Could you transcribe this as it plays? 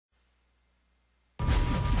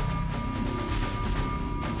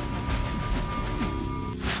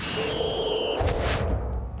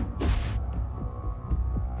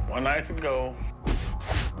One night to go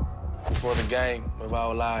before the game of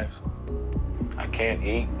our lives. I can't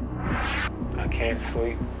eat. I can't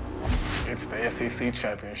sleep. It's the SEC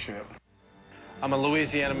championship. I'm a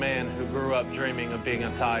Louisiana man who grew up dreaming of being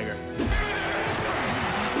a Tiger.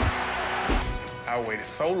 I waited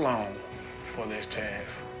so long for this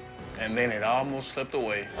chance, and then it almost slipped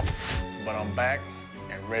away. But I'm back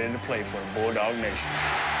and ready to play for the Bulldog Nation.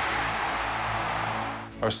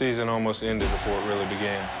 Our season almost ended before it really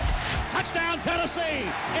began. Touchdown, Tennessee!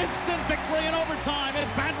 Instant victory in overtime in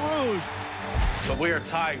Baton Rouge. But we are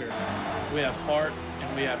Tigers. We have heart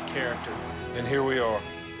and we have character. And here we are.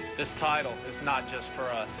 This title is not just for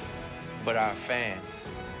us, but our fans,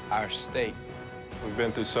 our state. We've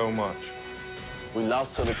been through so much. We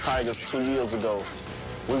lost to the Tigers 2 years ago.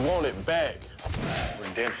 We want it back.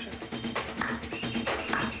 redemption,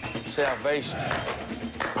 Salvation.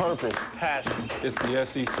 Purpose. passion. It's the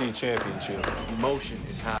SEC championship. Emotion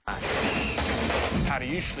is high. How do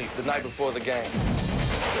you sleep the night before the game?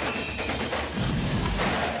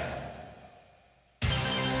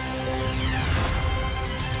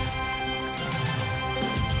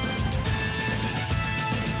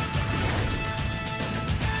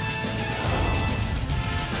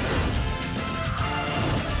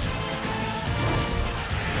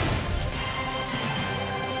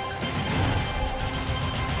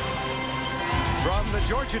 From the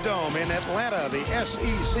Georgia Dome in Atlanta, the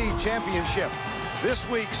SEC Championship. This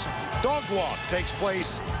week's Dog Walk takes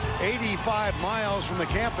place 85 miles from the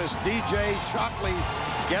campus. DJ Shockley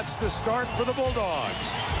gets the start for the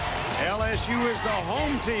Bulldogs. LSU is the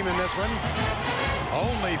home team in this one.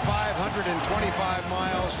 Only 525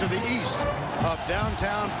 miles to the east of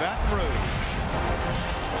downtown Baton Rouge.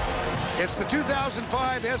 It's the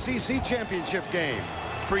 2005 SEC Championship game,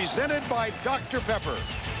 presented by Dr. Pepper.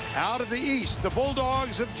 Out of the east, the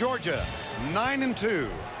Bulldogs of Georgia, 9-2.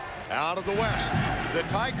 Out of the west, the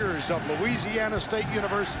Tigers of Louisiana State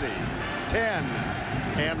University, 10-1.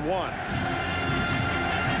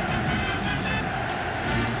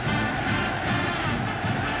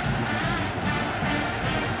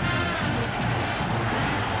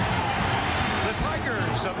 The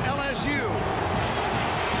Tigers of LSU.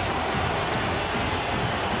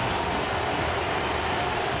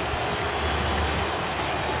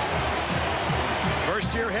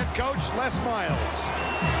 First-year head coach, Les Miles.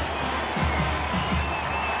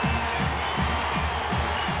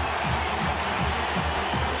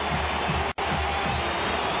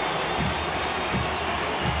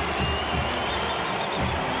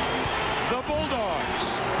 The Bulldogs.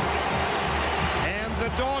 And the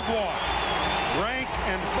Dog Walk. Rank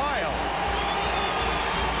and file.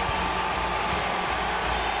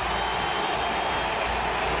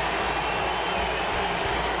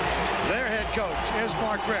 Their head coach is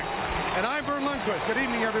Mark Richt. And I'm Vern Lundquist. Good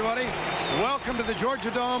evening, everybody. Welcome to the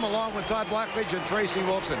Georgia Dome, along with Todd Blackledge and Tracy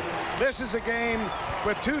Wolfson. This is a game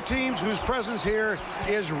with two teams whose presence here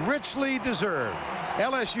is richly deserved.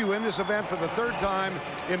 LSU in this event for the third time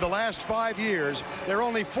in the last 5 years. They're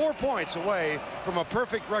only 4 points away from a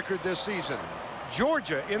perfect record this season.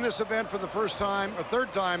 Georgia in this event for the first time, or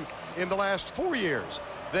third time in the last 4 years.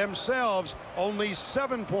 Themselves only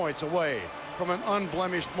 7 points away from an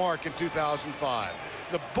unblemished mark in 2005.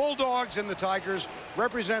 The Bulldogs and the Tigers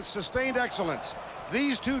represent sustained excellence.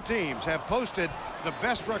 These two teams have posted the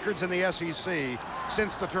best records in the SEC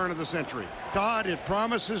since the turn of the century. Todd, it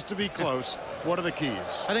promises to be close. What are the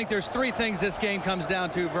keys? I think there's three things this game comes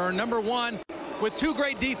down to, Vern. Number one, with two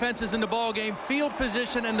great defenses in the ball game, field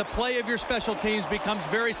position and the play of your special teams becomes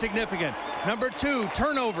very significant. Number two,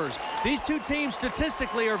 turnovers. These two teams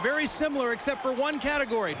statistically are very similar except for one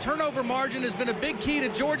category. Turnover margin has been a big key to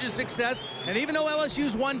Georgia's success, and even though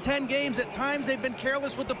LSU's won 10 games, at times they've been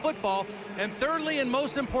careless with the football. And thirdly, and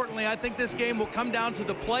most importantly, I think this game will come down to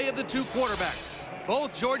the play of the two quarterbacks.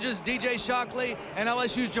 Both Georgia's DJ Shockley and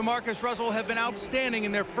LSU's Jamarcus Russell have been outstanding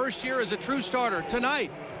in their first year as a true starter.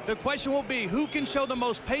 Tonight, the question will be who can show the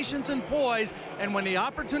most patience and poise, and when the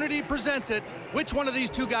opportunity presents it, which one of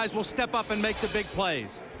these two guys will step up and make the big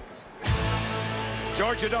plays.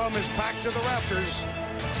 Georgia Dome is packed to the rafters.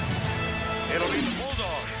 It'll be the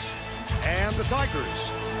Bulldogs and the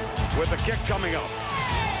Tigers with the kick coming up.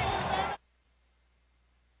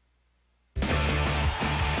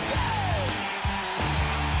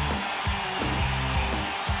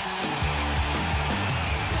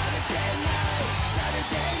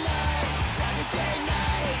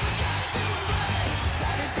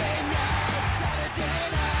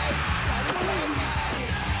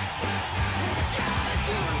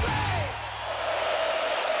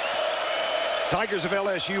 Tigers of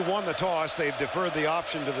LSU won the toss. They've deferred the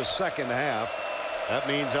option to the second half. That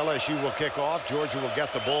means LSU will kick off. Georgia will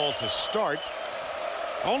get the ball to start.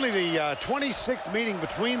 Only the 26th meeting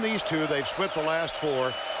between these two. They've split the last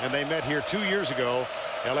 4, and they met here 2 years ago.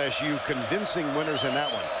 LSU convincing winners in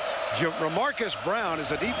that one. Remarcus Brown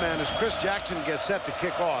is a deep man as Chris Jackson gets set to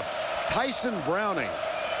kick off. Tyson Browning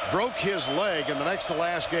broke his leg in the next to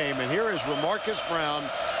last game, and here is Remarcus Brown,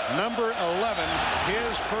 number 11,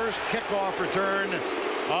 his first kickoff return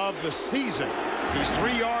of the season. He's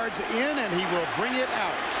 3 yards in, and he will bring it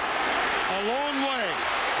out a long way,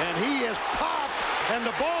 and he is popped, and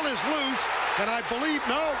the ball is loose, and I believe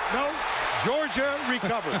no, Georgia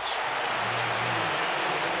recovers.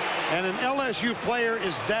 And an LSU player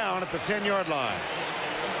is down at the 10-yard line.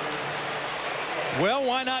 Well,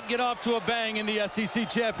 why not get off to a bang in the SEC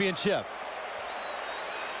championship?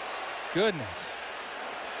 Goodness.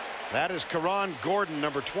 That is Karan Gordon,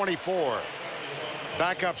 number 24.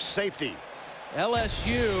 Backup safety.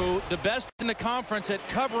 LSU, the best in the conference at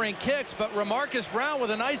covering kicks, but Remarcus Brown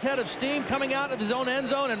with a nice head of steam coming out of his own end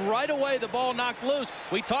zone, and right away the ball knocked loose.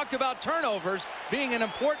 We talked about turnovers being an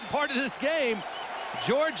important part of this game.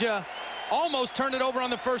 Georgia almost turned it over on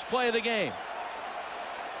the first play of the game.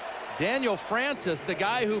 Daniel Francis, the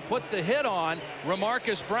guy who put the hit on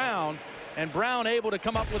Remarcus Brown, and Brown able to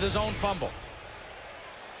come up with his own fumble.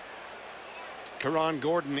 Karan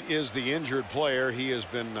Gordon is the injured player. He has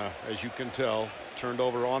been, as you can tell, turned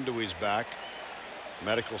over onto his back.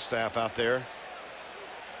 Medical staff out there.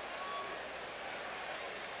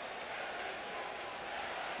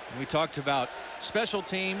 We talked about special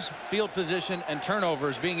teams, field position, and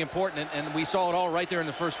turnovers being important, and we saw it all right there in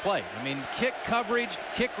the first play. I mean, kick coverage,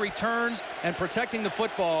 kick returns, and protecting the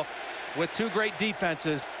football with 2 great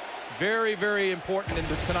defenses. Very, very important in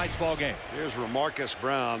tonight's ball game. Here's Remarcus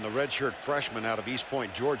Brown, the redshirt freshman out of East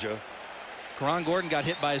Point, Georgia. Karan Gordon got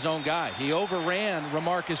hit by his own guy. He overran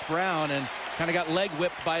Remarcus Brown and kind of got leg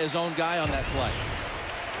whipped by his own guy on that play.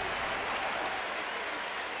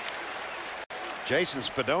 Jason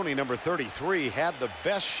Spadoni, number 33, had the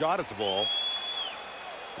best shot at the ball.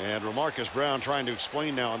 And Remarcus Brown trying to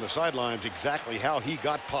explain now on the sidelines exactly how he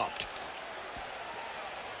got popped.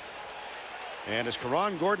 And as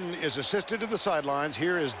Karan Gordon is assisted to the sidelines,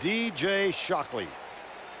 here is DJ Shockley,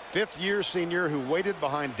 5th-year senior who waited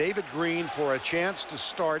behind David Green for a chance to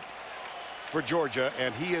start for Georgia,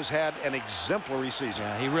 and he has had an exemplary season.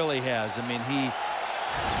 Yeah, he really has. I mean, he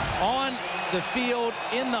on the field,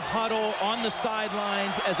 in the huddle, on the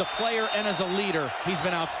sidelines, as a player and as a leader, he's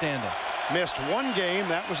been outstanding. Missed 1 game.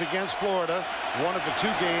 That was against Florida. One of the 2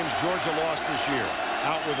 games Georgia lost this year.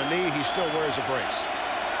 Out with a knee. He still wears a brace.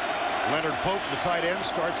 Leonard Pope, the tight end,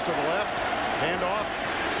 starts to the left. Handoff.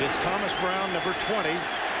 It's Thomas Brown, number 20.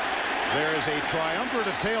 There is a triumvirate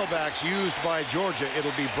of tailbacks used by Georgia.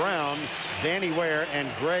 It'll be Brown, Danny Ware, and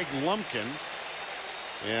Greg Lumpkin.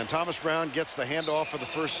 And Thomas Brown gets the handoff for the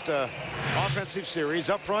first offensive series.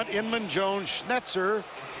 Up front, Inman, Jones, Schnetzer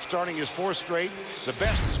starting his 4th straight. The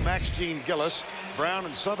best is Max Gene Gillis. Brown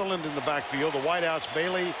and Sutherland in the backfield. The wideouts,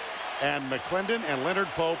 Bailey and McClendon and Leonard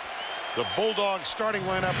Pope. The Bulldogs starting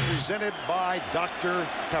lineup presented by Dr.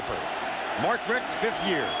 Pepper. Mark Richt, 5th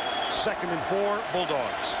year. 2nd and 4,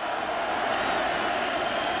 Bulldogs.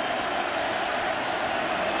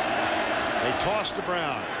 They toss to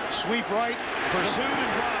Brown. Sweep right, pursued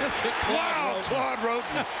and dropped. Wow, Claude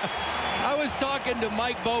Roten. I was talking to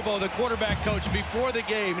Mike Bowe, the quarterback coach, before the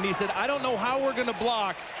game, and he said, I don't know how we're going to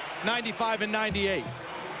block 95 and 98.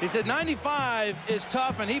 He said 95 is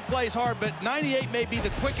tough and he plays hard, but 98 may be the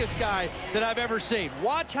quickest guy that I've ever seen.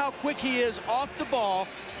 Watch how quick he is off the ball,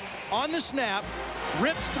 on the snap,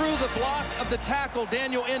 rips through the block of the tackle,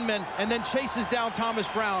 Daniel Inman, and then chases down Thomas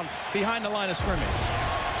Brown behind the line of scrimmage.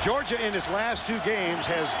 Georgia in its last 2 games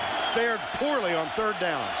has fared poorly on 3rd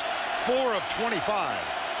downs. 4 of 25.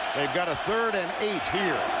 They've got a 3rd and 8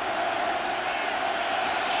 here.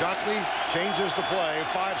 Shockley changes the play.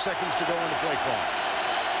 5 seconds to go on the play clock.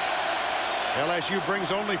 LSU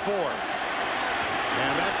brings only 4.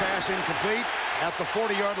 And that pass incomplete at the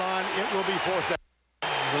 40-yard line. It will be 4th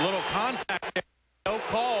down. A little contact there. No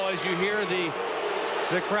call as you hear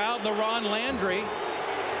the crowd. LaRon Landry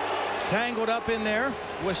tangled up in there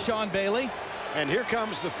with Sean Bailey. And here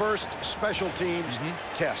comes the first special teams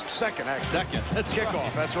test. Second, actually. Second. That's kickoff.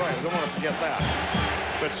 Right. That's right. I don't want to forget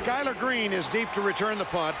that. But Skylar Green is deep to return the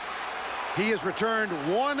punt. He has returned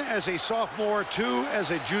 1 as a sophomore, 2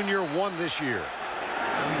 as a junior, 1 this year.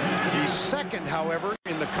 He's 2nd, however,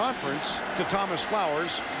 in the conference to Thomas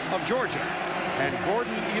Flowers of Georgia. And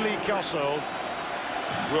Gordon Ely Kelso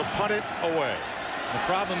will punt it away. The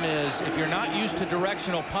problem is, if you're not used to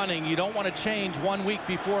directional punting, you don't want to change 1 week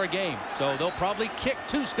before a game. So they'll probably kick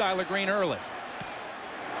to Skylar Green early.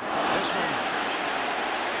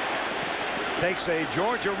 takes a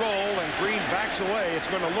Georgia roll, and Green backs away. It's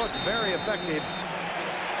going to look very effective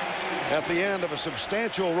at the end of a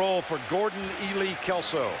substantial roll for Gordon Ely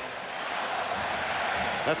Kelso.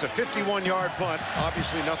 That's a 51-yard punt.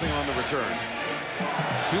 Obviously nothing on the return.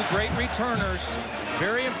 Two great returners.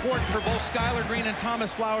 Very important for both Skylar Green and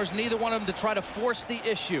Thomas Flowers. Neither one of them to try to force the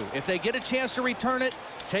issue. If they get a chance to return it,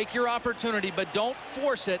 take your opportunity, but don't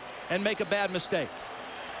force it and make a bad mistake.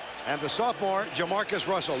 And the sophomore, Jamarcus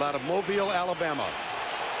Russell, out of Mobile, Alabama.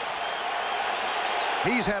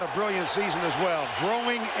 He's had a brilliant season as well,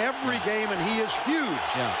 growing every game, and he is huge.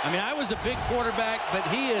 Yeah, I mean, I was a big quarterback, but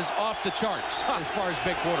he is off the charts as far as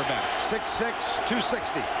big quarterbacks. 6'6",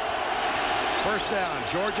 260. First down.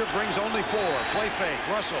 Georgia brings only 4. Play fake.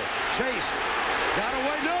 Russell chased. Got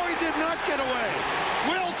away. No, he did not get away.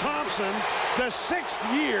 Will Thompson, the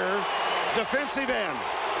 6th-year defensive end.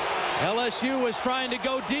 LSU was trying to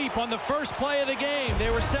go deep on the first play of the game. They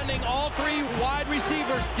were sending all 3 wide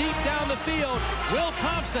receivers deep down the field. Will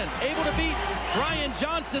Thompson able to beat Brian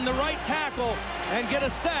Johnson, the right tackle, and get a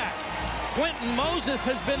sack. Quentin Moses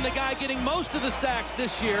has been the guy getting most of the sacks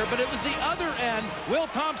this year, but it was the other end, Will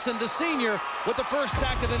Thompson, the senior, with the first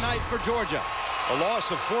sack of the night for Georgia. A loss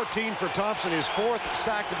of 14 for Thompson, his 4th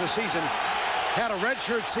sack of the season. Had a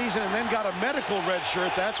redshirt season and then got a medical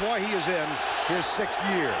redshirt. That's why he is in his 6th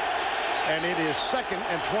year. And it is 2nd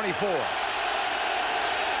and 24.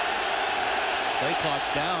 Play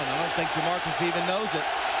clock's down. I don't think Jamarcus even knows it.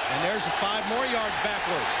 And there's 5 more yards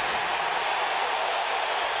backwards.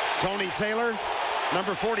 Tony Taylor,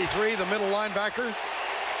 number 43, the middle linebacker,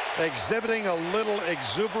 exhibiting a little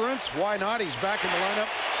exuberance. Why not? He's back in the lineup.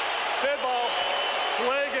 Dead ball,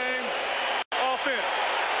 delay game, offense.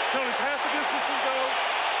 Tony's half the distance to go,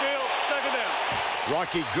 still 2nd down.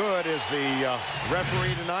 Rocky Good is the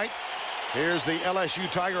referee tonight. Here's the LSU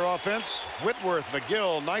Tiger offense. Whitworth,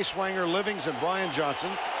 McGill, Niswanger, Livings, and Brian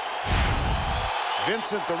Johnson.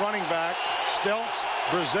 Vincent, the running back. Stelz,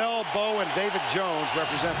 Brazell, Bowe, and David Jones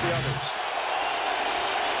represent the others.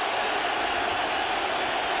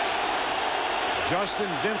 Justin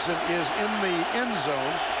Vincent is in the end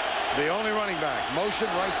zone, the only running back. Motion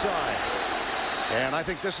right side. And I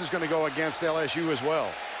think this is going to go against LSU as well.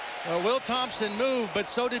 Well, Will Thompson moved, but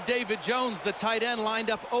so did David Jones, the tight end, lined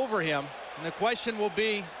up over him. And the question will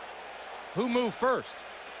be, who moved first?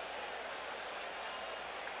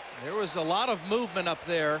 There was a lot of movement up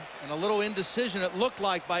there and a little indecision, it looked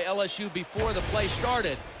like, by LSU before the play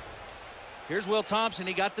started. Here's Will Thompson.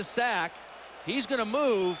 He got the sack. He's going to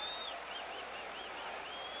move.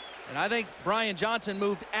 And I think Brian Johnson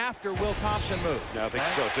moved after Will Thompson moved. Yeah, I think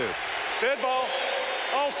so, too. Dead ball,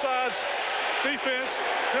 all sides, defense,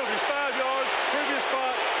 penalties 5 yards, previous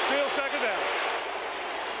spot, still 2nd down.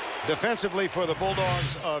 Defensively for the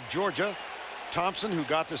Bulldogs of Georgia, Thompson, who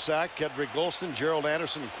got the sack, Kedrick Golston, Gerald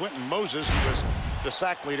Anderson, Quentin Moses, who was the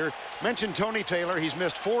sack leader. Mentioned Tony Taylor. He's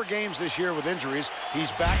missed 4 games this year with injuries.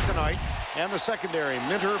 He's back tonight. And the secondary,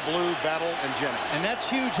 Minter, Blue, Battle, and Jennings. And that's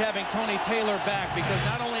huge having Tony Taylor back, because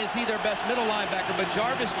not only is he their best middle linebacker, but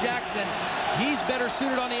Jarvis Jackson, he's better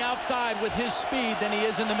suited on the outside with his speed than he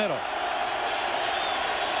is in the middle.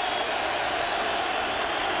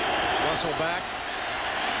 Russell back.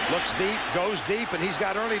 Looks deep, goes deep, and he's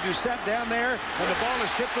got Ernie Doucette down there, and the ball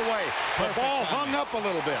is tipped away. The ball hung up a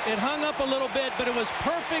little bit. It hung up a little bit, but it was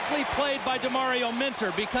perfectly played by Demario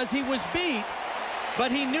Minter, because he was beat,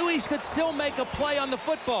 but he knew he could still make a play on the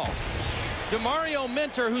football. Demario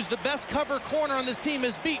Minter, who's the best cover corner on this team,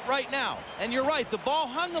 is beat right now. And you're right, the ball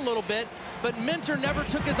hung a little bit, but Minter never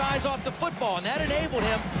took his eyes off the football, and that enabled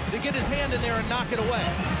him to get his hand in there and knock it away.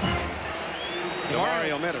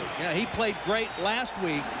 Demario Minter. Yeah, he played great last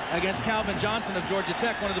week against Calvin Johnson of Georgia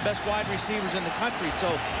Tech, one of the best wide receivers in the country.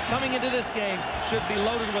 So coming into this game should be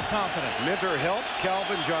loaded with confidence. Minter helped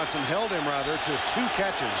Calvin Johnson, held him rather, to 2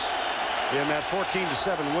 catches in that 14-7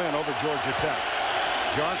 win over Georgia Tech.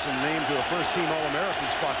 Johnson named to a first-team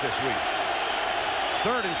All-American spot this week.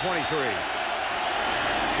 3rd and 23.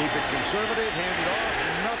 Keep it conservative, hand it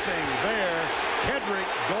off, nothing there.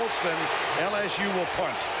 Kedrick Golston, LSU will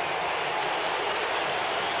punt.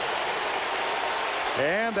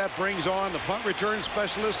 And that brings on the punt return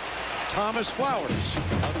specialist, Thomas Flowers.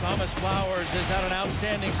 Well, Thomas Flowers has had an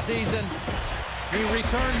outstanding season. He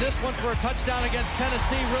returned this one for a touchdown against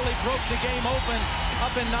Tennessee, really broke the game open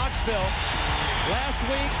up in Knoxville. Last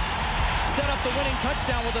week, set up the winning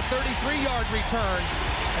touchdown with a 33-yard return.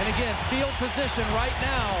 And again, field position right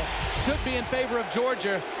now should be in favor of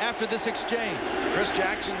Georgia after this exchange. Chris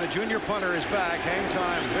Jackson, the junior punter, is back. Hang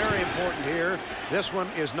time, very important here. This one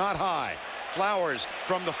is not high. Flowers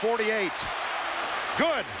from the 48.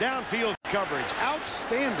 Good downfield coverage.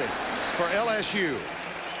 Outstanding. for LSU.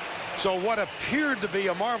 So what appeared to be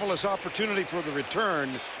a marvelous opportunity for the return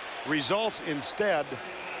results instead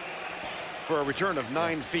for a return of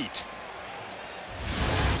 9 feet.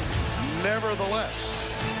 Nevertheless,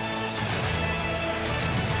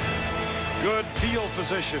 good field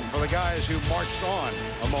position for the guys who marched on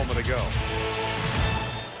a moment ago.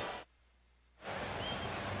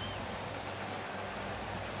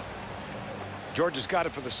 Georgia's got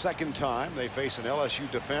it for the second time. They face an LSU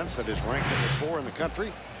defense that is ranked number 4 in the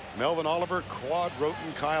country. Melvin Oliver, Quad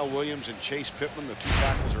Roten, Kyle Williams, and Chase Pittman. The 2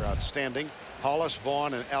 tackles are outstanding. Hollis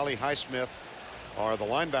Vaughn and Ali Highsmith are the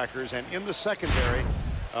linebackers. And in the secondary,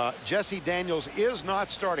 Jesse Daniels is not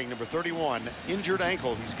starting, number 31, injured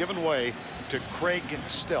ankle. He's given way to Craig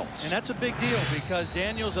Stelz. And that's a big deal because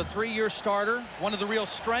Daniels a 3-year starter. One of the real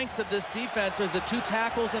strengths of this defense are the 2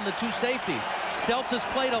 tackles and the 2 safeties. Stelz has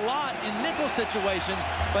played a lot in nickel situations,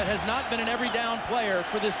 but has not been an every down player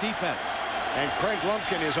for this defense. And Craig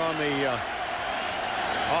Lumpkin is on the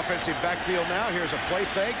offensive backfield now. Here's a play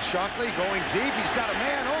fake. Shockley going deep. He's got a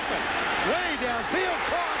man open. Way downfield.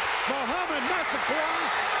 Caught. Mohamed Massaquoi,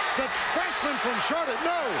 the freshman from Charlotte.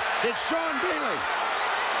 No, it's Sean Bailey.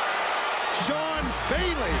 Sean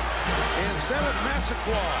Bailey instead of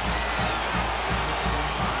Massaquoi.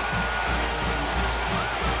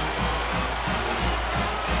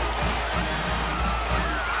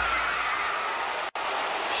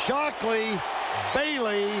 Shockley,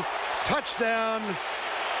 Bailey, touchdown,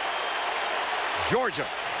 Georgia.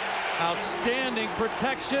 Outstanding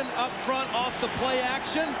protection up front off the play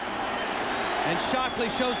action. And Shockley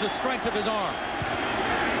shows the strength of his arm.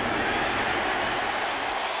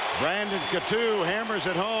 Brandon Coutu hammers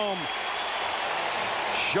it home.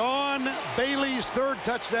 Sean Bailey's 3rd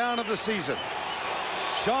touchdown of the season.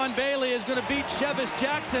 Sean Bailey is going to beat Chevis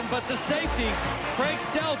Jackson, but the safety, Craig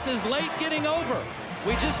Stelz, is late getting over.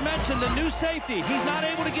 We just mentioned the new safety. He's not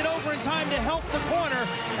able to get over in time to help the corner,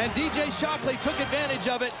 and DJ Shockley took advantage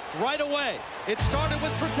of it right away. It started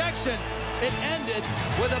with protection. It ended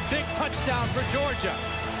with a big touchdown for Georgia.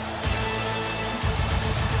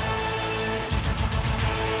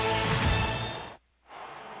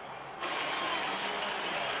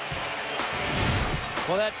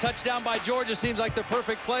 Well, that touchdown by Georgia seems like the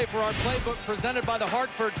perfect play for our playbook presented by the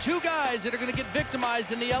Hartford. 2 guys that are going to get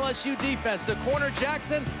victimized in the LSU defense. The corner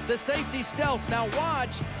Jackson, the safety Stelz. Now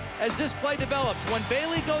watch as this play develops. When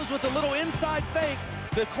Bailey goes with a little inside fake,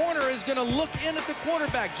 the corner is going to look in at the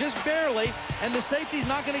quarterback just barely, and the safety's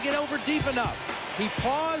not going to get over deep enough. He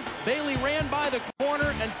paused, Bailey ran by the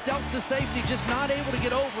corner, and Stelz, the safety, just not able to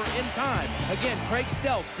get over in time. Again, Craig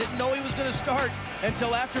Stelz didn't know he was going to start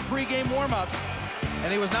until after pregame warmups.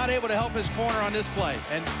 And he was not able to help his corner on this play.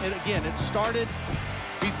 And again, it started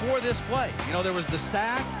before this play. You know, there was the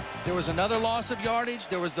sack, there was another loss of yardage,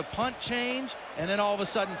 there was the punt change, and then all of a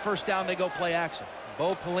sudden, first down, they go play action.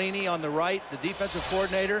 Bowe Pelini on the right, the defensive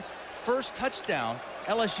coordinator. First touchdown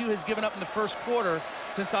LSU has given up in the first quarter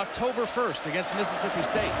since October 1st against Mississippi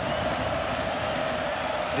State.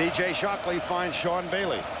 DJ Shockley finds Sean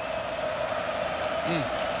Bailey.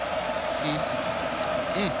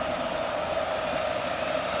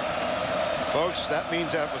 Folks, that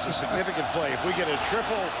means that was a significant play. If we get a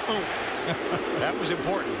triple oomph, that was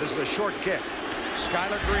important. This is a short kick.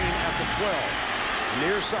 Skylar Green at the 12.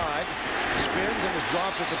 Near side, spins and is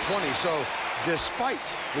dropped at the 20. So despite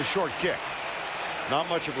the short kick, not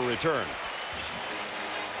much of a return.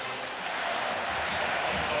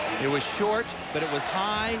 It was short, but it was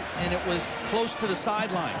high, and it was close to the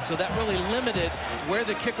sideline. So that really limited where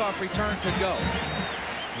the kickoff return could go.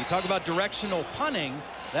 When you talk about directional punting,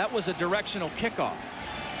 that was a directional kickoff.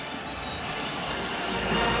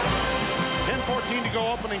 10:14 to go,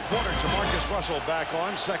 opening quarter. Jamarcus Russell back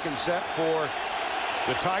on. Second set for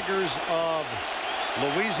the Tigers of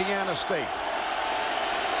Louisiana State.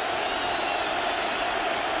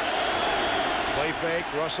 Play fake.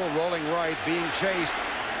 Russell rolling right, being chased.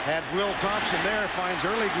 Had Will Thompson there. Finds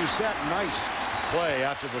early Doucette. Nice play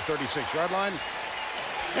out to the 36-yard line.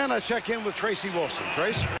 And let's check in with Tracy Wolfson.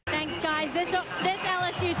 Trace? Thanks, guys. This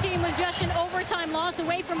LSU team was just an overtime loss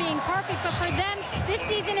away from being perfect, but for them, this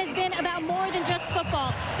season has been about more than just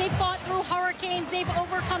football. They fought through hurricanes, they've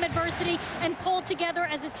overcome adversity, and pulled together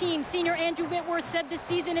as a team. Senior Andrew Whitworth said this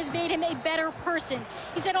season has made him a better person.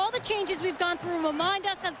 He said all the changes we've gone through remind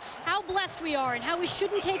us of how blessed we are and how we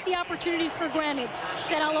shouldn't take the opportunities for granted. He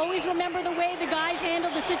said, I'll always remember the way the guys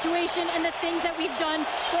handled the situation and the things that we've done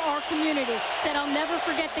for our community. He said, I'll never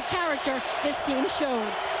forget the character this team showed.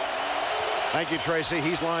 Thank you, Tracy.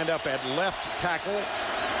 He's lined up at left tackle.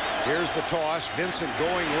 Here's the toss. Vincent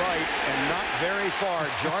going right and not very far.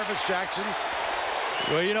 Jarvis Jackson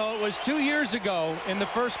Well, you know, it was 2 years ago in the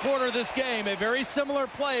first quarter of this game, a very similar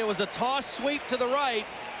play. It was a toss sweep to the right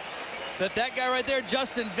that guy right there,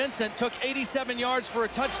 Justin Vincent, took 87 yards for a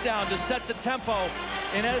touchdown to set the tempo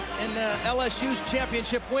in the LSU's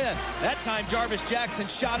championship win. That time, Jarvis Jackson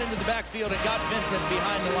shot into the backfield and got Vincent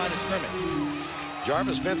behind the line of scrimmage.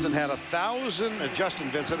 Jarvis Vincent had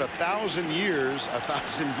Justin Vincent, 1,000 years,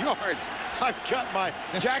 1,000 yards. I've got my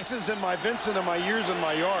Jacksons and my Vincent and my years and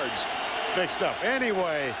my yards mixed up.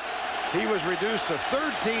 Anyway, he was reduced to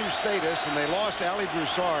third-team status, and they lost Ali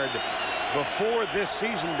Broussard before this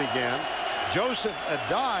season began. Joseph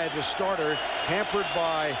Adai, the starter, hampered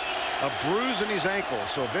by a bruise in his ankle.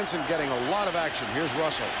 So Vincent getting a lot of action. Here's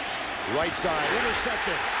Russell. Right side,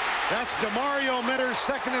 intercepted. That's DeMario Minter's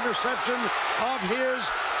second interception of his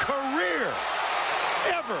career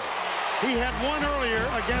ever. He had one earlier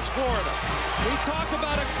against Florida. We talk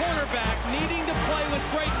about a cornerback needing to play with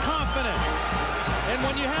great confidence. And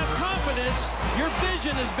when you have confidence, your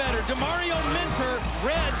vision is better. DeMario Minter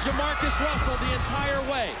read Jamarcus Russell the entire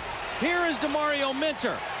way. Here is DeMario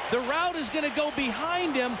Minter. The route is going to go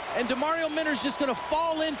behind him, and DeMario Minter's just going to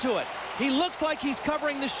fall into it. He looks like he's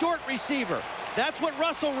covering the short receiver. That's what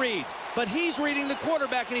Russell reads. But he's reading the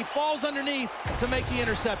quarterback, and he falls underneath to make the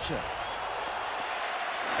interception.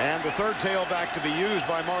 And the third tailback to be used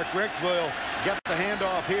by Mark Richt will get the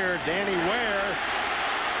handoff here. Danny Ware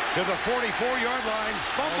to the 44-yard line.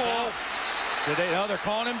 Fumble. They're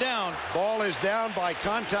calling him down. Ball is down by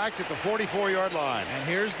contact at the 44-yard line. And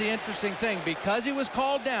here's the interesting thing. Because he was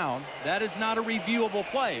called down, that is not a reviewable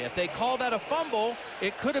play. If they called that a fumble,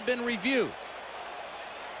 it could have been reviewed.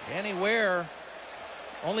 Danny Ware,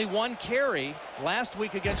 only one carry last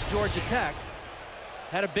week against Georgia Tech.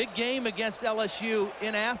 Had a big game against LSU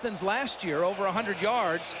in Athens last year, over 100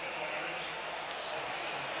 yards.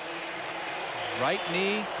 Right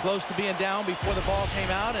knee close to being down before the ball came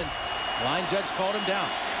out, and line judge called him down.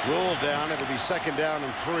 Ruled down. It'll be 2nd down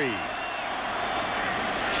and 3.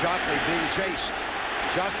 Shockley being chased.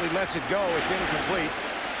 Shockley lets it go. It's incomplete.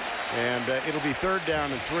 And it'll be 3rd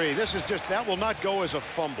down and 3. This is just, that will not go as a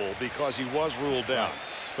fumble because he was ruled down.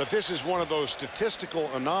 But this is one of those statistical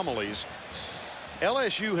anomalies.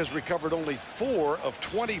 LSU has recovered only 4 of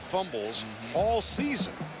 20 fumbles all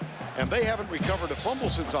season. And they haven't recovered a fumble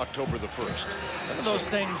since October the 1st. Some of those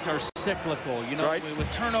things are cyclical. You know, right. With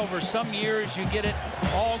turnovers, some years you get it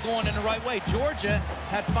all going in the right way. Georgia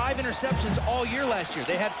had 5 interceptions all year last year.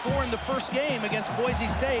 They had 4 in the first game against Boise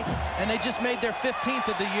State, and they just made their 15th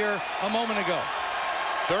of the year a moment ago.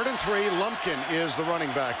 3rd and 3. Lumpkin is the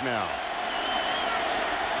running back now.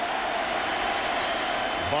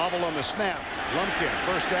 Bobble on the snap. Lumpkin,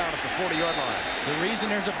 1st down at the 40-yard line. The reason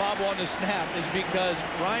there's a bobble on the snap is because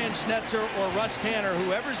Ryan Schnetzer or Russ Tanner,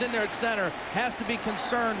 whoever's in there at center, has to be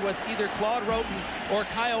concerned with either Claude Roten or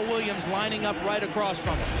Kyle Williams lining up right across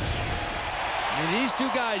from him. And these two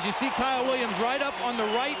guys, you see Kyle Williams right up on the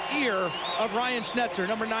right ear of Ryan Schnetzer,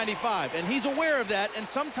 number 95. And he's aware of that, and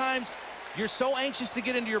sometimes you're so anxious to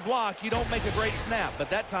get into your block, you don't make a great snap. But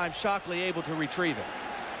that time, Shockley able to retrieve it.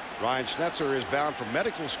 Ryan Schnetzer is bound for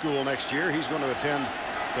medical school next year. He's going to attend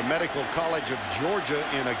the Medical College of Georgia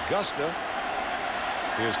in Augusta.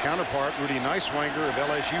 His counterpart, Rudy Neiswanger of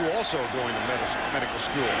LSU, also going to medical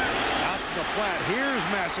school. Out in the flat, here's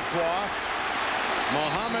Massaquoi.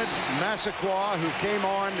 Mohamed Massaquoi, who came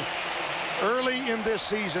on early in this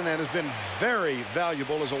season and has been very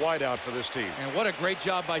valuable as a wideout for this team. And what a great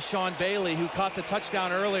job by Sean Bailey, who caught the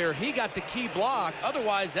touchdown earlier. He got the key block.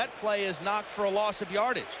 Otherwise, that play is knocked for a loss of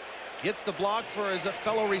yardage. Gets the block for his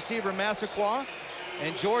fellow receiver, Massaquoi,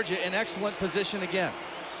 and Georgia in excellent position again.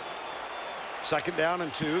 2nd down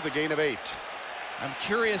and 2, the gain of 8. I'm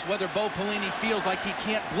curious whether Bo Pelini feels like he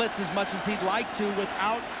can't blitz as much as he'd like to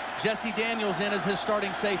without Jesse Daniels in as his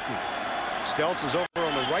starting safety. Stelz is over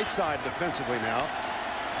on the right side defensively now.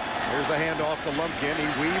 Here's the handoff to Lumpkin. He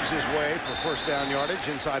weaves his way for 1st down yardage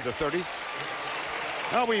inside the 30.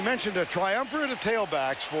 Now, we mentioned a triumvirate of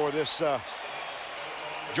tailbacks for this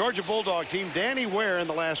Georgia Bulldog team. Danny Ware in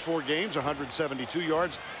the last 4 games, 172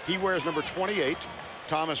 yards. He wears number 28.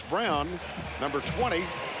 Thomas Brown, number 20.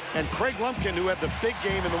 And Craig Lumpkin, who had the big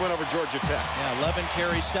game in the win over Georgia Tech. Yeah, 11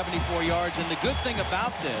 carries, 74 yards. And the good thing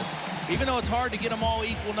about this, even though it's hard to get them all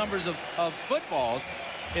equal numbers of footballs,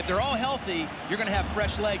 if they're all healthy, you're going to have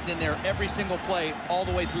fresh legs in there every single play all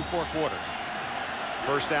the way through 4 quarters.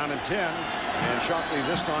 1st down and 10. And Shockley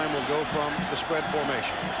this time will go from the spread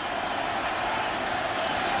formation.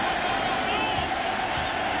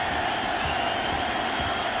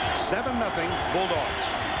 Seven 0 Bulldogs.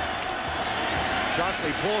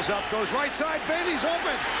 Shockley pulls up, goes right side. Bailey's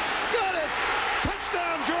open. Got it.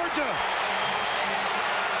 Touchdown, Georgia.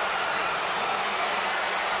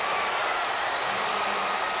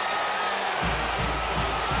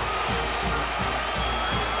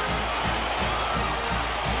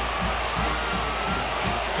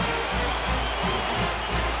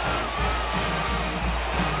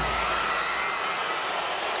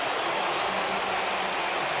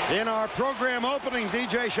 In our program opening,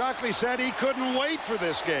 DJ Shockley said he couldn't wait for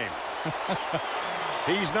this game.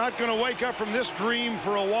 He's not going to wake up from this dream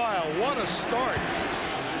for a while. What a start.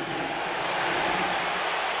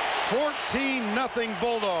 14-0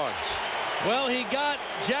 Bulldogs. Well, he got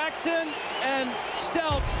Jackson and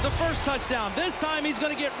Stelz the first touchdown. This time he's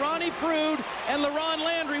going to get Ronnie Prude and LaRon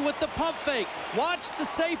Landry with the pump fake. Watch the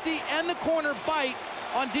safety and the corner bite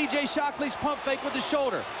on DJ Shockley's pump fake with the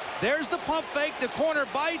shoulder. There's the pump fake. The corner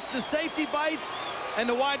bites, the safety bites, and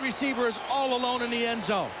the wide receiver is all alone in the end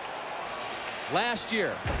zone. Last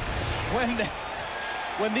year,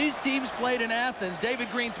 when these teams played in Athens,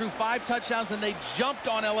 David Green threw 5 touchdowns and they jumped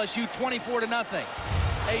on LSU 24-0.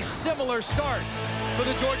 A similar start for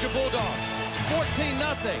the Georgia Bulldogs.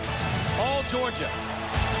 14-0, all Georgia.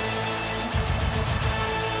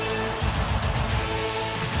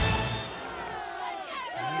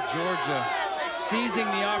 Georgia seizing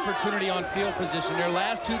the opportunity on field position. Their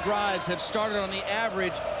last 2 drives have started on the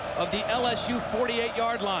average of the LSU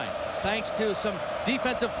 48-yard line, thanks to some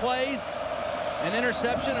defensive plays, an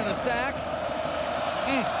interception and a sack.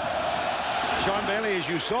 Sean Bailey, as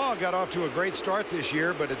you saw, got off to a great start this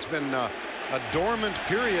year, but it's been a dormant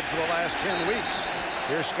period for the last 10 weeks.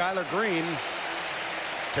 Here's Skylar Green.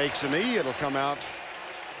 Takes a knee. It'll come out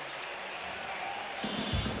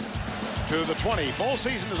to the 20. Bowl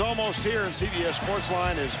season is almost here, and CBS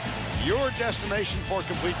Sportsline is your destination for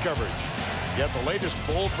complete coverage. Get the latest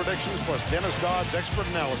bowl predictions plus Dennis Dodd's expert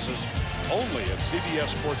analysis only at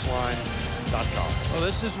CBSSportsline.com. Well,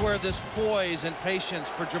 this is where this poise and patience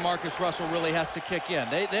for Jamarcus Russell really has to kick in.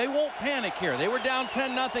 They won't panic here. They were down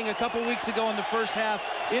 10-0 a couple weeks ago in the first half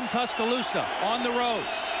in Tuscaloosa on the road.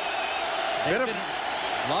 A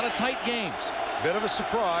lot of tight games. Bit of a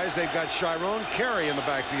surprise. They've got Shyrone Carey in the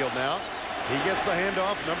backfield now. He gets the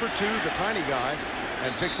handoff, number 2, the tiny guy,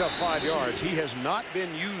 and picks up 5 yards. He has not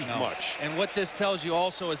been used much. And what this tells you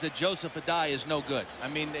also is that Joseph Adai is no good. I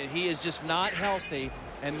mean, he is just not healthy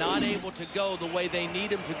and not able to go the way they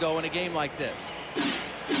need him to go in a game like this.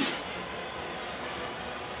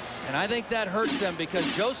 And I think that hurts them because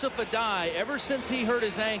Joseph Adai, ever since he hurt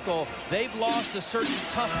his ankle, they've lost a certain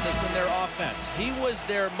toughness in their offense. He was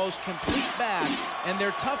their most complete back and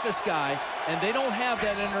their toughest guy, and they don't have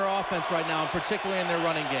that in their offense right now, and particularly in their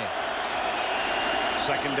running game.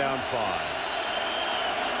 2nd down 5.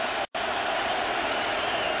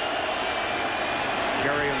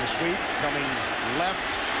 Carey on the sweep, coming left,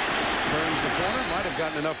 turns the corner, might have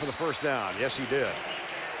gotten enough for the first down. Yes, he did.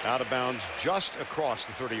 Out of bounds just across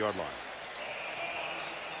the 30-yard line.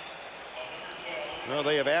 Well,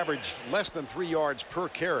 they have averaged less than 3 yards per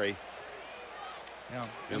carry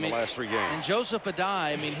in the last 3 games. And Joseph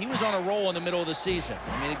Adai, I mean, he was on a roll in the middle of the season.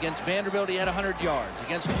 I mean, against Vanderbilt, he had 100 yards.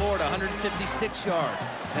 Against Florida, 156 yards.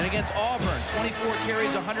 And against Auburn, 24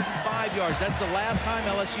 carries, 105 yards. That's the last time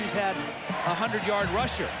LSU's had a 100-yard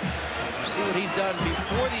rusher. You see what he's done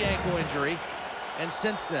before the ankle injury and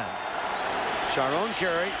since then. Shyrone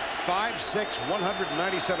Carey, 5'6",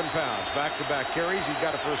 197 pounds. Back-to-back carries. He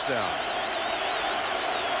got a first down.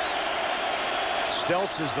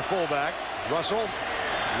 Stelz is the fullback. Russell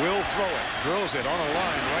will throw it. Drills it on a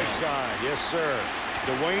line right side. Yes, sir.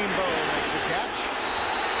 Dwayne Bowe makes a catch.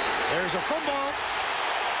 There's a fumble.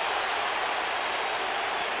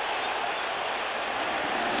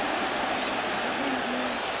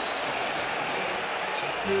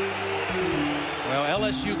 Well,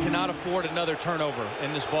 LSU cannot afford another turnover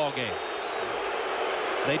in this ball game.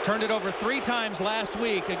 They turned it over 3 times last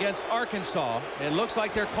week against Arkansas. It looks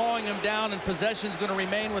like they're calling them down, and possession's going to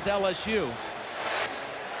remain with LSU.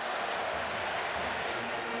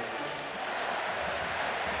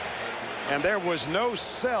 And there was no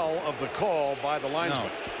sell of the call by the linesman.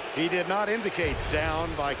 No. He did not indicate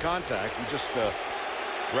down by contact. He just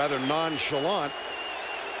rather nonchalant.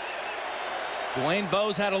 Dwayne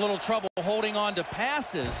Bowe's had a little trouble holding on to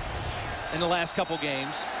passes in the last couple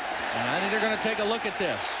games. And I think they're going to take a look at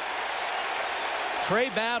this. Trey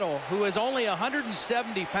Battle, who is only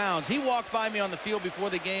 170 pounds, he walked by me on the field before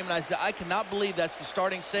the game, and I said, I cannot believe that's the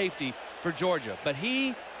starting safety for Georgia. But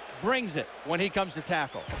he brings it when he comes to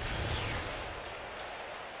tackle.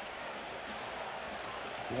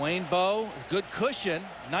 Dwayne Bowe, good cushion.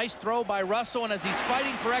 Nice throw by Russell, and as he's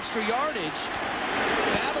fighting for extra yardage,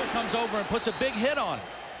 Battle comes over and puts a big hit on him.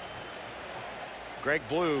 Greg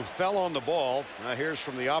Blue fell on the ball. Now here's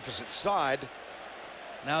from the opposite side.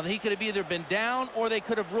 Now he could have either been down or they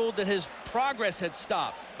could have ruled that his progress had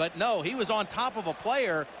stopped. But no, he was on top of a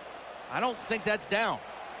player. I don't think that's down.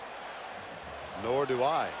 Nor do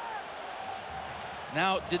I.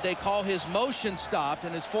 Now, did they call his motion stopped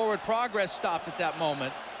and his forward progress stopped at that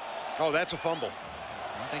moment? Oh, that's a fumble.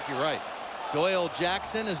 I think you're right. Doyle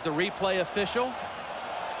Jackson is the replay official.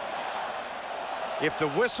 If the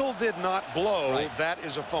whistle did not blow, that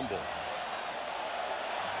is a fumble.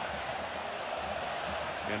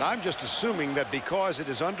 And I'm just assuming that because it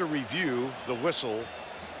is under review, the whistle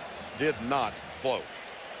did not blow.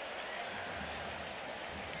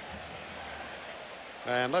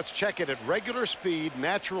 And let's check it at regular speed,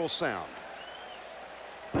 natural sound.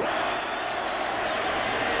 Now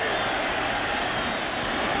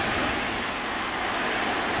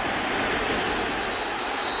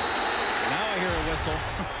I hear a whistle.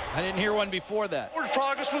 I didn't hear one before that.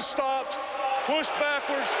 Progress was stopped, pushed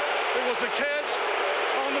backwards. It was a catch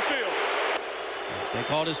on the field. They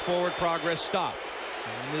called his forward progress stopped.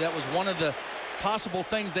 I knew that was one of the possible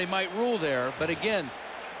things they might rule there. But again,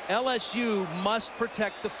 LSU must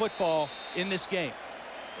protect the football in this game.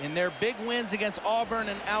 In their big wins against Auburn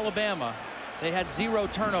and Alabama, they had 0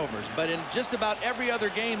 turnovers. But in just about every other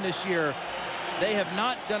game this year, they have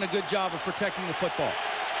not done a good job of protecting the football.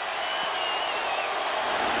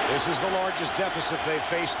 This is the largest deficit they've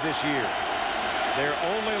faced this year. Their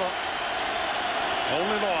only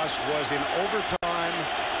loss was in overtime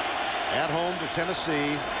at home to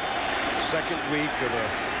Tennessee. Second week of a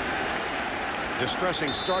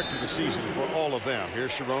distressing start to the season for all of them.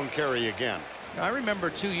 Here's Sharon Carey again. I remember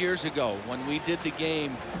 2 years ago when we did the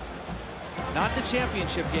game, not the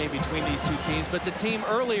championship game between these two teams, but the team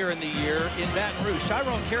earlier in the year in Baton Rouge.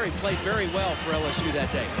 Sharon Carey played very well for LSU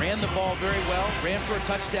that day. Ran the ball very well, ran for a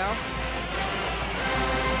touchdown.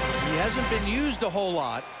 He hasn't been used a whole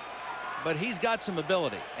lot, but he's got some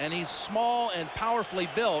ability. And he's small and powerfully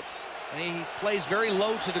built, and he plays very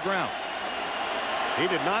low to the ground. He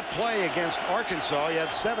did not play against Arkansas. He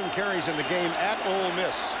had 7 carries in the game at Ole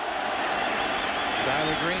Miss.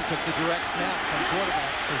 Skylar Green took the direct snap from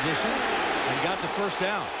quarterback position and got the first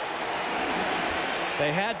down.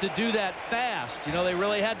 They had to do that fast. You know, they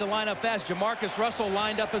really had to line up fast. Jamarcus Russell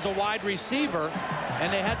lined up as a wide receiver,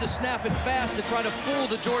 and they had to snap it fast to try to fool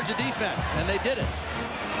the Georgia defense, and they did it.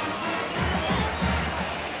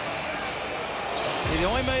 The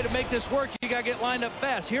only way to make this work, you got to get lined up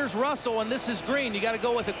fast. Here's Russell, and this is Green. You got to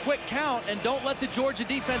go with a quick count and don't let the Georgia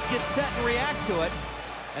defense get set and react to it.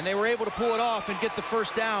 And they were able to pull it off and get the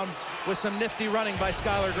first down with some nifty running by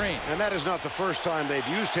Skylar Green. And that is not the first time they've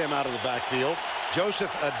used him out of the backfield.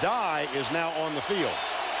 Joseph Adai is now on the field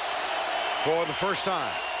for the first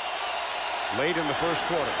time late in the first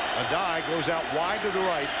quarter. Adai goes out wide to the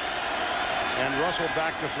right, and Russell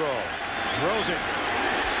back to throw. Throws it.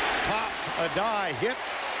 Popped. Adai hit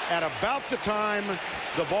at about the time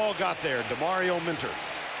the ball got there. DeMario Minter.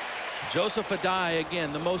 Joseph Adai,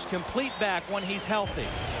 again, the most complete back when he's healthy.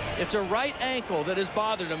 It's a right ankle that has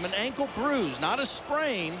bothered him, an ankle bruise, not a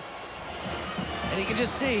sprain. And you can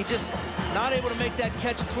just see, just not able to make that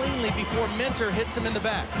catch cleanly before Minter hits him in the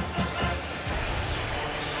back.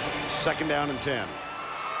 2nd down and 10.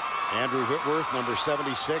 Andrew Whitworth, number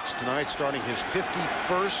 76, tonight starting his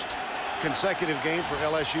 51st consecutive game for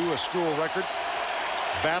LSU, a school record.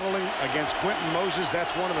 Battling against Quentin Moses.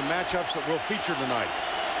 That's one of the matchups that will feature tonight.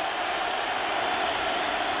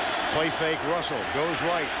 Play fake, Russell goes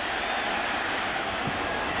right.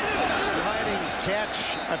 Sliding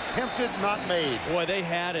catch attempted, not made. Boy, they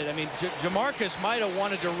had it. I mean, Jamarcus might have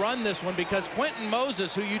wanted to run this one because Quentin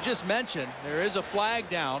Moses, who you just mentioned, there is a flag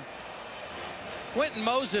down. Quentin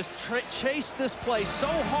Moses chased this play so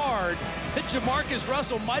hard that Jamarcus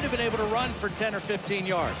Russell might have been able to run for 10 or 15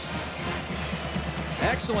 yards.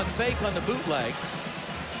 Excellent fake on the bootleg.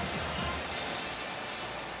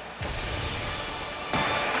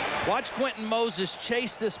 Watch Quentin Moses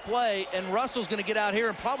chase this play, and Russell's going to get out here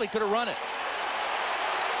and probably could have run it.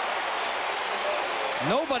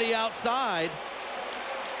 Nobody outside.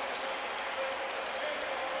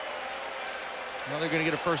 Well, they're going to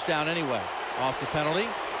get a first down anyway off the penalty.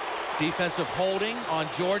 Defensive holding on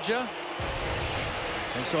Georgia.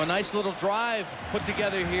 And so a nice little drive put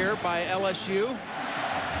together here by LSU.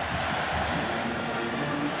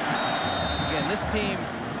 Again, this team,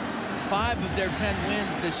 5 of their 10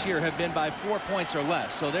 wins this year have been by 4 points or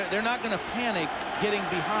less. So they're not going to panic getting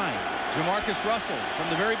behind. Jamarcus Russell, from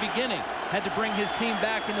the very beginning, had to bring his team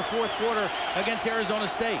back in the 4th quarter against Arizona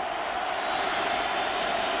State.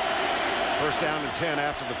 First down and 10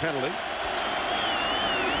 after the penalty.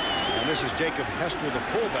 And this is Jacob Hester, the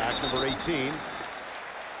fullback, number 18.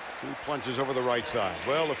 He plunges over the right side.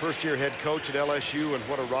 Well, the first-year head coach at LSU, and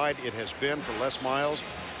what a ride it has been for Les Miles.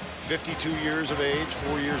 52 years of age,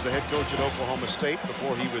 4 years the head coach at Oklahoma State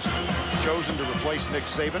before he was chosen to replace Nick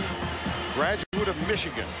Saban. Graduate of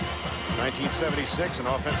Michigan, 1976, an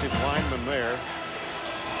offensive lineman there.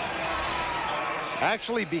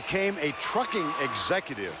 Actually became a trucking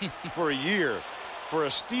executive for a year for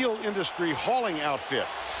a steel industry hauling outfit.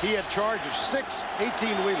 He had charge of 6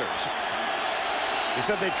 18-wheelers. He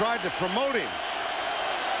said they tried to promote him,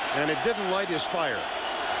 and it didn't light his fire.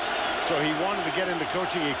 So he wanted to get into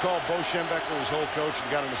coaching. He called Bowe, his whole coach,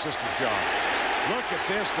 and got an assistant job. Look at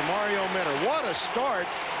this, the Mario Minter. What a start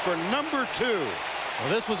for number 2. Well,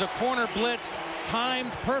 this was a corner blitzed,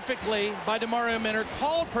 timed perfectly by DeMario Minter,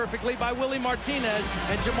 called perfectly by Willie Martinez,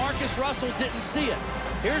 and Jamarcus Russell didn't see it.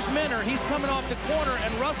 Here's Minter. He's coming off the corner,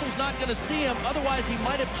 and Russell's not going to see him. Otherwise, he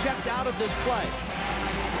might have checked out of this play.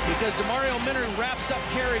 Because DeMario Minter wraps up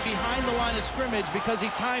carry behind the line of scrimmage because he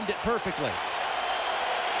timed it perfectly.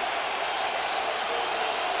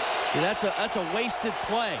 See, that's a wasted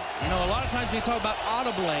play. You know, a lot of times when you talk about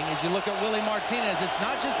audibling, as you look at Willie Martinez, it's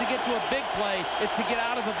not just to get to a big play, it's to get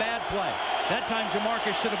out of a bad play. That time,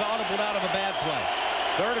 Jamarcus should have audibled out of a bad play.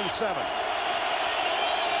 3rd and 7.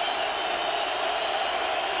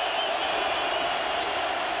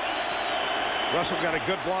 Russell got a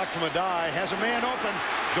good block from Adai. Has a man open.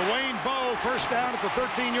 Dwayne Bowe, first down at the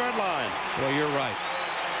 13-yard line. Well, you're right.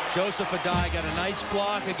 Joseph Adai got a nice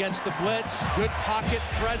block against the blitz. Good pocket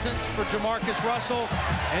presence for Jamarcus Russell.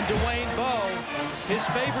 And Dwayne Bowe, his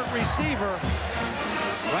favorite receiver,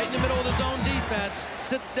 right in the middle of the zone defense,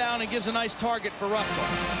 sits down and gives a nice target for Russell.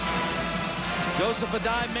 Joseph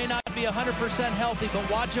Adai may not be 100% healthy, but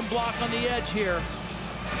watch him block on the edge here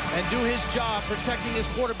and do his job protecting his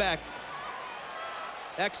quarterback.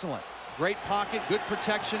 Excellent. Great pocket, good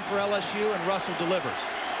protection for LSU, and Russell delivers.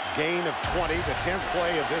 Gain of 20, the 10th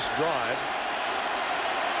play of this drive.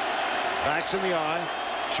 Backs in the eye.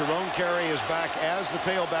 Sharon Carey is back as the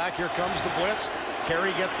tailback. Here comes the blitz.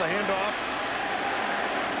 Carey gets the handoff.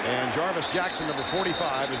 And Jarvis Jackson, number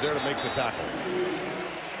 45, is there to make the tackle.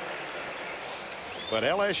 But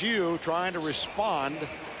LSU trying to respond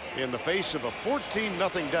in the face of a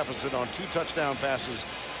 14-0 deficit on 2 touchdown passes.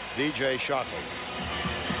 DJ Shockley.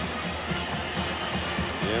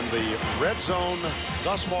 In the red zone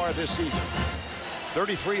thus far this season,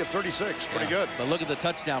 33 of 36, pretty good. But look at the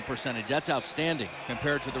touchdown percentage. That's outstanding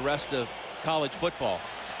compared to the rest of college football.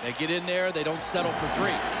 They get in there, they don't settle for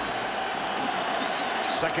 3.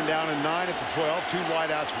 2nd down and 9 at the 12. 2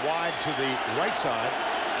 wideouts wide to the right side.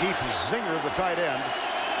 Keith Zinger, the tight end,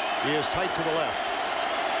 is tight to the left.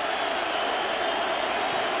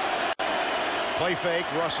 Play fake,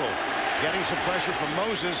 Russell getting some pressure from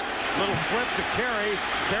Moses. Little flip to Carey.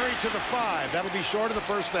 Carey to the 5. That'll be short of the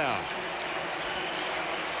first down.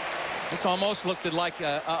 This almost looked like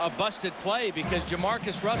a busted play because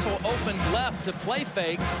Jamarcus Russell opened left to play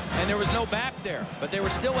fake, and there was no back there. But they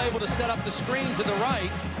were still able to set up the screen to the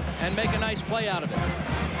right and make a nice play out of it.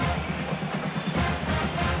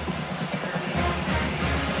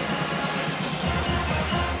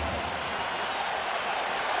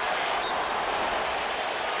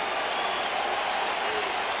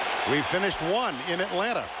 We finished 1 in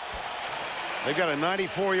Atlanta. They've got a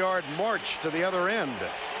 94-yard march to the other end.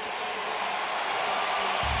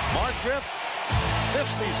 Mark Griff, 5th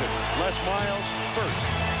season. Les Miles,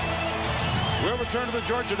 1st. We'll return to the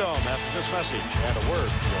Georgia Dome after this message and a word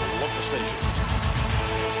from your local station.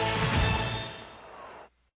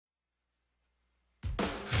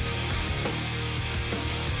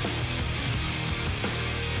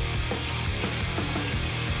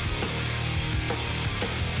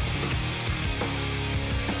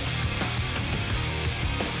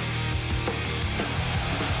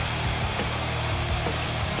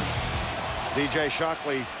 DJ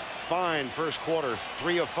Shockley, fine first quarter,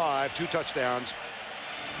 3 of 5, 2 touchdowns.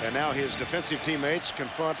 And now his defensive teammates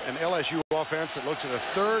confront an LSU offense that looks at a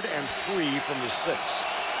 3rd and 3 from the 6.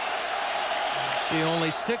 See,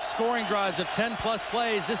 only 6 scoring drives of 10-plus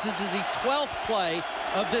plays. This is the 12th play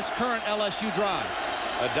of this current LSU drive.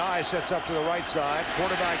 Adai sets up to the right side,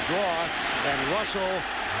 quarterback draw, and Russell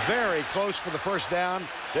very close for the first down.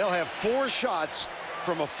 They'll have 4 shots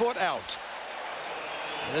from a foot out.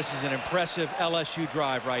 This is an impressive LSU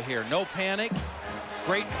drive right here. No panic.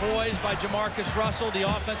 Great poise by Jamarcus Russell. The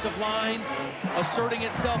offensive line asserting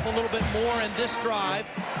itself a little bit more in this drive.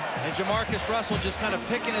 And Jamarcus Russell just kind of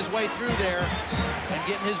picking his way through there and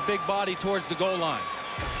getting his big body towards the goal line.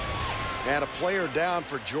 And a player down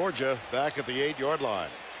for Georgia back at the 8-yard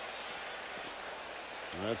line.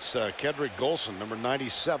 And that's Kedrick Golson, number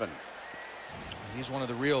 97. He's one of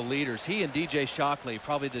the real leaders. He and DJ Shockley,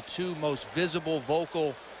 probably the 2 most visible,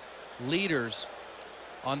 vocal leaders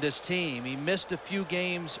on this team. He missed a few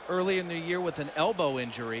games early in the year with an elbow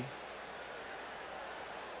injury.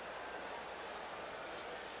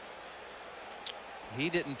 He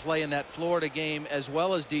didn't play in that Florida game as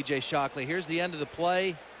well as DJ Shockley. Here's the end of the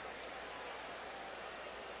play.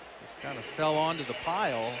 Just kind of fell onto the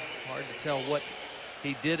pile. Hard to tell what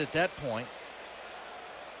he did at that point.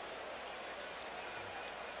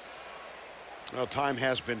 Well, time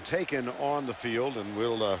has been taken on the field, and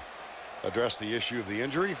we'll address the issue of the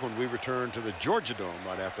injury when we return to the Georgia Dome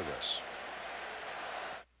right after this.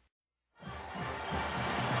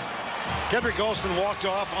 Kendrick Golston walked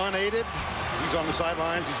off unaided. He's on the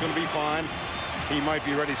sidelines. He's going to be fine. He might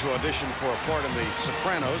be ready to audition for a part in The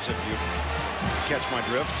Sopranos, if you catch my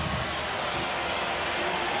drift.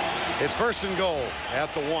 It's 1st and goal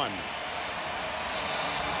at the 1.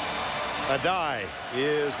 Adai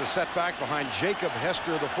is the setback behind Jacob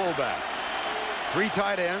Hester, the fullback. 3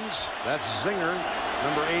 tight ends. That's Zinger,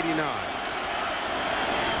 number 89.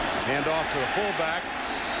 Hand off to the fullback.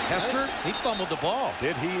 Hester. He fumbled the ball.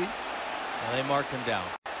 Did he? Well, they marked him down.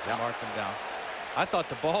 Yeah. Marked him down. I thought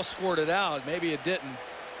the ball squirted out. Maybe it didn't.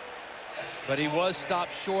 But he was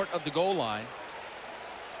stopped short of the goal line.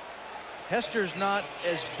 Hester's not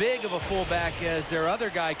as big of a fullback as their other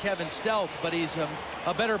guy, Kevin Stelz, but he's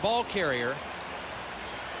a better ball carrier.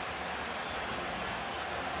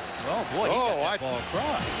 Oh, boy, he got that ball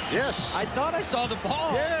across. Yes. I thought I saw the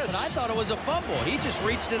ball, yes, but I thought it was a fumble. He just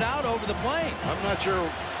reached it out over the plane. I'm not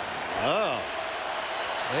sure. Oh.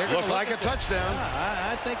 Looked like a touchdown.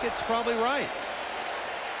 Yeah, I think it's probably right.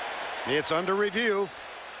 It's under review.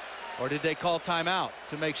 Or did they call timeout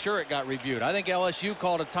to make sure it got reviewed? I think LSU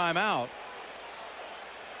called a timeout.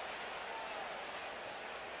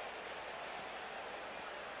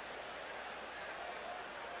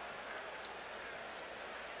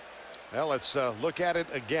 Well, let's look at it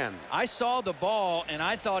again. I saw the ball and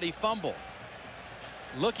I thought he fumbled.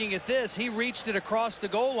 Looking at this, he reached it across the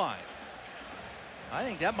goal line. I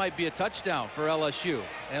think that might be a touchdown for LSU,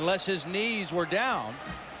 unless his knees were down.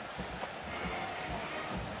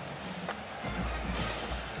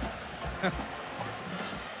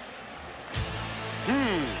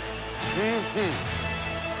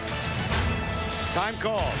 Time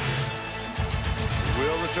called.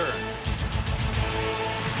 We'll return.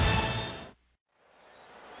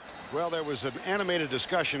 Well, there was an animated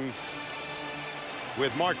discussion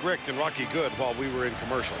with Mark Richt and Rocky Good while we were in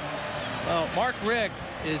commercial. Well, Mark Richt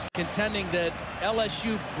is contending that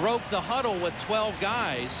LSU broke the huddle with 12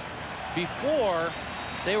 guys before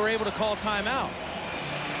they were able to call timeout.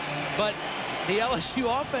 But the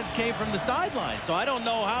LSU offense came from the sideline, so I don't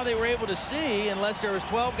know how they were able to see unless there was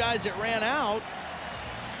 12 guys that ran out.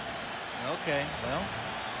 Okay, well,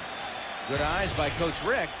 good eyes by Coach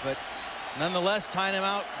Richt, but nonetheless,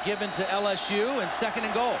 timeout given to LSU and 2nd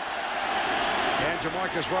and goal. And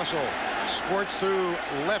Jamarcus Russell squirts through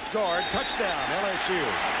left guard. Touchdown, LSU.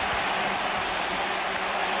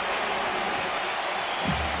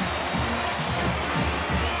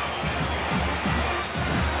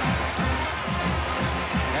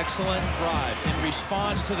 Excellent drive in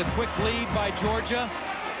response to the quick lead by Georgia.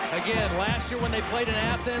 Again, last year when they played in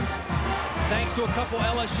Athens, thanks to a couple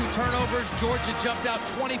LSU turnovers, Georgia jumped out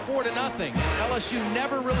 24-0. LSU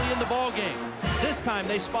never really in the ball game. This time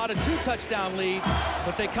they spot a 2-touchdown lead,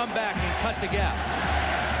 but they come back and cut the gap.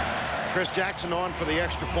 Chris Jackson on for the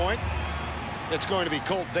extra point. It's going to be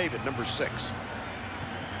Colt David, number 6.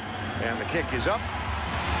 And the kick is up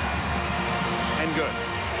and good.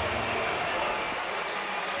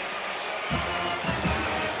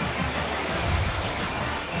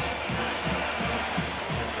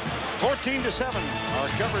 14-7. Our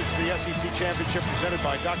coverage of the SEC Championship presented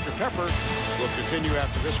by Dr. Pepper will continue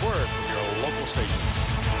after this word from your local station.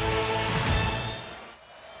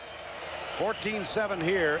 14-7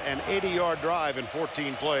 here, an 80-yard drive in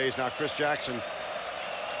 14 plays. Now Chris Jackson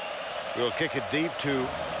will kick it deep to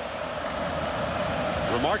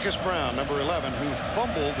Ramarcus Brown, number 11, who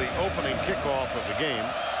fumbled the opening kickoff of the game.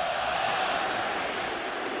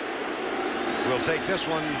 We'll take this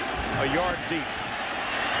one a yard deep.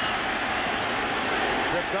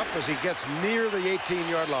 Tripped up as he gets near the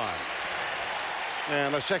 18-yard line.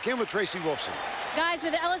 And let's check in with Tracy Wolfson. Guys,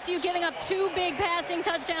 with LSU giving up 2 big passing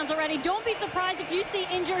touchdowns already, don't be surprised if you see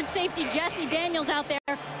injured safety Jesse Daniels out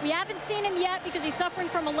there. We haven't seen him yet because he's suffering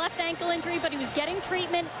from a left ankle injury, but he was getting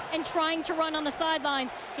treatment and trying to run on the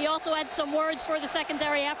sidelines. He also had some words for the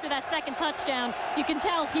secondary after that 2nd touchdown. You can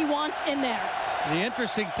tell he wants in there. The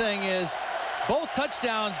interesting thing is both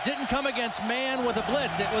touchdowns didn't come against man with a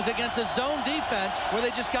blitz. It was against a zone defense where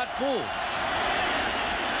they just got fooled.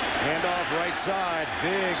 Handoff right side,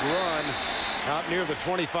 big run out near the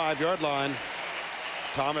 25-yard line.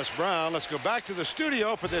 Thomas Brown. Let's go back to the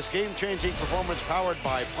studio for this game-changing performance powered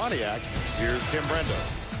by Pontiac. Here's Tim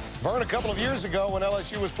Brendo. Vern, a couple of years ago when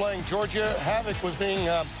LSU was playing Georgia, havoc was being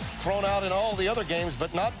thrown out in all the other games,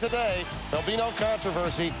 but not today. There'll be no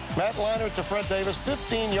controversy. Matt Leinart to Fred Davis,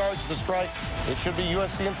 15 yards to the strike. It should be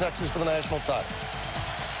USC and Texas for the national title.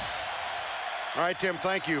 All right, Tim,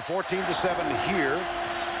 thank you. 14-7 here.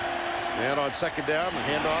 And on second down, the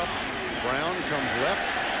handoff. Brown comes left.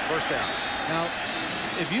 First down. Now,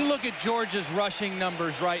 if you look at Georgia's rushing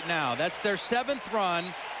numbers right now, that's their 7th run,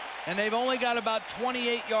 and they've only got about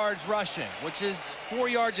 28 yards rushing, which is 4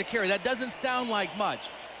 yards a carry. That doesn't sound like much,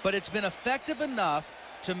 but it's been effective enough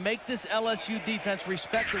to make this LSU defense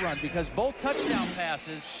respect the run, because both touchdown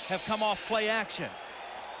passes have come off play action.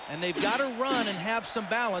 And they've got to run and have some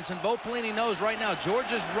balance, and Bo Pelini knows right now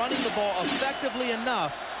Georgia's running the ball effectively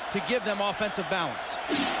enough to give them offensive balance.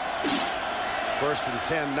 First and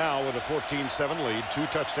 10 now with a 14-7 lead. 2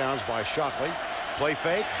 touchdowns by Shockley. Play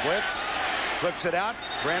fake, blitz, flips it out.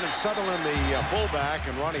 Brandon Sutherland, the fullback,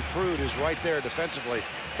 and Ronnie Prude is right there defensively.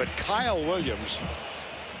 But Kyle Williams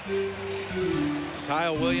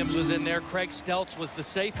was in there. Craig Stelz was the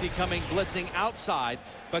safety coming blitzing outside.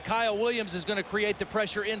 But Kyle Williams is going to create the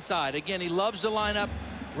pressure inside. Again, he loves to line up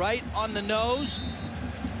right on the nose.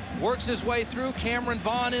 Works his way through. Cameron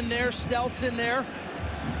Vaughn in there. Stelz in there.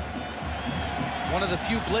 One of the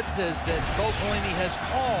few blitzes that Bo Pelini has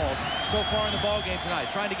called so far in the ballgame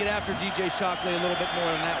tonight. Trying to get after DJ Shockley a little bit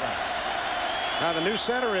more than that one. Now the new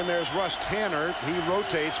center in there is Russ Tanner. He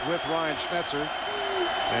rotates with Ryan Schnetzer.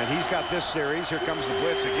 And he's got this series. Here comes the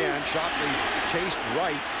blitz again. Shockley chased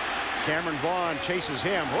right. Cameron Vaughn chases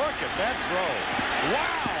him. Look at that throw.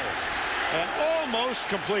 Wow! And almost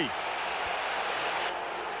complete.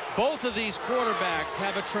 Both of these quarterbacks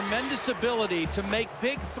have a tremendous ability to make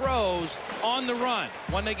big throws on the run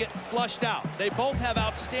when they get flushed out. They both have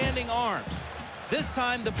outstanding arms. This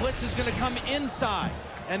time the blitz is going to come inside,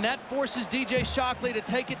 and that forces DJ Shockley to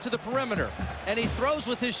take it to the perimeter. And he throws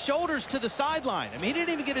with his shoulders to the sideline. I mean, he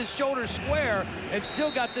didn't even get his shoulders square and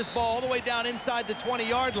still got this ball all the way down inside the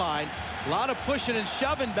 20-yard line. A lot of pushing and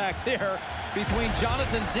shoving back there between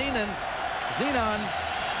Jonathan Zenon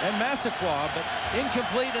and Massaquoi, but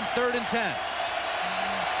incomplete in 3rd and 10.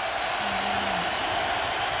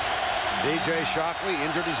 DJ Shockley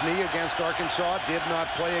injured his knee against Arkansas, did not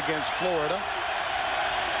play against Florida.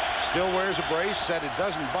 Still wears a brace, said it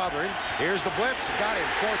doesn't bother him. Here's the blitz, got him,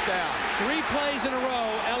 4th down. 3 plays in a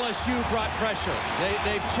row, LSU brought pressure.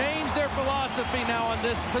 They've changed their philosophy now on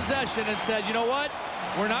this possession and said, you know what?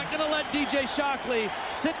 We're not going to let DJ Shockley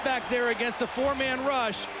sit back there against a 4-man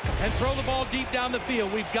rush and throw the ball deep down the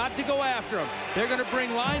field. We've got to go after him. They're going to bring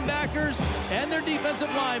linebackers and their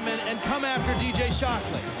defensive linemen and come after DJ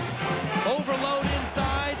Shockley. Overload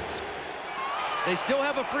inside. They still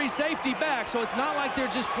have a free safety back, so it's not like they're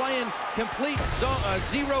just playing complete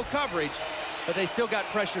zero coverage, but they still got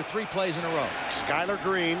pressure 3 plays in a row. Skylar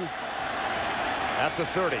Green at the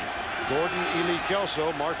 30. Gordon Ely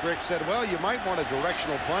Kelso. Mark Richt said, well, you might want a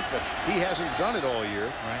directional punt, but he hasn't done it all year.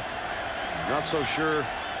 Right. Not so sure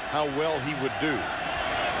how well he would do.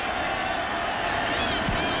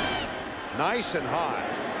 Nice and high.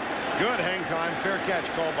 Good hang time. Fair catch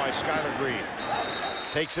called by Skylar Green.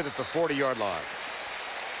 Takes it at the 40-yard line.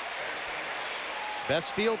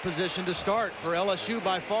 Best field position to start for LSU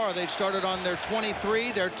by far. They've started on their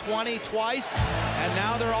 23, their 20 twice, and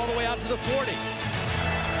now they're all the way out to the 40.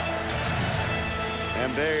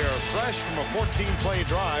 And they are fresh from a 14-play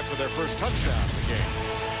drive for their first touchdown of the game.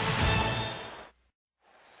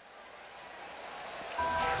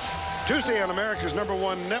 Tuesday on America's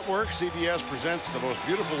 #1 network, CBS presents the most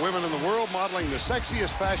beautiful women in the world modeling the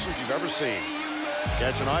sexiest fashions you've ever seen.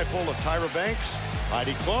 Catch an eyeful of Tyra Banks,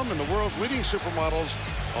 Heidi Klum, and the world's leading supermodels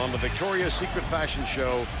on the Victoria's Secret Fashion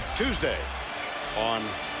Show Tuesday on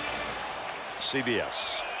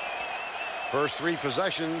CBS. First 3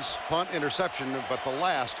 possessions, punt, interception, but the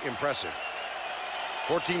last impressive.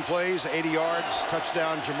 14 plays, 80 yards,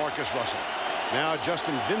 touchdown, Jamarcus Russell. Now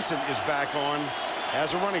Justin Vincent is back on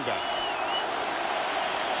as a running back.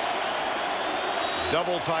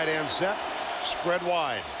 Double tight end set, spread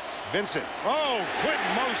wide. Vincent, oh,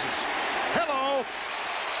 Quentin Moses. Hello.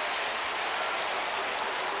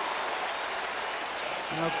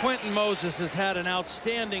 Now, Quentin Moses has had an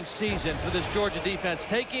outstanding season for this Georgia defense,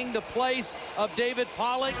 taking the place of David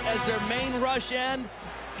Pollock as their main rush end.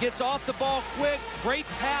 Gets off the ball quick, great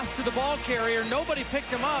path to the ball carrier. Nobody picked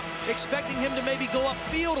him up, expecting him to maybe go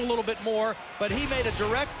upfield a little bit more, but he made a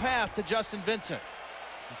direct path to Justin Vincent.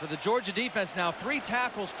 And for the Georgia defense now, 3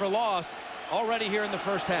 tackles for loss already here in the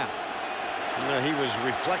first half. He was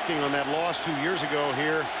reflecting on that loss 2 years ago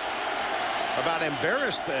here about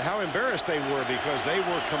how embarrassed they were because they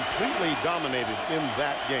were completely dominated in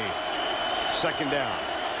that game. Second down.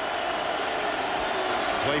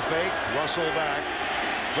 Play fake. Russell back.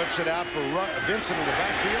 Flips it out for Vincent in the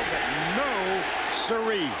backfield, but no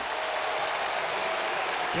siree.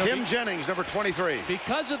 Tim Jennings, number 23.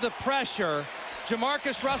 Because of the pressure,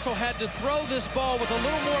 Jamarcus Russell had to throw this ball with a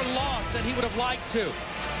little more loft than he would have liked to.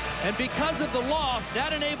 And because of the loft,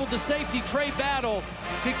 that enabled the safety, Trey Battle,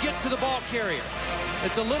 to get to the ball carrier.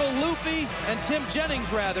 It's a little loopy, and Tim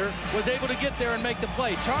Jennings, rather, was able to get there and make the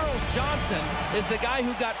play. Charles Johnson is the guy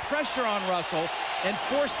who got pressure on Russell and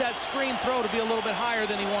forced that screen throw to be a little bit higher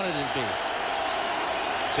than he wanted it to be.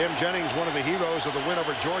 Tim Jennings, one of the heroes of the win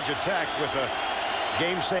over Georgia Tech, with a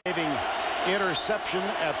game-saving interception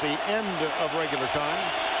at the end of regular time.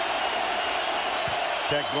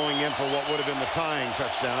 Tech going in for what would have been the tying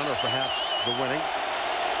touchdown, or perhaps the winning.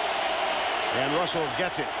 And Russell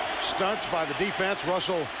gets it. Stunts by the defense.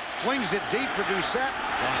 Russell flings it deep for Doucette,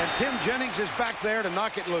 and Tim Jennings is back there to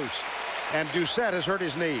knock it loose. And Doucette has hurt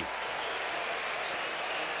his knee.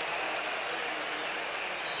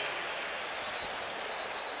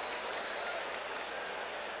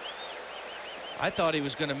 I thought he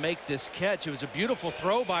was going to make this catch. It was a beautiful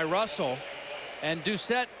throw by Russell, and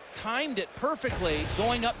Doucette timed it perfectly,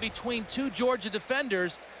 going up between two Georgia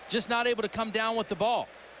defenders, just not able to come down with the ball,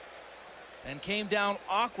 and came down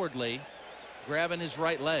awkwardly, grabbing his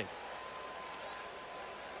right leg.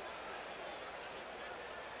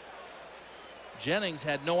 Jennings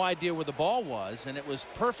had no idea where the ball was, and it was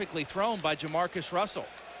perfectly thrown by Jamarcus Russell.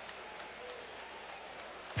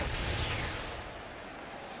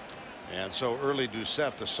 And so early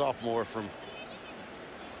Doucette, the sophomore from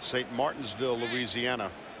St. Martinsville,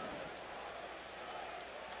 Louisiana.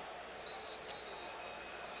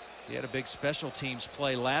 He had a big special teams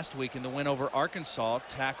play last week in the win over Arkansas.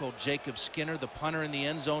 Tackled Jacob Skinner, the punter, in the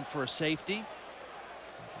end zone for a safety.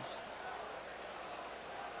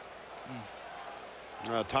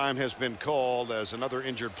 Time has been called as another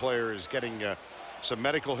injured player is getting some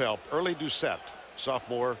medical help. Early Doucette,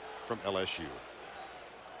 sophomore from LSU.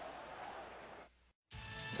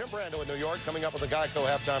 Tim Brando in New York, coming up with the Geico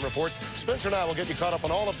halftime report. Spencer and I will get you caught up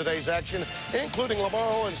on all of today's action, including Lamar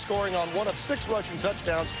Owens scoring on one of 6 rushing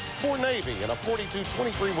touchdowns for Navy in a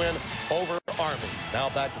 42-23 win over Army. Now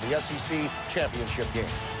back to the SEC championship game.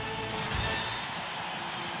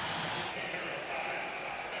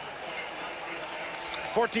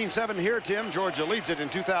 $14-7 here, Tim. Georgia leads it in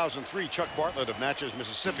 2003. Chuck Bartlett of Natchez,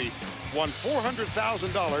 Mississippi, won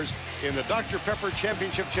 $400,000 in the Dr. Pepper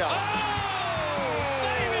Championship Challenge.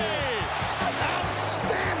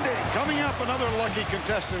 Outstanding! Coming up, another lucky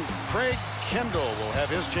contestant, Craig Kendall, will have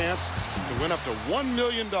his chance to win up to $1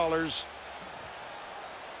 million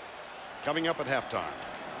coming up at halftime.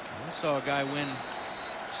 I saw a guy win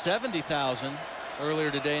 $70,000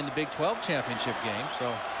 earlier today in the Big 12 championship game.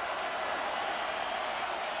 So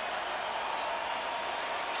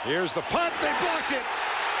here's the punt. They blocked it.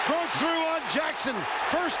 Broke through on Jackson.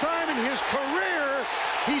 First time in his career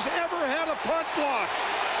he's ever had a punt blocked.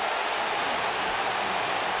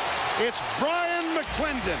 It's Brian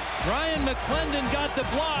McClendon. Brian McClendon got the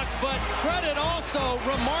block, but credit also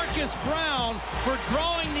Ramarcus Brown for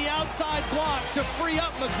drawing the outside block to free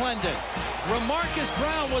up McClendon. Ramarcus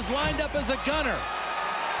Brown was lined up as a gunner.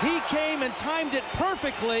 He came and timed it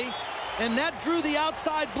perfectly, and that drew the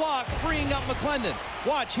outside block, freeing up McClendon.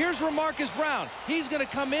 Watch, here's Ramarcus Brown. He's going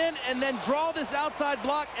to come in and then draw this outside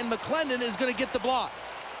block, and McClendon is going to get the block.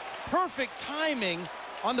 Perfect timing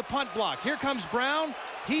on the punt block. Here comes Brown.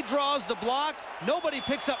 He draws the block. Nobody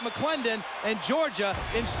picks up McClendon, and Georgia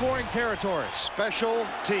in scoring territory. Special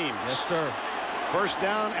teams. Yes, sir. First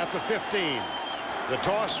down at the 15. The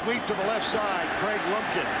toss sweep to the left side. Craig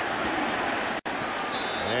Lumpkin.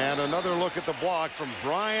 And another look at the block from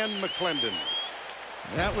Brian McClendon.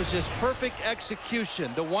 That was just perfect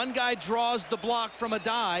execution. The one guy draws the block from a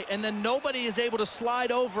die, and then nobody is able to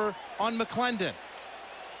slide over on McClendon.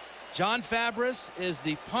 John Fabris is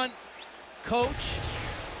the punt coach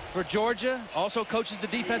for Georgia, also coaches the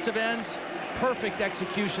defensive ends. Perfect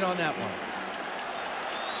execution on that one.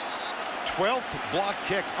 12th block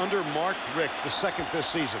kick under Mark Richt, the second this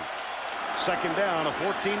season. Second down, a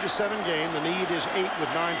 14-7 game. The need is 8 with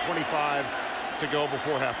 9:25 to go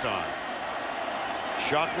before halftime.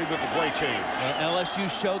 Shockley with the play change. LSU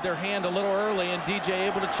showed their hand a little early, and DJ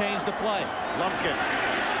able to change the play. Lumpkin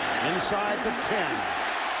inside the 10.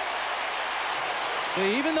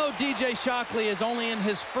 Even though DJ Shockley is only in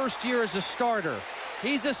his first year as a starter,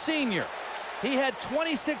 he's a senior. He had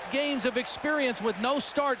 26 games of experience with no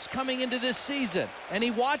starts coming into this season. And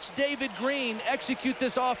he watched David Green execute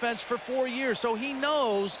this offense for 4 years, so he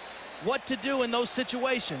knows what to do in those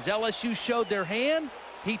situations. LSU showed their hand.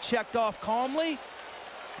 He checked off calmly.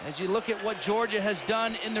 As you look at what Georgia has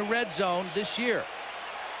done in the red zone this year.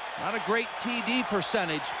 Not a great TD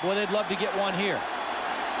percentage. Boy, they'd love to get one here.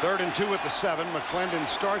 3rd and 2 at the 7. McClendon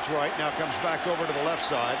starts right, now comes back over to the left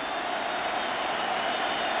side.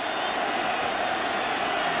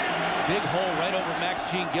 Big hole right over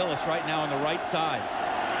Max Gene Gillis right now on the right side.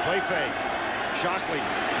 Play fake. Shockley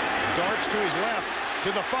darts to his left,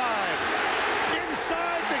 to the 5.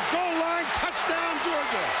 Inside the goal line, touchdown,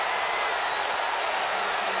 Georgia.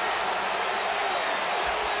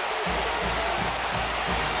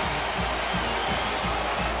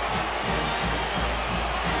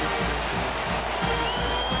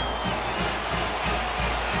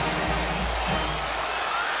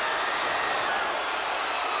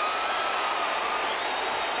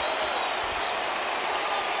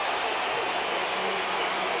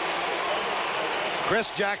 Chris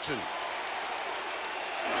Jackson.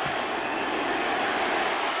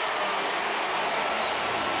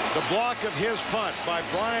 The block of his punt by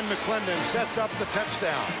Brian McClendon sets up the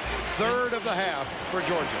touchdown. 3rd of the half for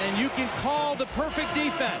Georgia. And you can call the perfect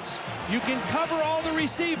defense. You can cover all the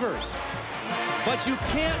receivers. But you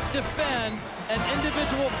can't defend an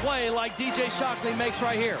individual play like DJ Shockley makes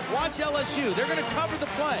right here. Watch LSU. They're going to cover the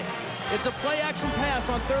play. It's a play-action pass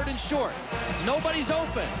on 3rd and short. Nobody's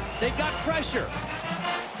open. They've got pressure.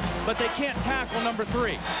 But they can't tackle number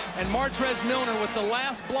 3. And Martrez Milner with the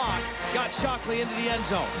last block got Shockley into the end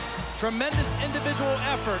zone. Tremendous individual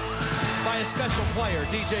effort by a special player,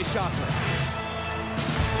 DJ Shockley.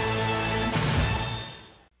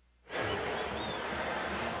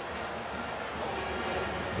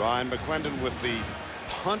 Brian McClendon with the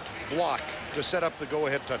punt block to set up the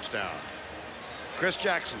go-ahead touchdown. Chris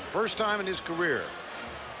Jackson, first time in his career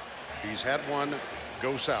he's had one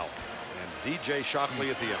go south. And DJ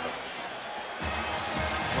Shockley at the end of it.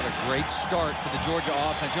 What a great start for the Georgia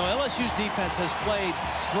offense. You know, LSU's defense has played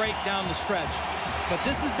great down the stretch. But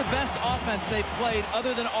this is the best offense they've played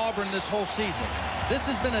other than Auburn this whole season. This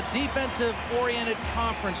has been a defensive-oriented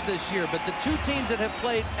conference this year. But the two teams that have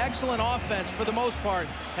played excellent offense for the most part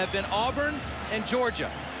have been Auburn and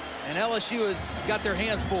Georgia. And LSU has got their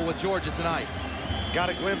hands full with Georgia tonight. Got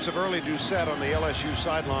a glimpse of early Doucette on the LSU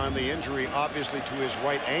sideline. The injury obviously to his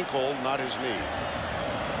right ankle, not his knee.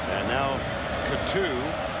 And now Katu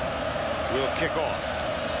will kick off.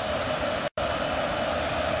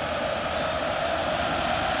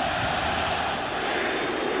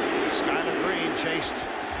 Skylar Green chased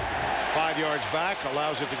 5 yards back,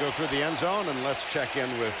 allows it to go through the end zone, and let's check in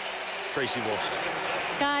with Tracy Wilson.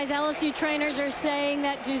 Guys, LSU trainers are saying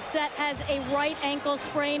that Doucette has a right ankle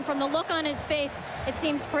sprain. From the look on his face, it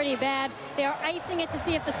seems pretty bad. They are icing it to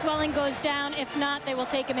see if the swelling goes down. If not, they will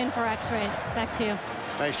take him in for x-rays. Back to you.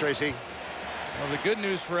 Thanks, Tracy. Well, the good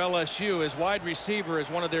news for LSU is wide receiver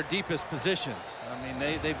is one of their deepest positions. I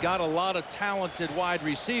mean, they've got a lot of talented wide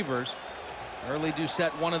receivers. Early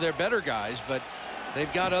Doucette, one of their better guys, but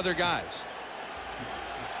they've got other guys.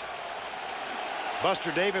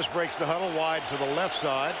 Buster Davis breaks the huddle wide to the left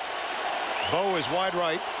side. Bowe is wide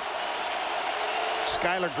right.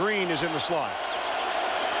 Skylar Green is in the slot.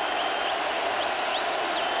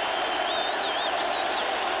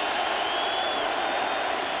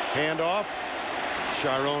 Handoff.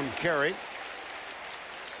 Sharon Carey.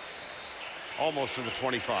 Almost to the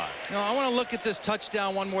 25. Now, I want to look at this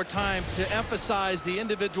touchdown one more time to emphasize the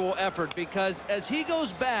individual effort, because as he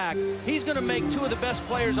goes back, he's going to make two of the best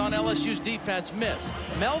players on LSU's defense miss.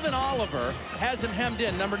 Melvin Oliver has him hemmed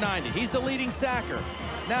in, number 90. He's the leading sacker.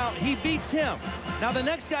 Now, he beats him. Now, the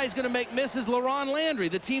next guy he's going to make miss is LaRon Landry,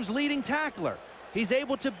 the team's leading tackler. He's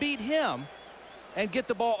able to beat him and get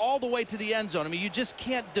the ball all the way to the end zone. I mean, you just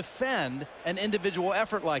can't defend an individual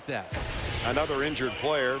effort like that. Another injured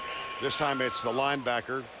player. This time it's the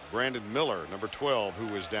linebacker, Brandon Miller, number 12, who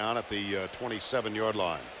was down at the 27-yard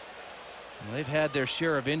line. Well, they've had their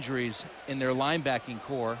share of injuries in their linebacking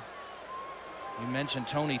core. You mentioned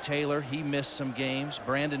Tony Taylor. He missed some games.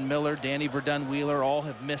 Brandon Miller, Danny Verdun-Wheeler all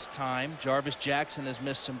have missed time. Jarvis Jackson has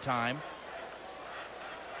missed some time.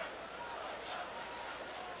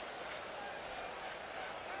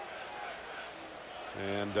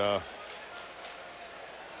 And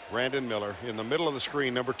Brandon Miller in the middle of the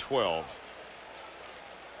screen, number 12.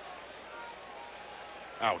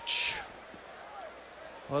 Ouch.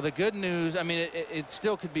 Well, the good news, I mean, it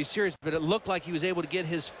still could be serious, but it looked like he was able to get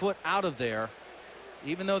his foot out of there.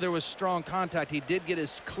 Even though there was strong contact, he did get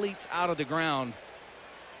his cleats out of the ground.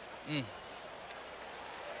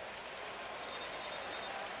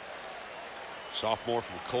 sophomore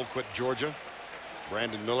from Colquitt, Georgia.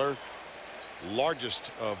 Brandon Miller,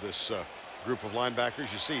 largest of this group of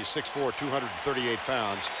linebackers. You see, he's 6'4", 238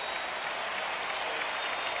 pounds.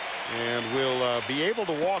 And will be able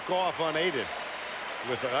to walk off unaided.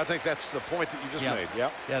 With I think that's the point that you just made. Yeah.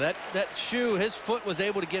 Yeah, that shoe, his foot was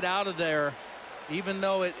able to get out of there. Even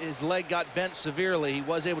though his leg got bent severely, he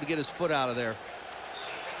was able to get his foot out of there.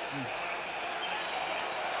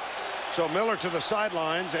 So Miller to the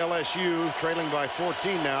sidelines. LSU trailing by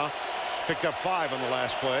 14 now. Picked up 5 on the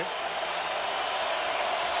last play.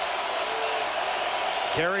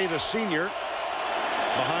 Carey, the senior,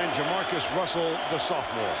 behind Jamarcus Russell, the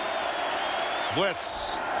sophomore.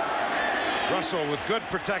 Blitz. Russell with good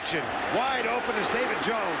protection. Wide open is David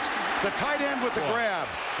Jones, the tight end with the grab.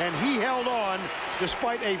 And he held on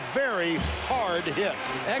despite a very hard hit.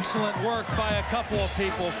 Excellent work by a couple of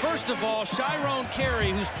people. First of all, Shyrone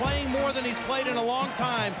Carey, who's playing more than he's played in a long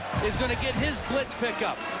time, is going to get his blitz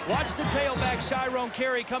pickup. Watch the tailback, Shyrone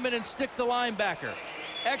Carey, come in and stick the linebacker.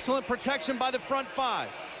 Excellent protection by the front 5.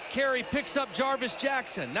 Carey picks up Jarvis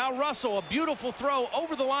Jackson. Now Russell, a beautiful throw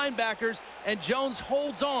over the linebackers, and Jones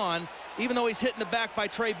holds on, even though he's hit in the back by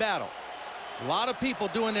Trey Battle. A lot of people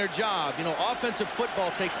doing their job. You know, offensive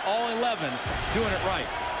football takes all 11 doing it right.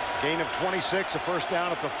 Gain of 26, a first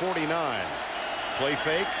down at the 49. Play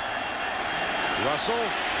fake. Russell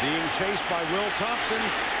being chased by Will Thompson.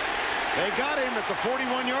 They got him at the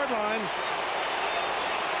 41-yard line.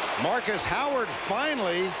 Marcus Howard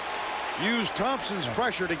finally used Thompson's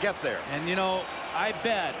pressure to get there. And, you know, I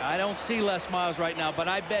bet, I don't see Les Miles right now, but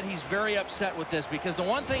I bet he's very upset with this, because the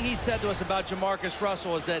one thing he said to us about Jamarcus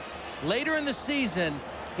Russell is that later in the season,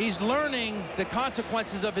 he's learning the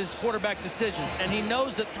consequences of his quarterback decisions, and he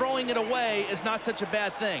knows that throwing it away is not such a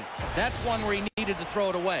bad thing. That's one where he needed to throw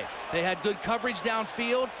it away. They had good coverage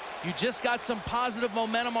downfield. You just got some positive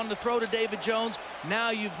momentum on the throw to David Jones.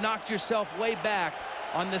 Now you've knocked yourself way back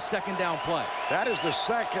on this second down play. That is the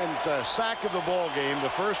second sack of the ball game. The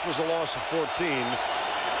first was a loss of 14.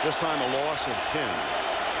 This time a loss of 10.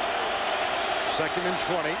 Second and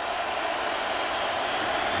 20.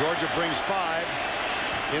 Georgia brings 5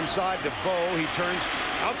 inside to Bowe. He turns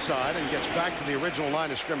outside and gets back to the original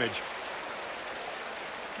line of scrimmage.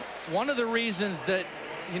 One of the reasons that,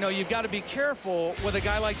 you know, you've got to be careful with a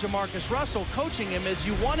guy like Jamarcus Russell coaching him is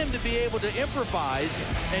you want him to be able to improvise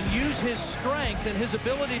and use his strength and his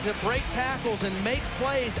ability to break tackles and make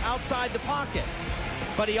plays outside the pocket.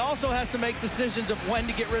 But he also has to make decisions of when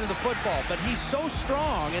to get rid of the football. But he's so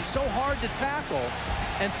strong and so hard to tackle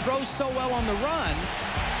and throws so well on the run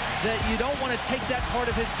that you don't want to take that part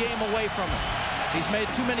of his game away from him. He's made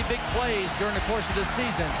too many big plays during the course of this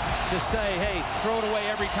season to say, hey, throw it away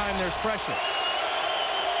every time there's pressure.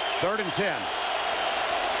 3rd and 10.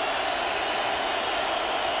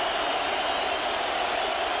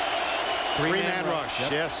 Three-man rush.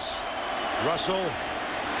 Yep. Yes. Russell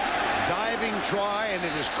diving try, and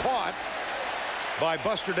it is caught by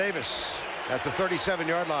Buster Davis at the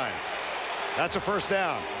 37-yard line. That's a first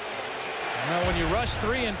down. Now, when you rush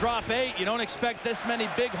 3 and drop 8, you don't expect this many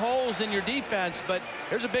big holes in your defense, but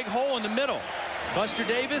there's a big hole in the middle. Buster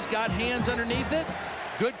Davis got hands underneath it.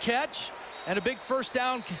 Good catch, and a big first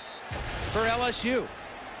down for LSU.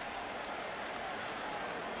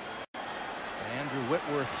 Andrew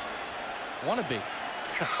Whitworth wannabe.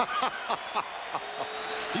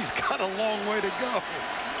 He's got a long way to go.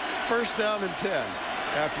 First down and 10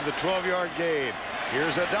 after the 12-yard gain.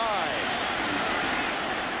 Here's a dive.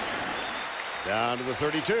 Down to the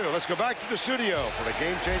 32. Let's go back to the studio for the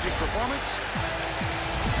game-changing performance.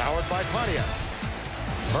 Powered by Pontiac.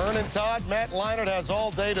 Vern and Todd, Matt Leinart has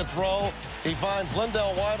all day to throw. He finds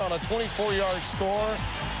Lindell White on a 24-yard score.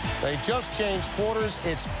 They just changed quarters.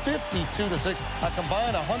 It's 52-6. A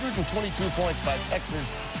combined 122 points by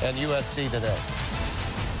Texas and USC today.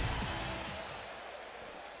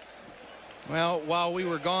 Well, while we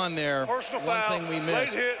were gone there, personal one foul, thing we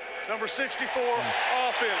missed. late hit, number 64,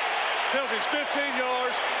 offense. Penalties 15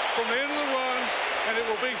 yards from the end of the run, and it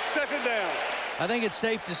will be second down. I think it's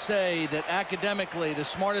safe to say that academically, the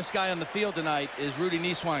smartest guy on the field tonight is Rudy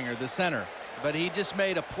Nieswanger, the center. But he just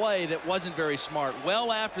made a play that wasn't very smart.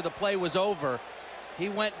 Well after the play was over, he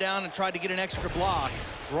went down and tried to get an extra block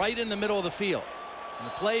right in the middle of the field. And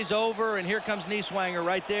the play's over, and here comes Nieswanger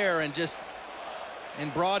right there, and just in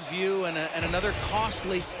broad view, and another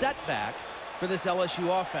costly setback for this LSU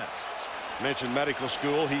offense. Mentioned medical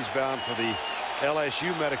school. He's bound for the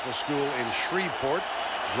LSU Medical School in Shreveport.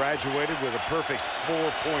 Graduated with a perfect 4.0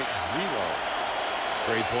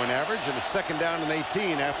 grade point average, and it's second down and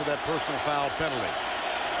 18 after that personal foul penalty.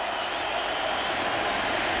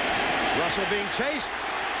 Russell being chased.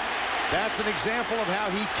 That's an example of how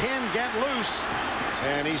he can get loose.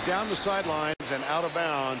 And he's down the sidelines and out of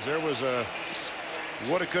bounds. There was a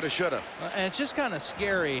woulda, coulda, shoulda. And it's just kind of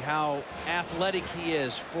scary how athletic he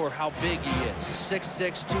is for how big he is.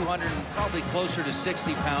 6'6", 200, probably closer to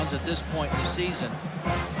 60 pounds at this point in the season.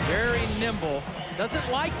 Very nimble.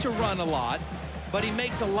 Doesn't like to run a lot, but he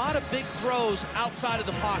makes a lot of big throws outside of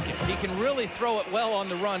the pocket. He can really throw it well on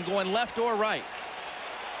the run, going left or right.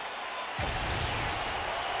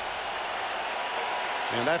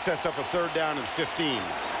 And that sets up a 3rd down and 15.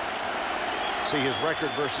 See his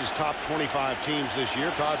record versus top 25 teams this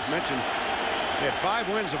year. Todd's mentioned they had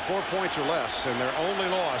 5 wins of 4 points or less, and their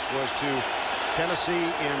only loss was to Tennessee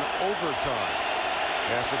in overtime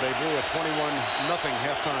after they blew a 21-0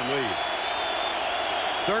 halftime lead.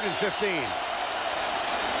 3rd and 15.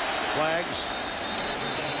 Flags.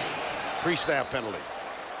 Pre-snap penalty.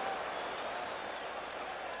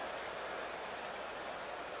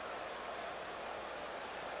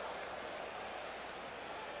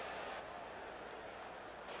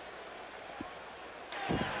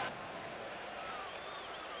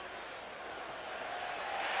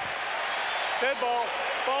 Dead ball,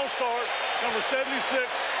 ball start, number 76,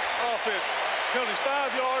 offense. Penalties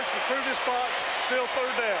 5 yards from previous spot, still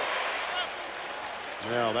 3rd down.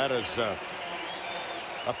 Well, that is a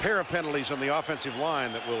pair of penalties on the offensive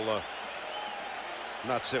line that will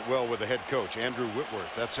not sit well with the head coach, Andrew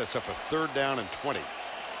Whitworth. That sets up a 3rd down and 20.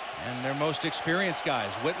 And their most experienced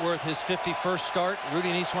guys. Whitworth, his 51st start. Rudy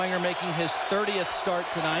Nieswanger making his 30th start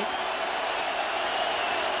tonight.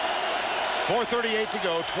 4:38 to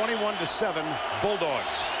go, 21-7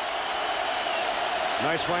 Bulldogs.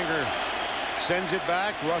 Nieswanger sends it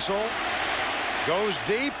back. Russell goes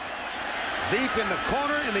deep in the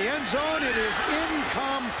corner in the end zone. It is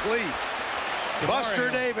incomplete. Buster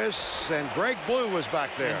Davis and Greg Blue was back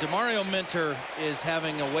there. And DeMario Minter is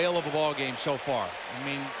having a whale of a ball game so far. I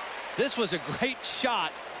mean, this was a great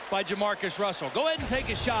shot by Jamarcus Russell. Go ahead and take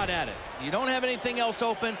a shot at it. You don't have anything else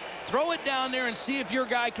open. Throw it down there and see if your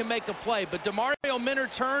guy can make a play. But DeMario Minter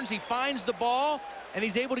turns, he finds the ball, and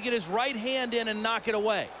he's able to get his right hand in and knock it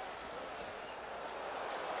away.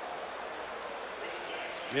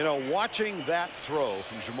 You know, watching that throw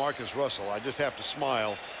from Jamarcus Russell, I just have to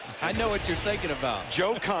smile. I know what you're thinking about.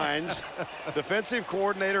 Joe Kynes, defensive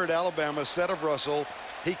coordinator at Alabama, said of Russell,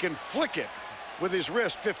 he can flick it with his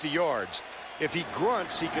wrist 50 yards. If he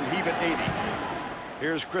grunts, he can heave it 80.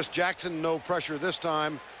 Here's Chris Jackson, no pressure this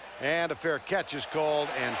time, and a fair catch is called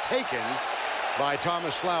and taken by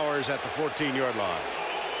Thomas Flowers at the 14-yard line.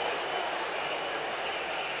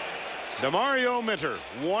 DeMario Minter,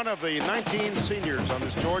 one of the 19 seniors on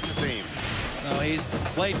this Georgia team. No, he's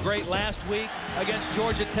played great last week against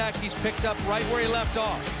Georgia Tech. He's picked up right where he left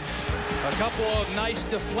off. A couple of nice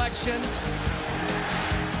deflections,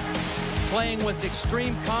 playing with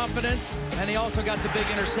extreme confidence, and he also got the big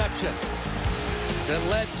interception that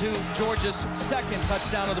led to Georgia's 2nd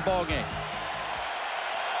touchdown of the ball game.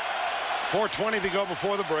 4:20 to go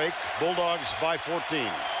before the break. Bulldogs by 14.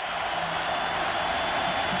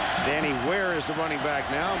 Danny Ware is the running back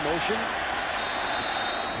now. Motion.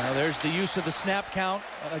 Now there's the use of the snap count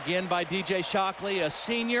again by DJ Shockley, a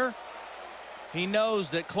senior. He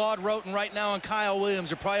knows that Claude Roten right now and Kyle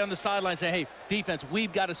Williams are probably on the sideline saying, hey, defense,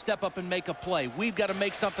 we've got to step up and make a play. We've got to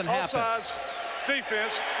make something happen. Offsides,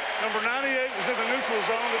 defense, number 98 is in the neutral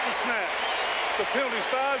zone at the snap. The penalty's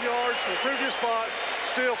 5 yards from the previous spot,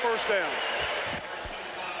 still 1st down.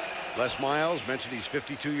 Les Miles mentioned he's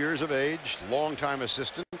 52 years of age, longtime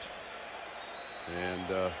assistant.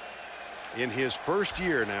 And in his 1st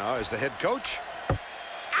year now as the head coach.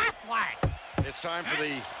 Aflac. It's time for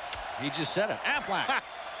the... He just said it. Aflac.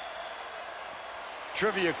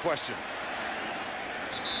 Trivia question.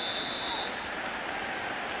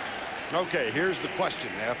 Okay, here's the question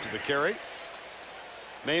after the carry.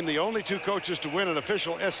 Name the only 2 coaches to win an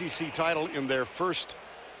official SEC title in their 1st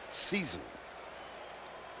season.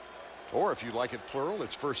 Or if you like it plural,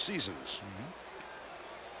 it's 1st seasons.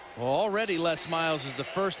 Well, already Les Miles is the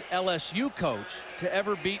first LSU coach to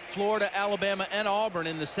ever beat Florida, Alabama, and Auburn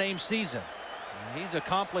in the same season. And he's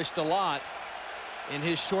accomplished a lot in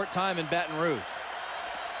his short time in Baton Rouge.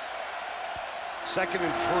 2nd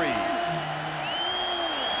and 3.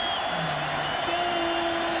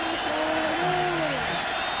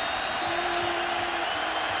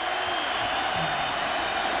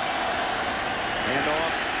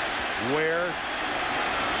 Ware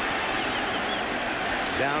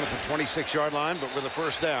down at the 26-yard line, but with a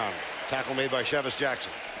 1st down. Tackle made by Chevis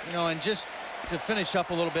Jackson. You know, and just to finish up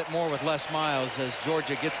a little bit more with Les Miles as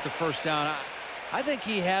Georgia gets the 1st down, I think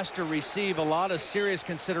he has to receive a lot of serious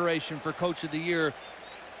consideration for Coach of the Year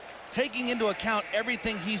taking into account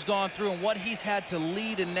everything he's gone through and what he's had to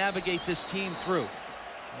lead and navigate this team through.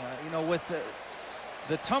 You know, with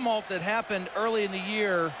the tumult that happened early in the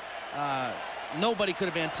year, nobody could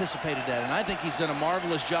have anticipated that, and I think he's done a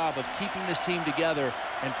marvelous job of keeping this team together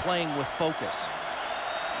and playing with focus.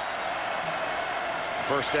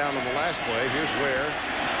 First down on the last play. Here's where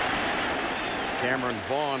Cameron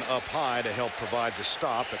Vaughn up high to help provide the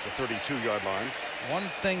stop at the 32-yard line. One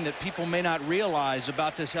thing that people may not realize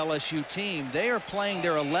about this LSU team, they are playing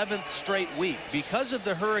their 11th straight week. Because of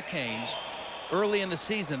the Hurricanes early in the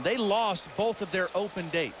season, they lost both of their open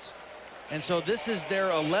dates. And so this is their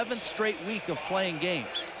 11th straight week of playing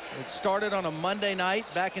games. It started on a Monday night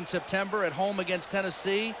back in September at home against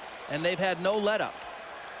Tennessee, and they've had no let-up.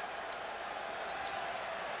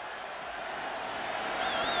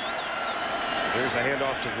 There's a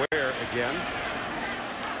handoff to Ware again.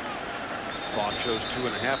 Clock shows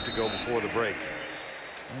 2.5 to go before the break.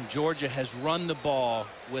 And Georgia has run the ball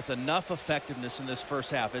with enough effectiveness in this first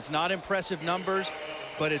half. It's not impressive numbers,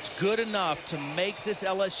 but it's good enough to make this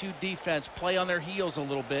LSU defense play on their heels a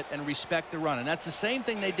little bit and respect the run. And that's the same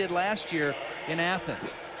thing they did last year in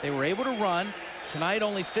Athens. They were able to run. Tonight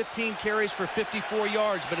only 15 carries for 54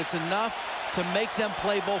 yards, but it's enough to make them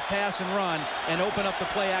play both pass and run and open up the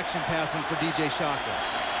play action passing for DJ Shockley.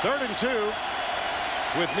 3rd and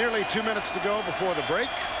 2 with nearly 2 minutes to go before the break.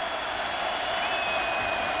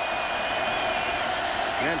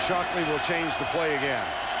 And Shockley will change the play again.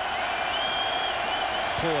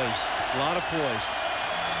 Poise, a lot of poise.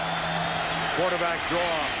 Quarterback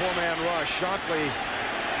draw, 4-man rush. Shockley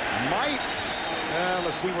might,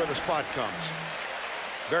 let's see where the spot comes.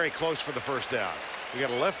 Very close for the first down. We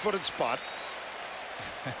got a left-footed spot.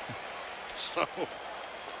 So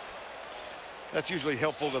that's usually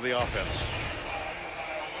helpful to the offense.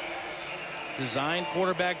 Design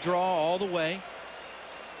quarterback draw all the way.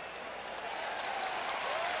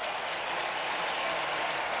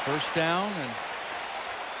 First down,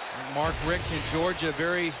 and Mark Richt in Georgia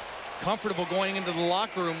very comfortable going into the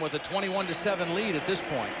locker room with a 21-7 lead at this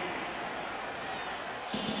point.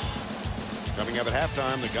 Coming up at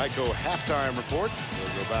halftime, the Geico halftime report.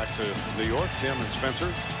 We'll go back to New York. Tim and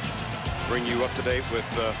Spencer bring you up to date with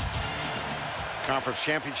conference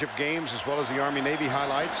championship games as well as the Army-Navy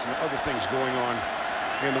highlights and other things going on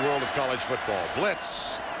in the world of college football.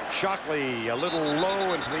 Blitz. Shockley a little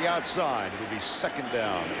low and to the outside. It'll be 2nd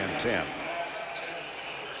down and 10.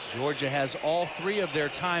 Georgia has all 3 of their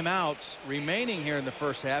timeouts remaining here in the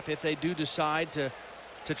first half if they do decide to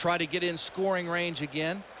try to get in scoring range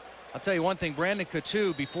again. I'll tell you one thing, Brandon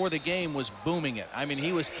Coutu before the game was booming it. I mean,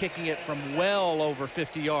 he was kicking it from well over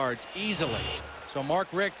 50 yards easily. So Mark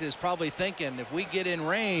Richt is probably thinking, if we get in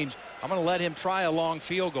range, I'm going to let him try a long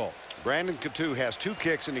field goal. Brandon Coutu has 2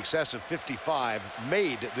 kicks in excess of 55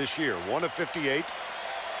 made this year. One of 58,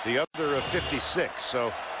 the other of 56.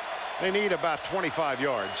 So they need about 25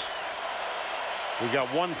 yards. We've got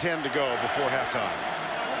 1:10 to go before halftime.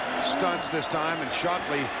 Stunts this time, and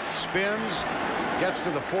Shockley spins, gets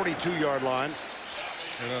to the 42-yard line.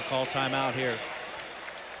 They're going to call timeout here.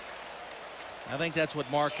 I think that's what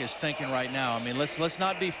Mark is thinking right now. I mean, let's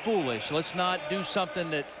not be foolish. Let's not do something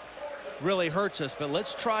that really hurts us, but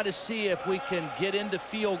let's try to see if we can get into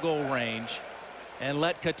field goal range and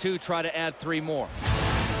let Coutu try to add 3 more.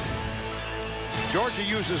 Georgia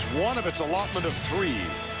uses one of its allotment of 3.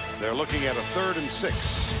 They're looking at a 3rd and 6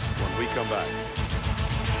 when we come back.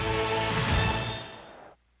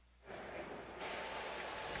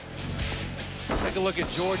 Take a look at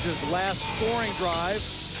Georgia's last scoring drive.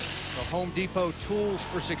 The Home Depot tools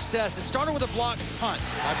for success. It started with a blocked punt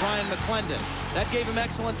by Brian McClendon. That gave him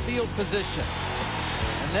excellent field position.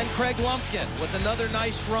 And then Craig Lumpkin with another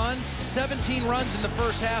nice run. 17 runs in the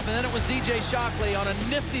first half, and then it was DJ Shockley on a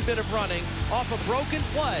nifty bit of running off a broken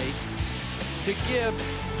play to give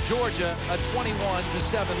Georgia a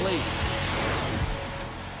 21-7 lead.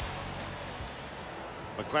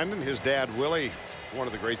 McClendon, his dad Willie, one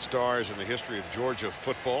of the great stars in the history of Georgia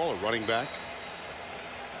football, a running back.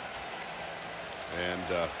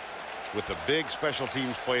 And with the big special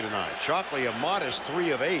teams play tonight. Shockley a modest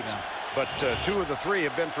 3 of 8, but 2 of the 3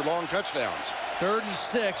 have been for long touchdowns. 3rd and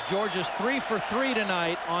 6. Georgia's 3 for 3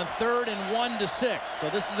 tonight on 3rd and 1 to 6. So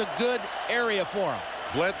this is a good area for him.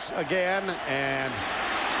 Blitz again, and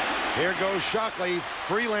here goes Shockley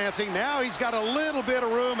freelancing. Now he's got a little bit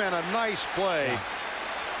of room and a nice play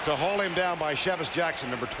to haul him down by Chevis Jackson,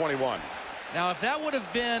 number 21. Now, if that would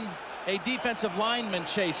have been a defensive lineman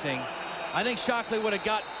chasing, I think Shockley would have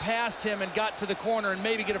got past him and got to the corner and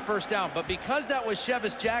maybe get a first down. But because that was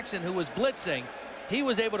Chevis Jackson who was blitzing, he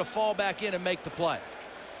was able to fall back in and make the play.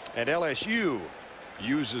 And LSU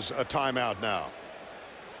uses a timeout now.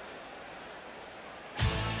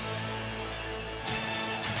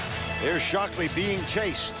 There's Shockley being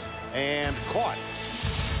chased and caught.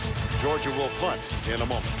 Georgia will punt in a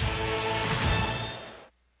moment.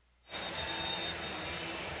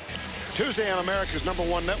 Tuesday on America's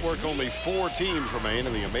 #1 network, only 4 teams remain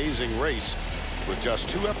in the amazing race with just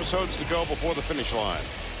 2 episodes to go before the finish line.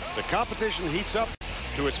 The competition heats up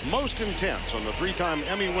to its most intense on the 3-time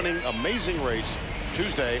Emmy-winning Amazing Race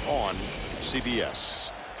Tuesday on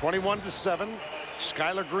CBS. 21-7,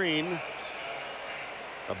 Skylar Green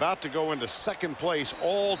about to go into 2nd place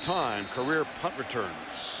all-time career punt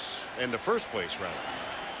returns. Into 1st place, rather.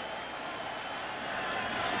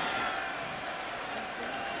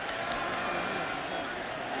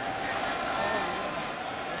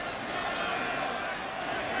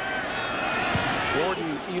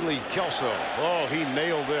 Gordon Ely Kelso. Oh, he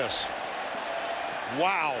nailed this.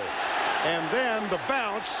 Wow. And then the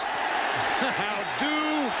bounce. How do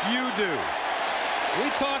you do? We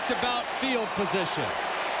talked about field position.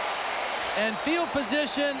 And field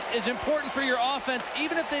position is important for your offense,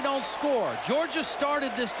 even if they don't score. Georgia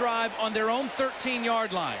started this drive on their own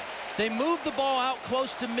 13-yard line. They moved the ball out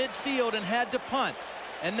close to midfield and had to punt.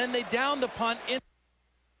 And then they downed the punt in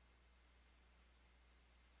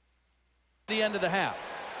the end of the half.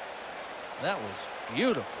 That was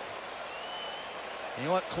beautiful. You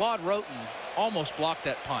know what? Claude Roten almost blocked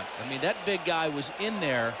that punt. I mean, that big guy was in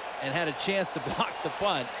there and had a chance to block the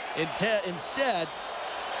punt. Instead,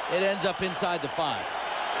 it ends up inside the 5.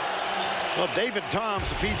 Well, David Toms,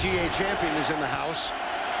 the PGA champion, is in the house,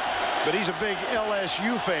 but he's a big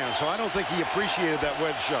LSU fan, so I don't think he appreciated that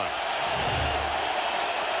wedge shot.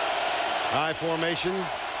 High formation.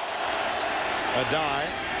 A die.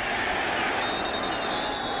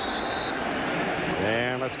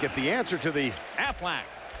 And let's get the answer to the Aflac.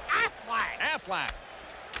 Aflac.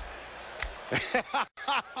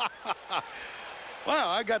 Wow,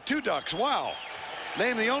 I got 2 ducks. Wow.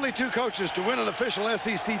 Named the only 2 coaches to win an official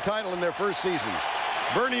SEC title in their first seasons.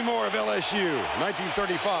 Bernie Moore of LSU,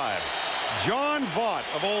 1935. John Vaught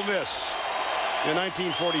of Ole Miss in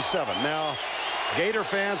 1947. Now, Gator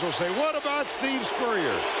fans will say, what about Steve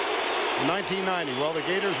Spurrier in 1990? Well, the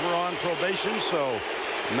Gators were on probation, so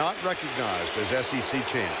not recognized as SEC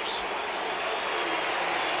champs.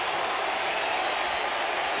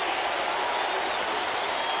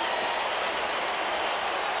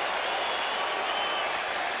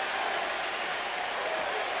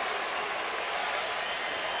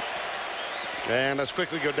 And let's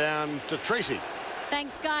quickly go down to Tracy.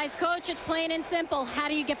 Thanks, guys. Coach, it's plain and simple. How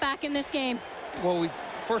do you get back in this game? Well,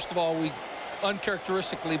 first of all, we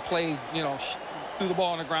uncharacteristically played, threw the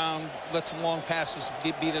ball on the ground, let some long passes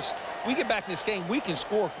beat us. We get back in this game, we can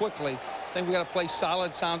score quickly. I think we got to play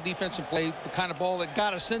solid, sound defense and play the kind of ball that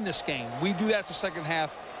got us in this game. We do that the second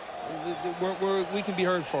half. We can be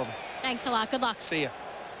heard for them. Thanks a lot. Good luck. See ya.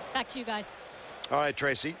 Back to you guys. All right,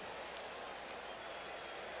 Tracy.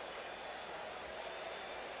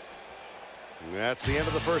 That's the end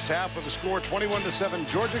of the first half with the score 21-7.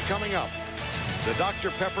 Georgia coming up. The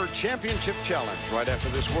Dr. Pepper Championship Challenge right after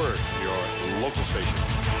this word, your local station.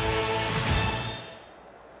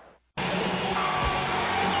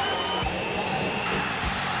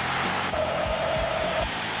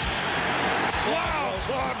 Wow,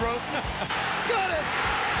 Claude Roten. Got it.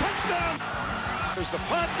 Touchdown. There's the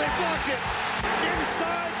punt. They blocked it.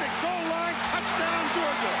 Inside the goal line. Touchdown,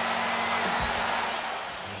 Georgia.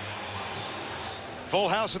 Full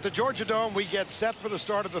house at the Georgia Dome. We get set for the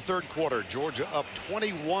start of the 3rd quarter. Georgia up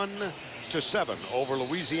 21-7 over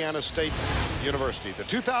Louisiana State University. The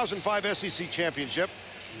 2005 SEC Championship,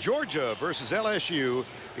 Georgia versus LSU,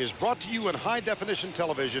 is brought to you in high-definition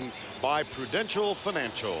television by Prudential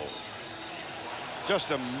Financial.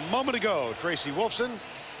 Just a moment ago, Tracy Wolfson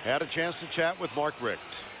had a chance to chat with Mark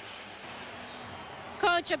Richt.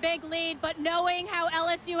 Coach, a big lead, but knowing how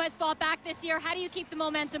LSU has fought back this year, how do you keep the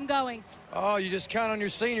momentum going? Oh, you just count on your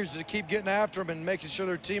seniors to keep getting after them and making sure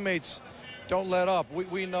their teammates don't let up.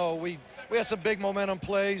 We know we have some big momentum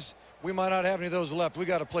plays. We might not have any of those left. We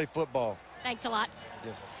got to play football. Thanks a lot.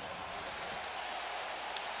 Yes.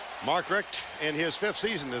 Mark Richt in his 5th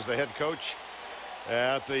season as the head coach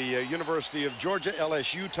at the University of Georgia.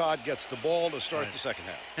 LSU, Todd, gets the ball to start the second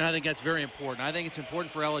half. And I think that's very important. I think it's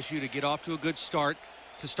important for LSU to get off to a good start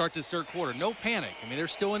to start the 3rd quarter. No panic. I mean, they're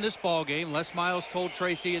still in this ball game. Les Miles told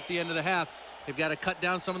Tracy at the end of the half, They've got to cut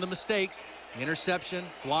down some of the mistakes. The interception,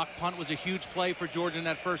 block punt was a huge play for Georgia in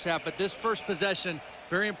that first half. But this first possession,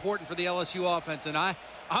 very important for the LSU offense. And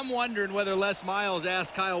I'm wondering whether Les Miles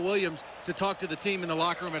asked Kyle Williams to talk to the team in the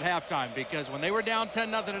locker room at halftime, because when they were down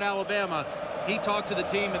 10-0 at Alabama, he talked to the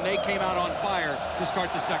team and they came out on fire to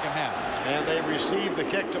start the second half. And they received the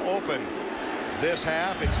kick to open this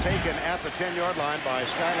half. It's taken at the 10-yard line by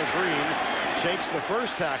Skylar Green. Shakes the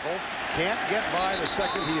first tackle. Can't get by the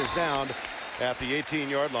second. He is downed at the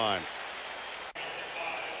 18-yard line.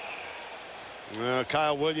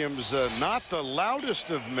 Kyle Williams, not the loudest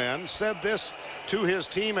of men, said this to his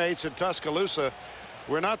teammates in Tuscaloosa.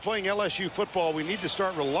 We're not playing LSU football. We need to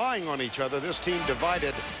start relying on each other. This team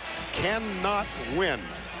divided cannot win.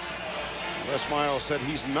 Les Miles said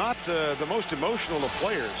he's not the most emotional of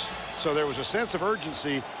players. So there was a sense of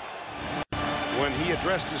urgency when he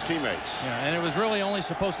addressed his teammates. Yeah, and it was really only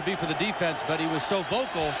supposed to be for the defense, but he was so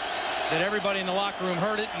vocal that everybody in the locker room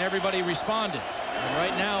heard it and everybody responded. And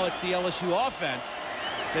right now it's the LSU offense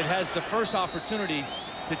that has the first opportunity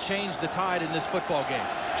to change the tide in this football game.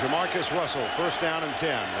 Jamarcus Russell, first down and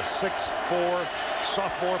 10. The 6'4"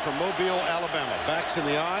 sophomore from Mobile, Alabama. Backs in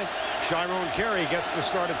the eye. Shyrone Carey gets the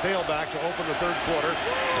start at tailback to open the third quarter.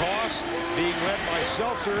 Toss being led by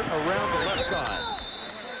Seltzer around the left side.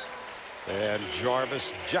 And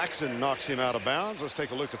Jarvis Jackson knocks him out of bounds. Let's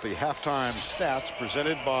take a look at the halftime stats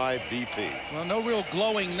presented by BP. Well, no real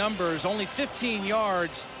glowing numbers. Only 15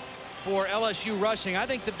 yards for LSU rushing. I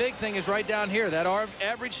think the big thing is right down here, that our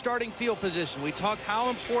average starting field position. We talked how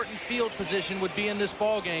important field position would be in this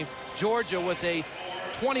ball game. Georgia with a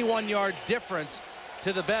 21-yard difference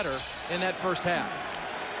to the better in that first half.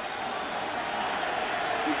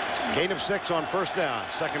 Gain of 6 on first down,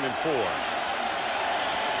 2nd and 4.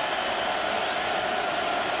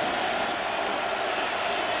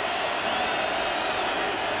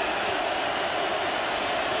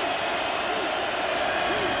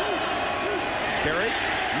 Carey,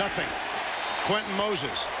 nothing. Quentin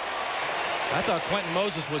Moses. I thought Quentin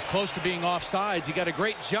Moses was close to being offsides. He got a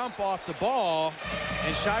great jump off the ball,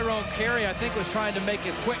 and Shyrone Carey, I think, was trying to make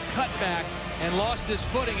a quick cutback and lost his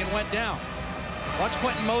footing and went down. Watch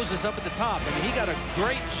Quentin Moses up at the top. I mean, he got a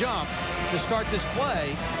great jump to start this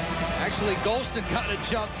play. Actually, Golston got a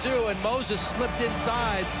jump too, and Moses slipped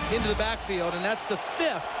inside into the backfield, and that's the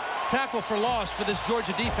 5th tackle for loss for this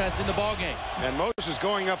Georgia defense in the ball game. And Moses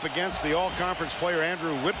going up against the all-conference player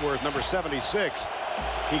Andrew Whitworth, number 76.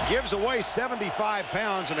 He gives away 75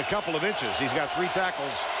 pounds and a couple of inches. He's got 3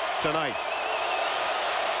 tackles tonight.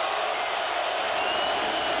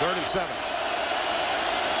 3rd and 7.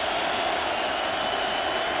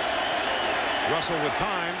 Russell with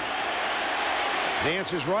time. The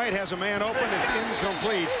answer's right. Has a man open. It's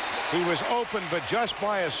incomplete. He was open, but just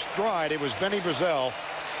by a stride. It was Benny Brazell.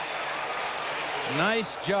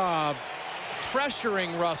 Nice job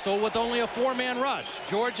pressuring Russell with only a 4-man rush.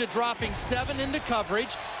 Georgia dropping 7 into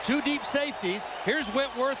coverage, 2 deep safeties. Here's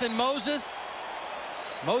Whitworth and Moses.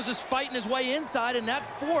 Moses fighting his way inside, and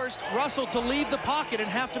that forced Russell to leave the pocket and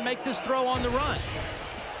have to make this throw on the run.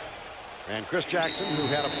 And Chris Jackson, who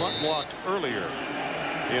had a punt blocked earlier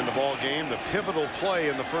in the ball game, the pivotal play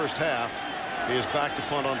in the first half, is back to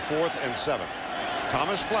punt on 4th and 7.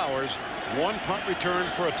 Thomas Flowers, 1 punt return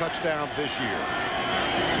for a touchdown this year.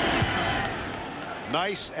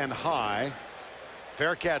 Nice and high.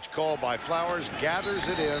 Fair catch called by Flowers. Gathers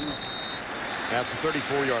it in at the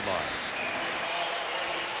 34-yard line.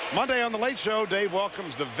 Monday on The Late Show, Dave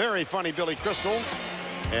welcomes the very funny Billy Crystal.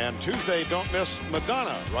 And Tuesday, don't miss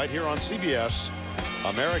Madonna right here on CBS,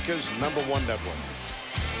 America's #1 network.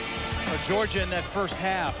 Georgia in that first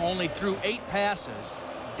half only threw 8 passes.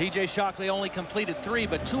 DJ Shockley only completed 3,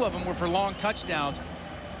 but 2 of them were for long touchdowns.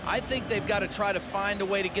 I think they've got to try to find a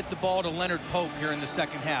way to get the ball to Leonard Pope here in the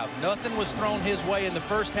second half. Nothing was thrown his way in the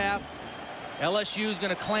first half. LSU is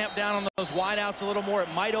going to clamp down on those wideouts a little more. It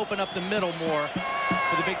might open up the middle more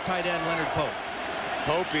for the big tight end, Leonard Pope.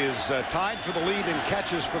 Pope is tied for the lead in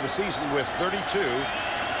catches for the season with 32.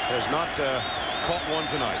 Has not caught one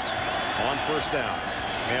tonight on first down.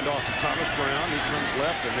 Hand off to Thomas Brown. He comes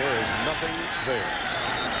left, and there is nothing there.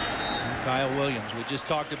 And Kyle Williams, we just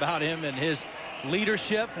talked about him and his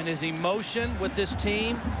leadership and his emotion with this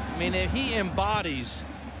team. I mean, if he embodies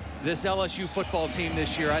this LSU football team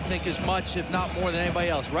this year, I think as much, if not more, than anybody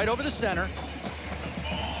else. Right over the center.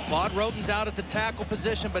 Claude Roten's out at the tackle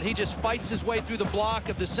position, but he just fights his way through the block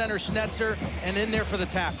of the center Schnetzer and in there for the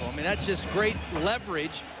tackle. I mean, that's just great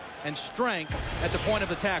leverage and strength at the point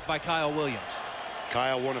of attack by Kyle Williams.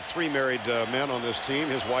 Kyle, one of 3 married men on this team.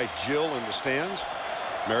 His wife Jill in the stands.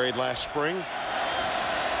 Married last spring.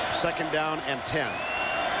 2nd down and 10.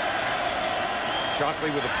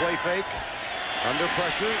 Shockley with a play fake. Under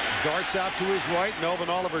pressure. Darts out to his right. Melvin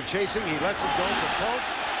Oliver chasing. He lets it go for Pope.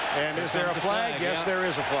 And is there a flag? Yes, there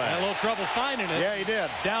is a flag. Had a little trouble finding it. Yeah, he did.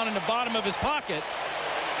 Down in the bottom of his pocket.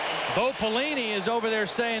 Bowe is over there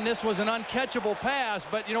saying this was an uncatchable pass,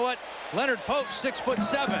 but you know what? Leonard Pope's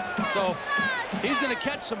 6'7", so he's going to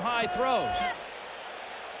catch some high throws.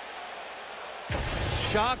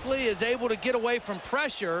 Shockley is able to get away from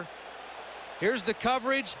pressure. Here's the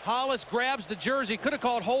coverage. Hollis grabs the jersey. Could have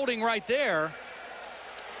called holding right there.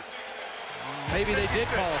 Maybe they did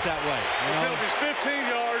call it that way. The penalty's 15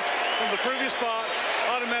 yards from the previous spot.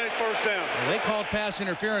 Automatic first down. Well, they called pass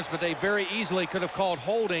interference, but they very easily could have called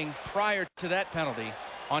holding prior to that penalty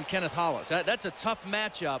on Kenneth Hollis. That's a tough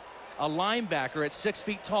matchup. A linebacker at 6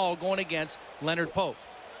 feet tall going against Leonard Pope.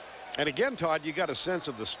 And again, Todd, you got a sense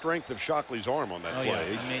of the strength of Shockley's arm on that play.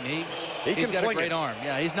 Yeah. I mean, he's got a great arm.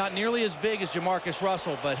 Yeah, he's not nearly as big as Jamarcus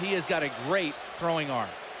Russell, but he has got a great throwing arm.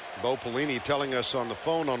 Bowe telling us on the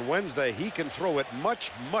phone on Wednesday he can throw it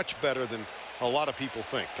much, much better than a lot of people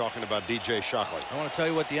think, talking about DJ Shockley. I want to tell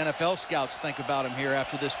you what the NFL scouts think about him here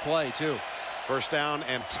after this play, too. First down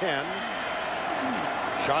and 10.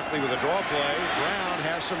 Shockley with a draw play. Brown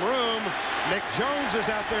has some room. Nick Jones is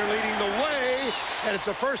out there leading the way, and it's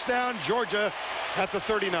a first down, Georgia at the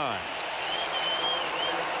 39.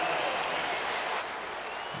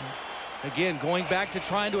 Again, going back to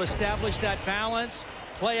trying to establish that balance.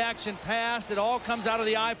 Play action pass. It all comes out of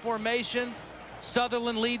the I formation.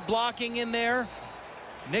 Sutherland lead blocking in there.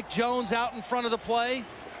 Nick Jones out in front of the play.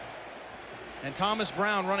 And Thomas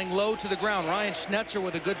Brown running low to the ground. Ryan Schnetzer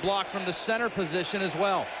with a good block from the center position as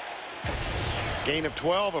well. Gain of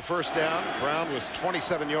 12, a first down. Brown was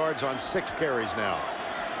 27 yards on 6 carries now.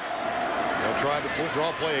 They'll try the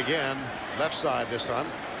draw play again. Left side this time.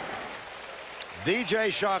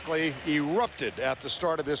 DJ Shockley erupted at the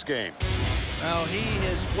start of this game. Well, he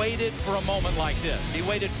has waited for a moment like this. He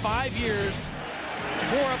waited 5 years,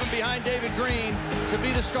 4 of them behind David Green, to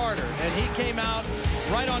be the starter. And he came out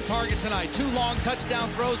right on target tonight. 2 long touchdown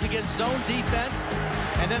throws against zone defense,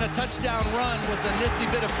 and then a touchdown run with a nifty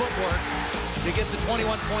bit of footwork to get the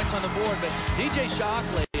 21 points on the board. But DJ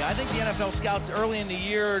Shockley, I think the NFL scouts early in the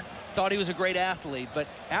year thought he was a great athlete. But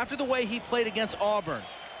after the way he played against Auburn,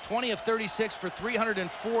 20 of 36 for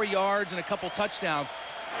 304 yards and a couple touchdowns,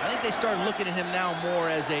 I think they started looking at him now more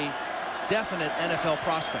as a definite NFL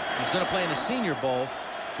prospect. He's going to play in the Senior Bowl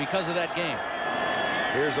because of that game.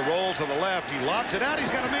 Here's the roll to the left. He lobs it out. He's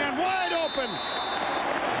got a man wide open.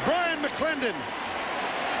 Brian McClendon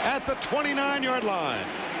at the 29-yard line.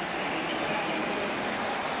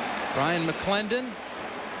 Brian McClendon,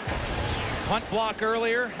 punt block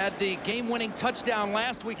earlier, had the game-winning touchdown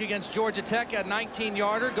last week against Georgia Tech at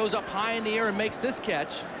 19-yarder, goes up high in the air and makes this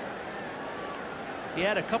catch. He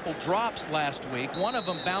had a couple drops last week. One of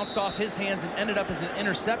them bounced off his hands and ended up as an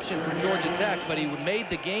interception for Georgia Tech, but he made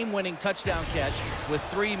the game-winning touchdown catch with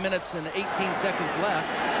 3 minutes and 18 seconds left.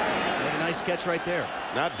 Made a nice catch right there.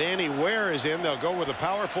 Now Danny Ware is in. They'll go with the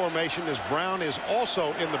power formation as Brown is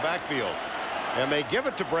also in the backfield. And they give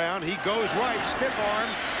it to Brown. He goes right, stiff arm,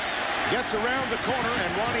 gets around the corner,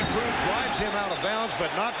 and Ronnie Prue drives him out of bounds, but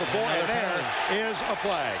not before, and there is a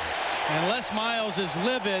flag. And Les Miles is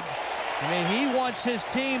livid. I mean, he wants his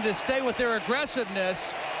team to stay with their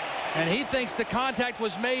aggressiveness, and he thinks the contact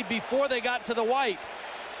was made before they got to the white.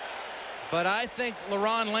 But I think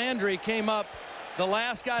LaRon Landry came up the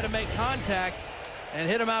last guy to make contact and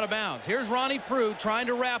hit him out of bounds. Here's Ronnie Prue trying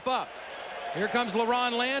to wrap up. Here comes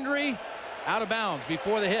LaRon Landry out of bounds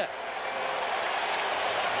before the hit.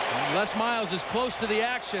 And Les Miles is close to the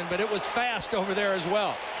action, but it was fast over there as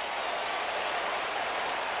well.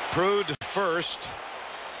 Prue first.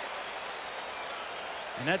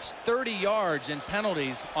 And that's 30 yards in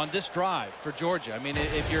penalties on this drive for Georgia. I mean,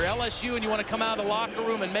 if you're LSU and you want to come out of the locker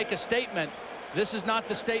room and make a statement, this is not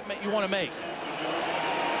the statement you want to make.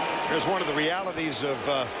 Here's one of the realities of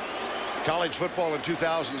college football in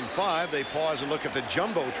 2005. They pause and look at the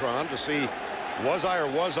Jumbotron to see, was I or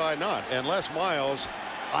was I not? And Les Miles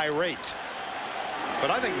irate.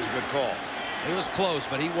 But I think it was a good call. It was close,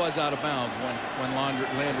 but he was out of bounds when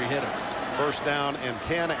Landry hit him. First down and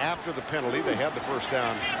 10 after the penalty. They had the first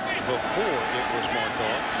down before it was marked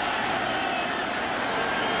off.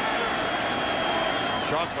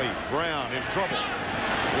 Shockley, Brown in trouble.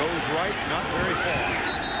 Goes right, not very far.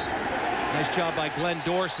 Nice job by Glenn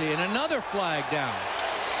Dorsey, and another flag down.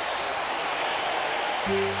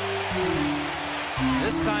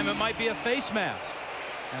 This time it might be a face mask.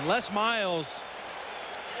 And Les Miles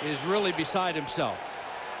is really beside himself.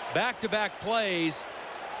 Back-to-back plays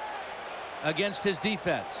against his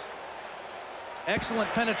defense. Excellent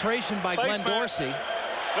penetration by Glenn Dorsey.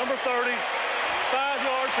 Number 30,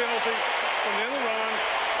 5-yard penalty from the end of the run,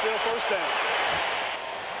 still first down.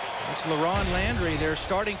 It's LaRon Landry, their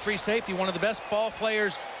starting free safety, one of the best ball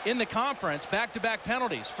players in the conference. Back-to-back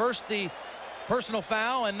penalties. First the personal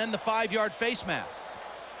foul and then the 5-yard face mask.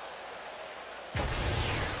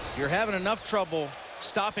 You're having enough trouble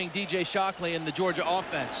stopping DJ Shockley in the Georgia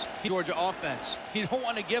offense. You don't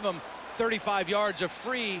want to give them 35 yards of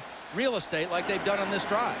free real estate like they've done on this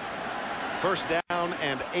drive. First down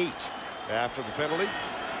and 8 after the penalty.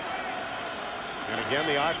 And again,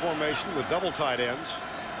 the I formation with double tight ends.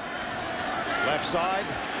 Left side,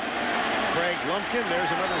 Craig Lumpkin.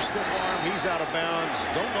 There's another stiff arm. He's out of bounds.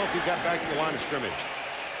 Don't know if he got back to the line of scrimmage.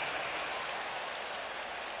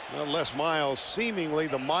 Well, Les Miles, seemingly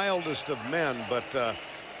the mildest of men, but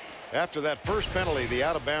after that first penalty, the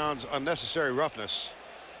out of bounds unnecessary roughness.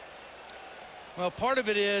 Well, part of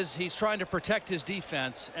it is he's trying to protect his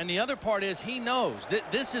defense, and the other part is he knows that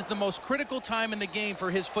this is the most critical time in the game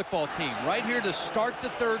for his football team, right here to start the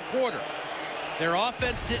third quarter. Their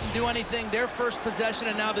offense didn't do anything their first possession,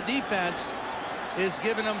 and now the defense is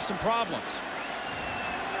giving them some problems.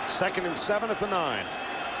 2nd and 7 at the 9.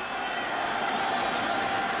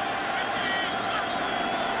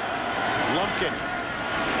 Lumpkin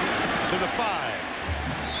to the 5.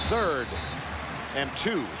 3rd and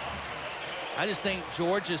 2. I just think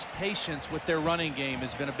Georgia's patience with their running game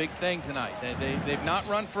has been a big thing tonight. They've not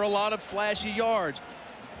run for a lot of flashy yards,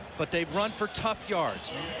 but they've run for tough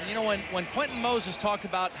yards. And you know, when Quentin Moses talked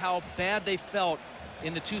about how bad they felt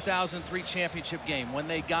in the 2003 championship game when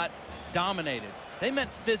they got dominated, they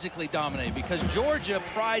meant physically dominated, because Georgia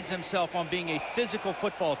prides himself on being a physical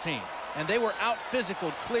football team, and they were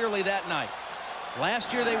out-physicaled clearly that night.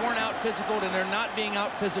 Last year they weren't out-physicaled, and they're not being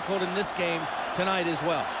out-physicaled in this game tonight as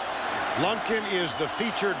well. Lumpkin is the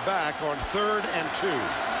featured back on 3rd and 2.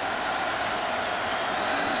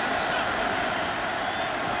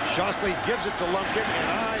 Shockley gives it to Lumpkin, and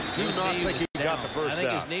I do not think he got the first down. I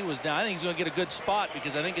think his knee was down. I think he's going to get a good spot,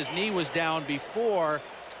 because I think his knee was down before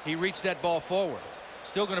he reached that ball forward.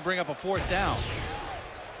 Still going to bring up a 4th down.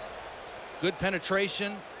 Good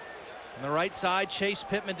penetration on the right side. Chase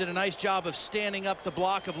Pittman did a nice job of standing up the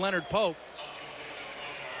block of Leonard Pope.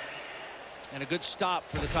 And a good stop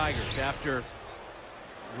for the Tigers after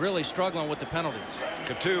really struggling with the penalties.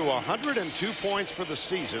 Coutu, 102 points for the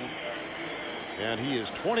season, and he is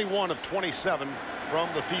 21 of 27 from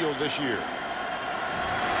the field this year.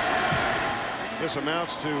 This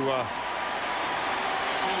amounts to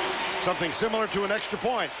something similar to an extra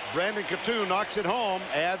point. Brandon Coutu knocks it home,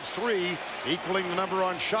 adds 3, equaling the number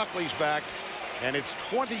on Shockley's back, and it's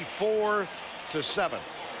 24-7.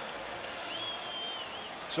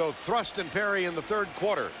 So thrust and parry in the 3rd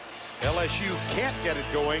quarter. LSU can't get it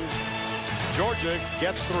going. Georgia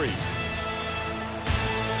gets 3.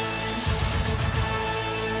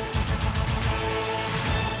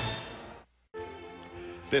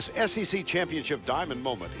 This SEC Championship Diamond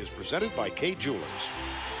moment is presented by Kay Jewelers.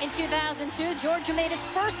 In 2002, Georgia made its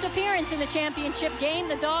first appearance in the championship game.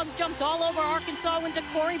 The Dogs jumped all over Arkansas when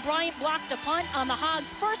Corey Bryant blocked a punt on the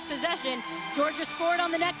Hogs' first possession. Georgia scored on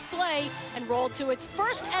the next play and rolled to its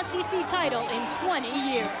first SEC title in 20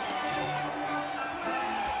 years.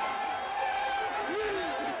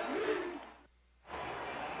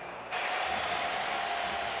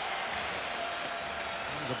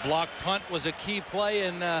 The block punt was a key play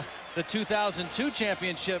in the 2002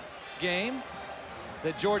 championship game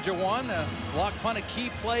that Georgia won. Block punt, a key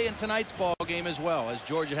play in tonight's ball game as well, as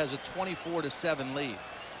Georgia has a 24-7 lead.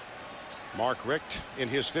 Mark Richt in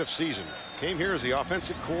his 5th season. Came here as the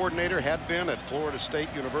offensive coordinator, had been at Florida State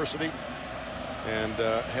University, and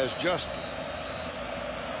has just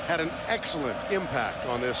had an excellent impact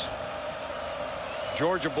on this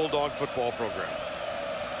Georgia Bulldog football program.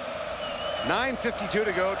 9:52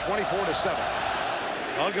 to go, 24-7.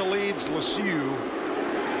 Uga leads LSU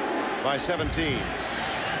by 17.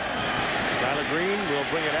 Skylar Green will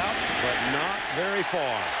bring it out, but not very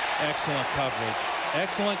far. Excellent coverage.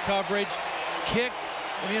 Excellent coverage. Kick.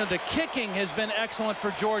 You know, the kicking has been excellent for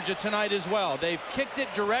Georgia tonight as well. They've kicked it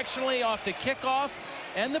directionally off the kickoff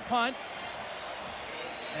and the punt,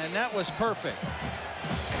 and that was perfect.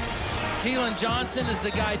 Keelan Johnson is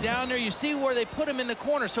the guy down there. You see where they put him in the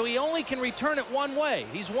corner, so he only can return it one way.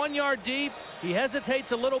 He's 1 yard deep. He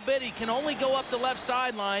hesitates a little bit. He can only go up the left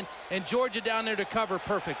sideline, and Georgia down there to cover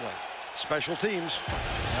perfectly. Special teams. Yep.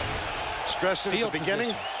 Stressed it at the beginning.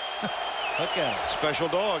 Look at it. Special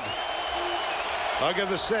dog. Uga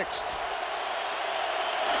the 6th.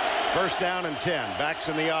 First down and 10. Backs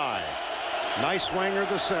in the eye. Nice swinger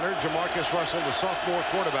the center. Jamarcus Russell, the sophomore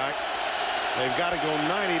quarterback. They've got to go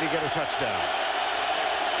 90 to get a touchdown.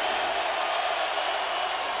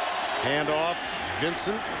 Handoff,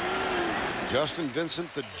 Vincent. Justin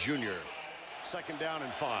Vincent, the junior. 2nd down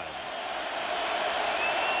and 5.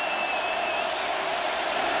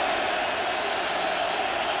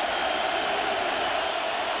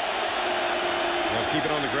 They'll keep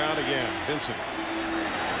it on the ground again. Vincent.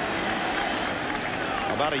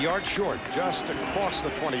 About a yard short, just across the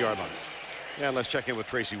 20-yard line. And let's check in with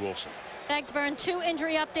Tracy Wolfson. Thanks, Vern. 2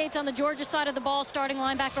 injury updates on the Georgia side of the ball. Starting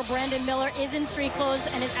linebacker Brandon Miller is in street clothes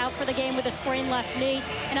and is out for the game with a sprained left knee.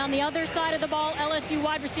 And on the other side of the ball, LSU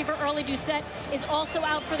wide receiver Early Doucette is also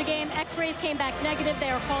out for the game. X-rays came back negative. They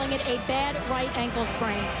are calling it a bad right ankle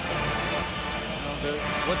sprain.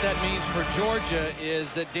 What that means for Georgia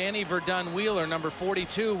is that Danny Verdun-Wheeler, number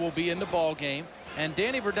 42, will be in the ball game. And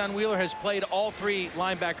Danny Verdun-Wheeler has played all 3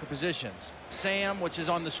 linebacker positions. Sam, which is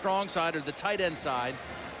on the strong side, or the tight end side,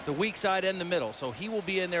 the weak side, and the middle. So he will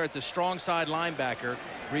be in there at the strong side linebacker,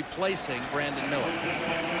 replacing Brandon Miller.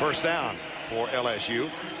 1st down for LSU.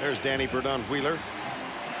 There's Danny Verdun-Wheeler,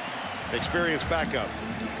 experienced backup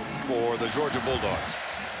for the Georgia Bulldogs.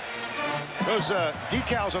 Those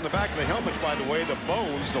decals on the back of the helmets, by the way, the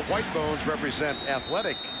bones, the white bones represent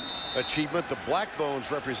athletic achievement. The black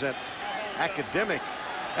bones represent academic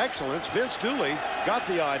excellence. Vince Dooley got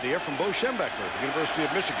the idea from Bowe Schembechler at the University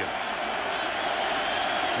of Michigan.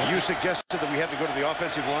 You suggested that we had to go to the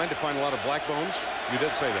offensive line to find a lot of black bones. You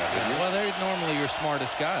did say that, didn't you? Well, they're normally your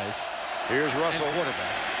smartest guys. Here's Russell. And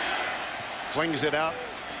quarterback. Flings it out.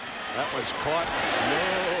 That one's caught.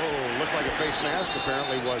 No, looked like a face mask.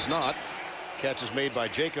 Apparently was not. Catch is made by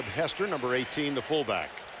Jacob Hester, number 18, the fullback.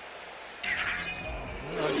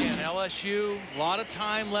 Again, LSU, a lot of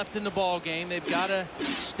time left in the ball game. They've got to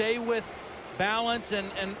stay with balance, and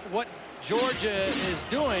what Georgia is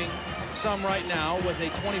doing some right now with a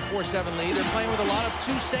 24-7 lead. They're playing with a lot of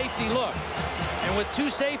 2-safety look. And with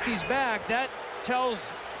 2 safeties back, that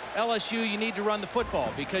tells LSU you need to run the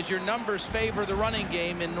football because your numbers favor the running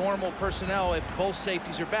game in normal personnel if both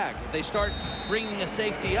safeties are back. If they start bringing a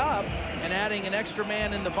safety up and adding an extra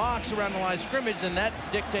man in the box around the line of scrimmage, then that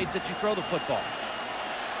dictates that you throw the football.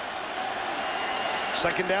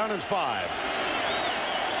 2nd down and 5.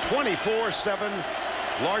 24-7,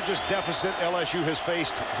 largest deficit LSU has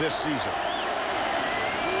faced this season.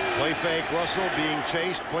 Play fake, Russell being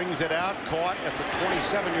chased, flings it out, caught at the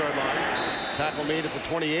 27-yard line. Tackle made at the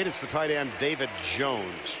 28. It's the tight end David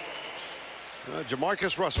Jones.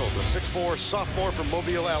 Jamarcus Russell, the 6'4" sophomore from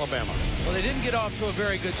Mobile, Alabama. Well, they didn't get off to a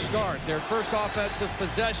very good start. Their first offensive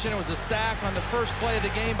possession, it was a sack on the first play of the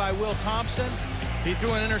game by Will Thompson. He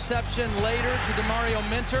threw an interception later to DeMario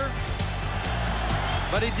Minter.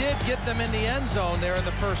 But he did get them in the end zone there in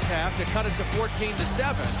the first half to cut it to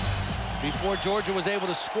 14-7 before Georgia was able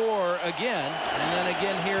to score again, and then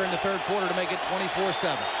again here in the 3rd quarter to make it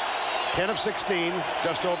 24-7. 10 of 16,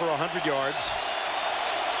 just over 100 yards.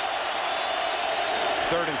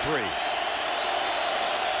 3rd and 3.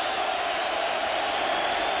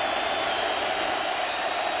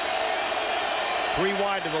 Three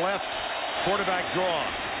wide to the left, quarterback draw.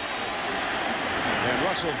 And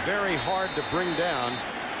Russell very hard to bring down.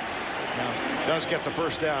 Does get the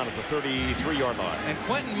 1st down at the 33-yard line. And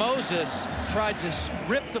Quentin Moses tried to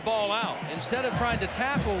rip the ball out. Instead of trying to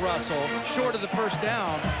tackle Russell short of the 1st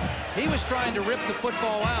down, he was trying to rip the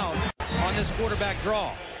football out on this quarterback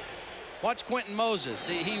draw. Watch Quentin Moses.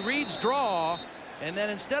 He reads draw, and then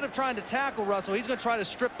instead of trying to tackle Russell, he's going to try to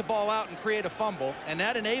strip the ball out and create a fumble, and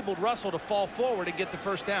that enabled Russell to fall forward and get the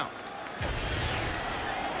 1st down.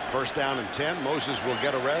 1st down and 10. Moses will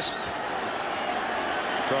get a rest.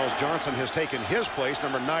 Charles Johnson has taken his place,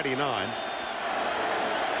 number 99.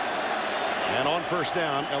 And on 1st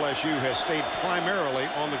down, LSU has stayed primarily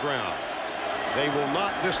on the ground. They will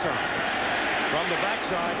not this time. From the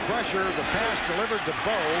backside, pressure, the pass delivered to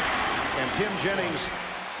Bowe, and Tim Jennings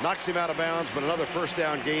knocks him out of bounds, but another 1st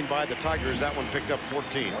down gain by the Tigers. That one picked up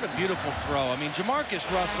 14. What a beautiful throw. I mean, Jamarcus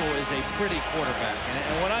Russell is a pretty quarterback.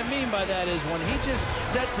 And what I mean by that is when he just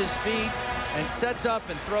sets his feet and sets up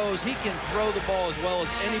and throws, he can throw the ball as well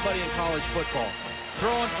as anybody in college football.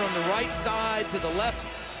 Throwing from the right side to the left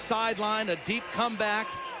sideline, a deep comeback.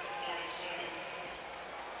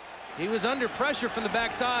 He was under pressure from the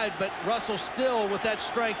backside, but Russell still, with that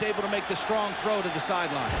strength, able to make the strong throw to the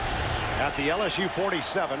sideline. At the LSU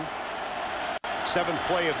 47, 7th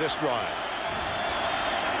play of this drive.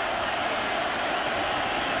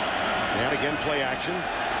 And again, play action.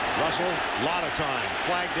 Russell, a lot of time.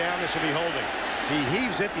 Flag down. This will be holding. He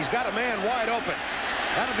heaves it. He's got a man wide open.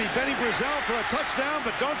 That'll be Benny Brazell for a touchdown,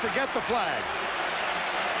 but don't forget the flag.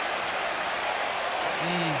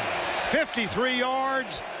 53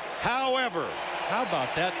 yards. However, how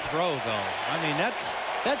about that throw, though? I mean,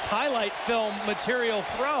 that's highlight film material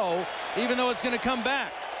throw, even though it's going to come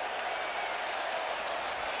back.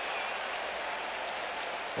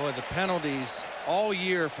 Boy, the penalties all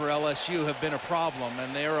year for LSU have been a problem,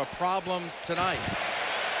 and they're a problem tonight.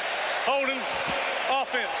 Holding,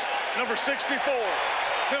 offense, number 64.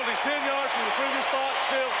 Penalties 10 yards from the previous spot,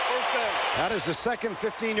 still first down. That is the second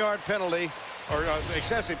 15-yard penalty, or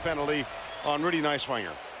excessive penalty, on Rudy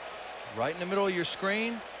Niswanger. Right in the middle of your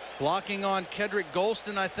screen, blocking on Kedrick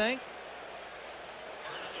Golston, I think.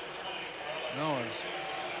 No, it's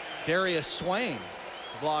Darius Swain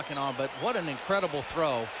blocking on, but what an incredible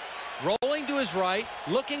throw. Rolling to his right,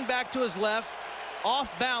 looking back to his left,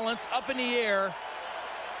 off balance, up in the air,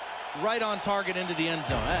 right on target into the end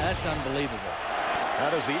zone. That's unbelievable.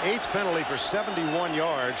 That is the 8th penalty for 71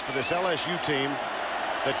 yards for this LSU team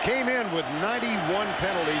that came in with 91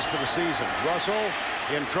 penalties for the season. Russell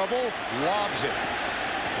in trouble, lobs it,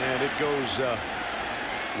 and it goes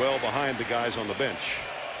well behind the guys on the bench.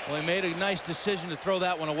 Well, he made a nice decision to throw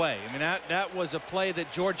that one away. I mean, that was a play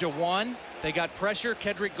that Georgia won. They got pressure.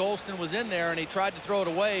 Kedrick Golston was in there, and he tried to throw it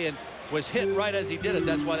away and was hit right as he did it.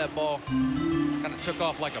 That's why that ball kind of took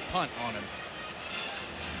off like a punt on him.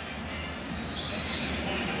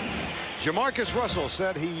 Jamarcus Russell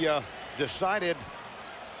said he decided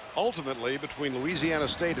ultimately between Louisiana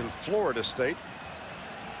State and Florida State.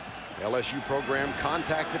 The LSU program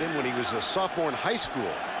contacted him when he was a sophomore in high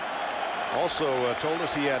school. Also told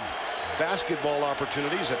us he had basketball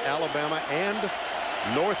opportunities at Alabama and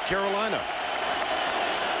North Carolina.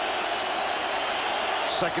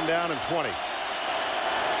 Second down and 20.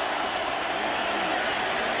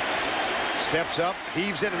 Steps up,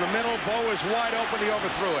 heaves it in the middle. Bowe is wide open. He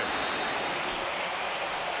overthrew it.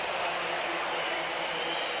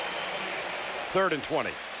 Third and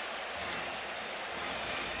 20.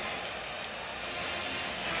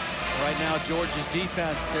 Right now, Georgia's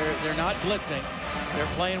defense, they're not blitzing. They're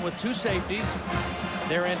playing with 2 safeties.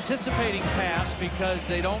 They're anticipating pass because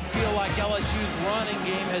they don't feel like LSU's running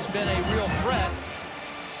game has been a real threat.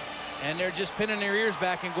 And they're just pinning their ears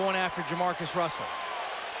back and going after Jamarcus Russell.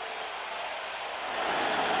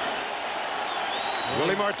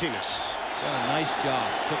 Willie Martinez. Done a nice job.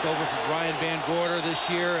 Took over for Brian Van Gorder this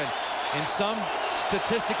year, and in some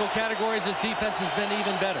statistical categories, his defense has been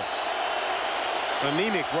even better.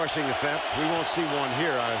 Anemic rushing attempt. We won't see one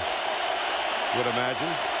here, I would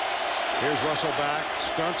imagine. Here's Russell back.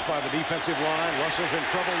 Stunts by the defensive line. Russell's in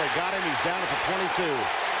trouble. They got him. He's down for 22.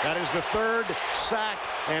 That is the 3rd sack,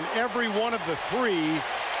 and every one of the 3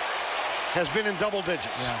 has been in double digits.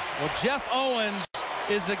 Yeah. Well, Jeff Owens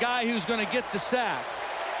is the guy who's going to get the sack.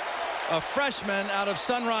 A freshman out of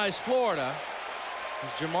Sunrise, Florida.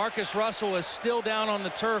 Jamarcus Russell is still down on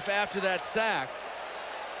the turf after that sack.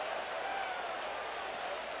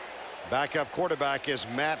 Backup quarterback is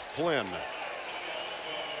Matt Flynn.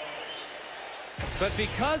 But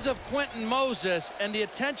because of Quentin Moses and the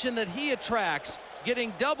attention that he attracts,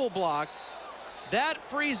 getting double blocked, that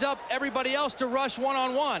frees up everybody else to rush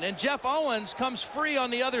one-on-one. And Jeff Owens comes free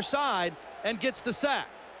on the other side and gets the sack.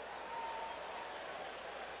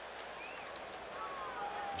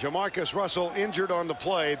 Jamarcus Russell injured on the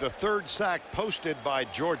play. The 3rd sack posted by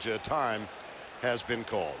Georgia. Time has been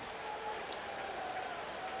called.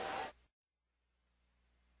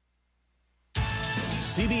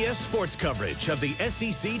 CBS Sports coverage of the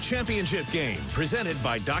SEC Championship game, presented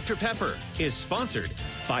by Dr. Pepper, is sponsored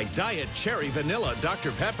by Diet Cherry Vanilla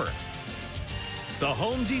Dr. Pepper, the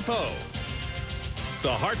Home Depot,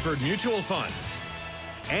 the Hartford Mutual Funds,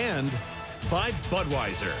 and by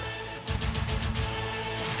Budweiser.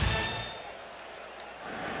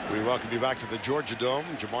 We welcome you back to the Georgia Dome.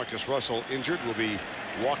 Jamarcus Russell injured, will be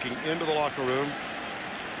walking into the locker room.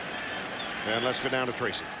 And let's go down to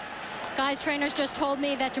Tracy. Guys, trainers just told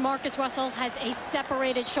me that Jamarcus Russell has a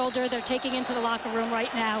separated shoulder. They're taking into the locker room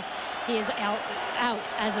right now. He is out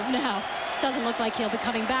as of now. Doesn't look like he'll be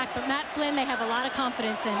coming back, but Matt Flynn, they have a lot of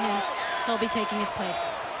confidence in him. He'll be taking his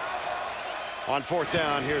place. On 4th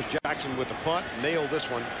down, here's Jackson with the punt. Nailed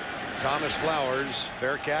this one. Thomas Flowers,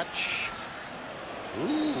 fair catch.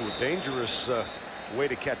 Ooh, dangerous way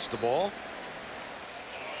to catch the ball.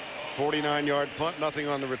 49-yard punt, nothing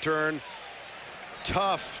on the return.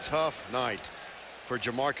 Tough night for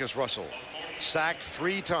Jamarcus Russell. Sacked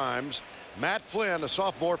 3 times. Matt Flynn, a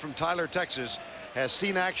sophomore from Tyler, Texas, has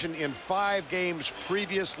seen action in 5 games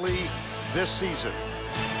previously this season.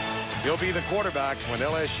 He'll be the quarterback when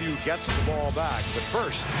LSU gets the ball back. But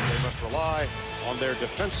first, they must rely on their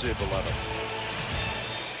defensive 11.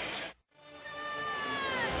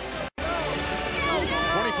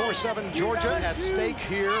 27, Georgia at stake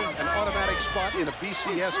here. An automatic spot in a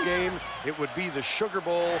BCS game. It would be the Sugar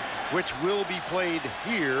Bowl, which will be played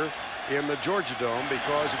here in the Georgia Dome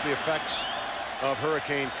because of the effects of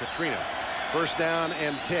Hurricane Katrina. First down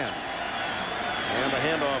and 10. And the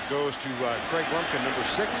handoff goes to Craig Lumpkin, number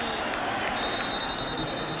 6.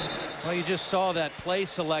 Well, you just saw that play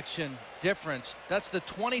selection difference. That's the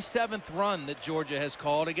 27th run that Georgia has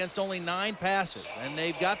called against only 9 passes. And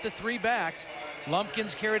they've got the 3 backs.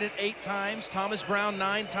 Lumpkin's carried it 8 times, Thomas Brown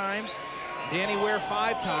 9 times, Danny Ware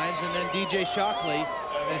 5 times, and then DJ Shockley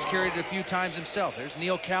has carried it a few times himself. There's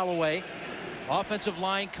Neil Callaway, offensive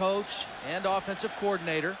line coach and offensive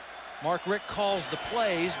coordinator. Mark Richt calls the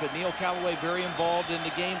plays, but Neil Callaway very involved in the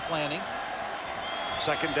game planning.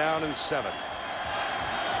 Second down and 7.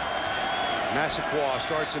 Massaquoi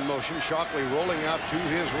starts in motion. Shockley rolling out to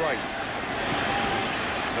his right.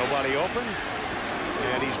 Nobody open.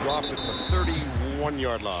 And he's dropped at the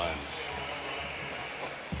 31-yard line.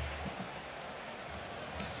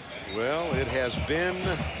 Well, it has been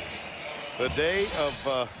the day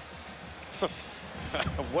of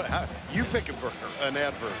you pick an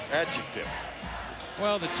adjective.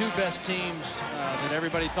 Well, the 2 best teams that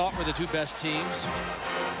everybody thought were the 2 best teams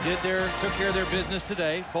took care of their business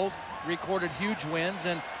today. Both recorded huge wins,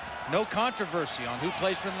 and no controversy on who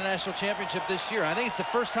plays for the national championship this year. I think it's the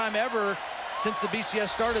first time ever since the BCS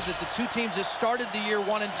started that the 2 teams that started the year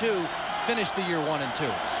 1-2 finished the year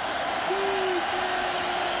 1-2.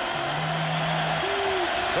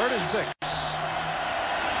 3rd and 6.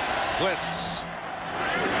 Blitz.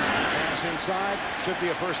 Pass inside. Should be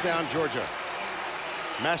a first down, Georgia.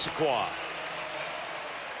 Massaquoi.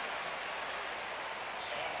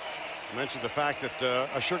 I mentioned the fact that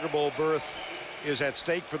a Sugar Bowl berth is at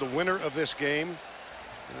stake for the winner of this game.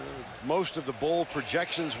 Most of the bowl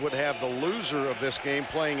projections would have the loser of this game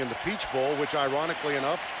playing in the Peach Bowl, which ironically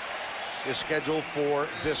enough is scheduled for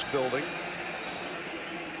this building.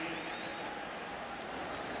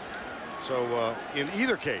 So in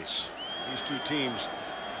either case, these 2 teams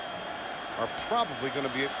are probably going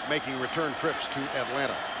to be making return trips to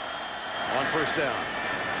Atlanta on first down.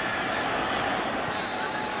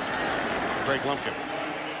 Craig Lumpkin.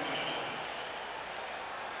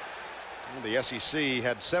 The SEC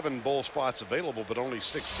had 7 bowl spots available, but only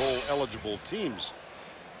 6 bowl eligible teams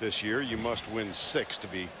this year. You must win 6 to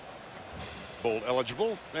be bowl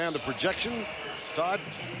eligible. And the projection, Todd,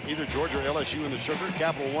 either Georgia or LSU in the Sugar.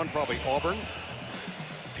 Capital One, probably Auburn.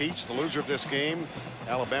 Peach, the loser of this game.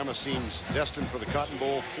 Alabama seems destined for the Cotton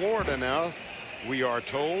Bowl. Florida now, we are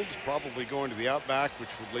told, probably going to the Outback, which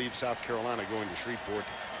would leave South Carolina going to Shreveport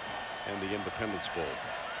and the Independence Bowl.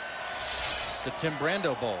 It's the Tim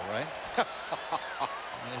Brando Bowl, right?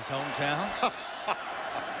 In his hometown.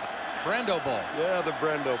 Brando Bowl. Yeah, the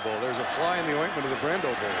Brando Bowl. There's a fly in the ointment of the Brando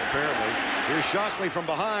Bowl, apparently. Here's Shockley from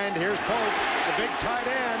behind. Here's Pope, the big tight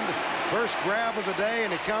end. First grab of the day,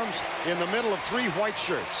 and it comes in the middle of 3 white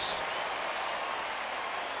shirts.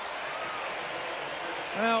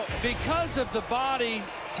 Well, because of the body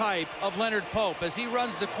type of Leonard Pope as he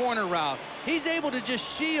runs the corner route, he's able to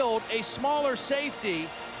just shield a smaller safety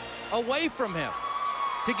away from him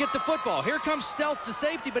to get the football. Here comes Stelz, the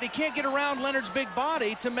safety, but he can't get around Leonard's big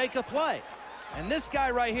body to make a play. And this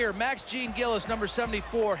guy right here, Max Gene Gillis, number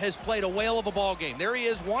 74, has played a whale of a ball game. There he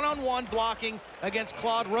is, one-on-one blocking against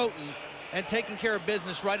Claude Roten and taking care of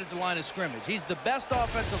business right at the line of scrimmage. He's the best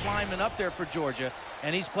offensive lineman up there for Georgia,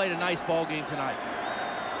 and he's played a nice ball game tonight.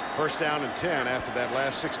 First down and 10 after that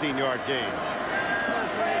last 16-yard gain.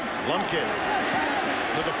 Lumpkin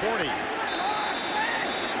to the 40.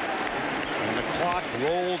 And the clock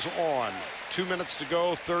rolls on. 2 minutes to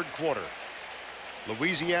go, 3rd quarter.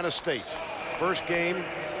 Louisiana State. First game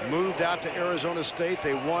moved out to Arizona State.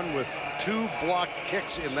 They won with 2 blocked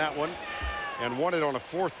kicks in that one and won it on a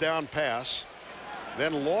 4th down pass.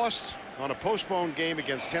 Then lost on a postponed game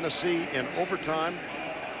against Tennessee in overtime.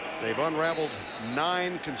 They've unraveled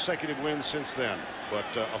 9 consecutive wins since then, but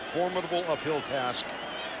a formidable uphill task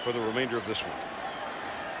for the remainder of this one.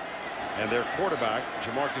 And their quarterback,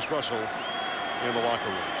 Jamarcus Russell, in the locker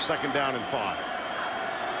room. Second down and 5.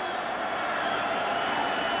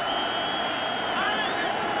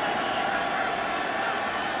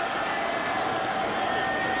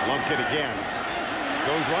 Lumpkin again.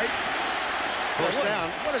 Goes right. First down.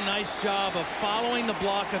 What a nice job of following the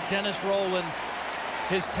block of Dennis Rowland,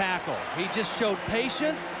 his tackle. He just showed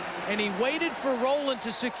patience, and he waited for Rowland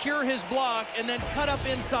to secure his block and then cut up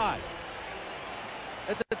inside.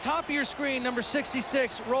 At the top of your screen, number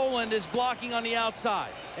 66, Rowland is blocking on the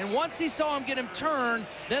outside. And once he saw him get him turned,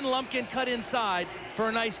 then Lumpkin cut inside for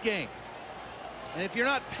a nice gain. And if you're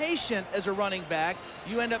not patient as a running back,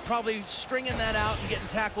 you end up probably stringing that out and getting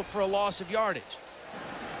tackled for a loss of yardage.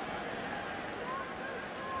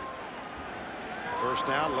 First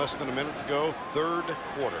down, less than a minute to go, third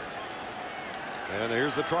quarter. And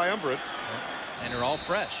here's the triumvirate. And they're all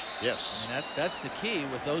fresh. Yes. And that's the key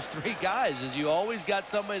with those three guys, is you always got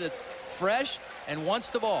somebody that's fresh and wants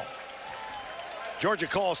the ball. Georgia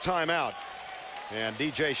calls timeout. And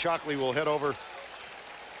DJ Shockley will head over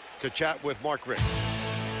to chat with Mark Richt.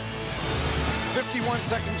 51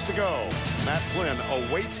 seconds to go. Matt Flynn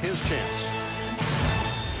awaits his chance.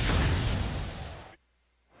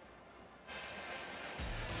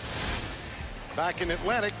 Back in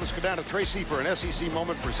Atlantic, let's go down to Tracy for an SEC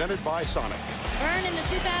moment presented by Sonic. Vern, in the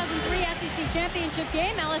 2003 SEC Championship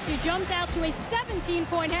game, LSU jumped out to a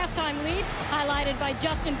 17-point halftime lead, highlighted by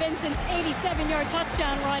Justin Vincent's 87-yard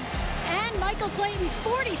touchdown run and Michael Clayton's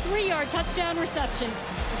 43-yard touchdown reception.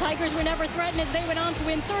 The Tigers were never threatened as they went on to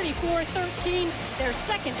win 34-13, their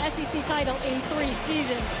second SEC title in 3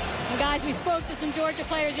 seasons. And guys, we spoke to some Georgia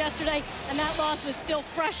players yesterday, and that loss was still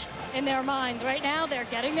fresh in their minds. Right now, they're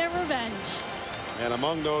getting their revenge. And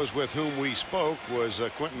among those with whom we spoke was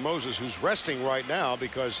Quentin Moses, who's resting right now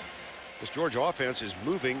because this Georgia offense is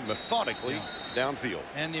moving methodically downfield.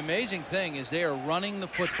 And the amazing thing is they are running the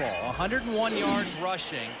football. 101 yards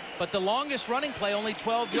rushing, but the longest running play only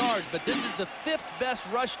 12 yards. But this is the 5th best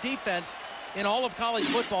rush defense in all of college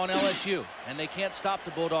football in LSU. And they can't stop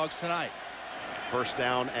the Bulldogs tonight. First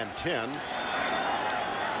down and 10.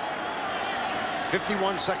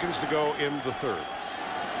 51 seconds to go in the third.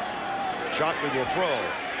 Shockley will throw.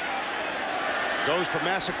 Goes for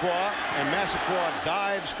Massaquoi, and Massaquoi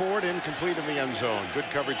dives forward, incomplete in the end zone. Good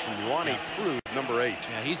coverage from Ronnie Prude, number 8.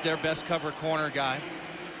 Yeah, he's their best cover corner guy.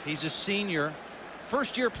 He's a senior.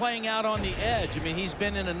 First year playing out on the edge. I mean, he's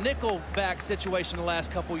been in a nickel back situation the last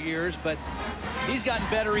couple years, but he's gotten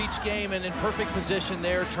better each game and in perfect position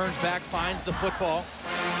there. Turns back, finds the football.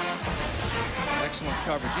 Excellent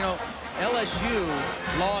coverage. You know,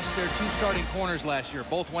 LSU lost their 2 starting corners last year.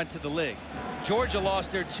 Both went to the league. Georgia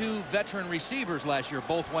lost their 2 veteran receivers last year.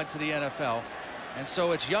 Both went to the NFL. And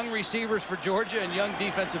so it's young receivers for Georgia and young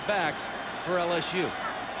defensive backs for LSU.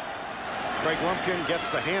 Craig Lumpkin gets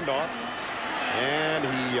the handoff, and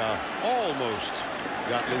he almost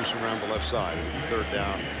got loose around the left side. Third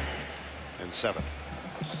down and 7.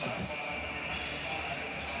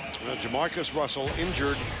 Well, Jamarcus Russell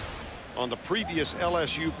injured on the previous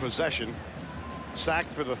LSU possession,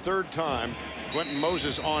 sacked for the 3rd time. Quentin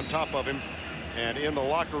Moses on top of him, and in the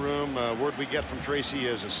locker room, word we get from Tracy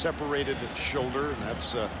is a separated shoulder, and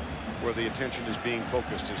that's where the attention is being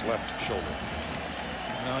focused, his left shoulder.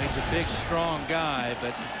 Well, he's a big, strong guy,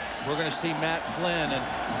 but we're going to see Matt Flynn,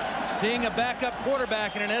 and seeing a backup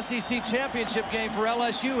quarterback in an SEC championship game for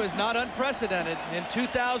LSU is not unprecedented. In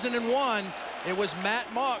 2001, it was Matt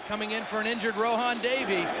Mock coming in for an injured Rohan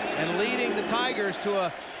Davey and leading the Tigers to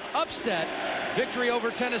a upset victory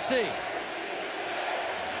over Tennessee.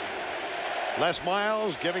 Les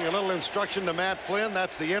Miles giving a little instruction to Matt Flynn.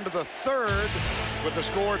 That's the end of the third with the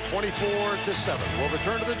score 24-7. We'll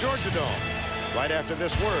return to the Georgia Dome right after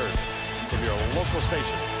this word from your local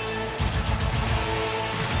station.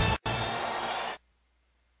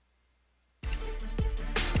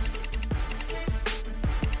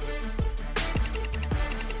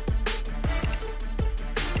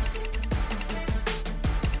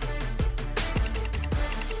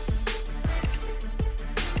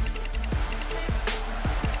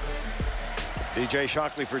 DJ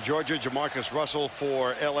Shockley for Georgia, Jamarcus Russell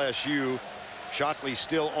for LSU. Shockley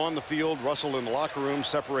still on the field, Russell in the locker room,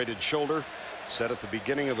 separated shoulder. Said at the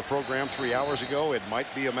beginning of the program 3 hours ago, it might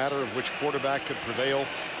be a matter of which quarterback could prevail.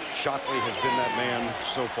 Shockley has been that man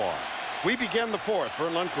so far. We begin the 4th.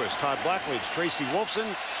 Vern Lundquist, Todd Blackledge, Tracy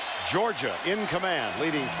Wolfson. Georgia in command,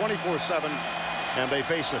 leading 24-7, and they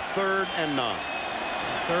face a 3rd and 9.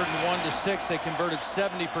 3rd and 1 to 6. They converted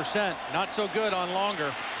 70%. Not so good on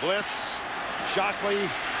longer. Blitz. Shockley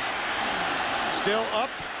still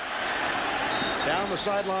up down the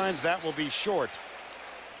sidelines. That will be short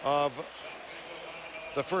of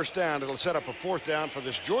the first down. It'll set up a 4th down for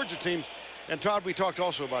this Georgia team. And Todd, we talked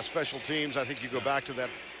also about special teams. I think you go back to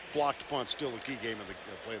that blocked punt, still the key game of the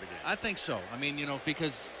play of the game. I think so. I mean, you know,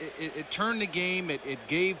 because it turned the game. It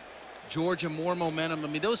gave Georgia more momentum. I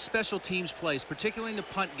mean, those special teams plays, particularly in the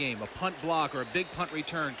punt game, a punt block or a big punt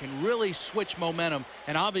return, can really switch momentum,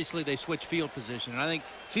 and obviously they switch field position. And I think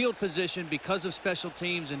field position, because of special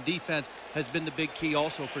teams and defense, has been the big key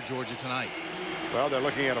also for Georgia tonight. Well, they're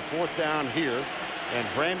looking at a 4th down here, and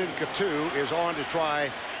Brandon Coutu is on to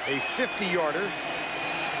try a 50-yarder.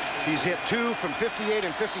 He's hit 2 from 58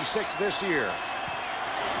 and 56 this year.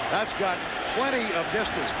 That's got plenty of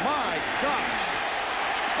distance. My gosh.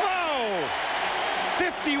 Whoa!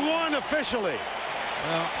 51 officially.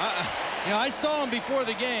 Well, I saw him before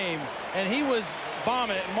the game, and he was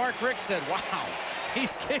bombing it. And Mark Rick said, wow,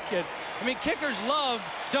 he's kicking. I mean, kickers love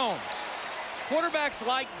domes. Quarterbacks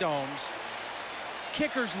like domes.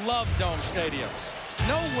 Kickers love dome stadiums.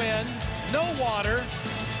 No wind, no water,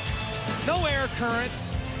 no air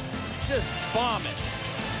currents. Just bomb it.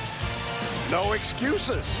 No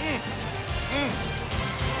excuses.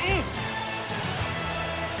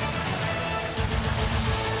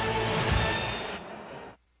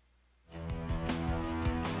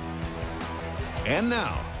 And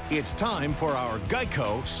now, it's time for our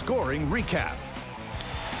Geico scoring recap.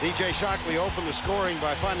 DJ Shockley opened the scoring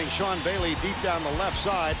by finding Sean Bailey deep down the left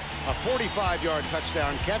side. A 45-yard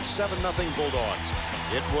touchdown catch, 7-0 Bulldogs.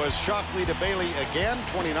 It was Shockley to Bailey again,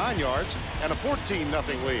 29 yards, and a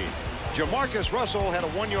 14-0 lead. Jamarcus Russell had a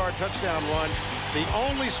 1-yard touchdown run. The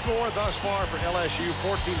only score thus far for LSU,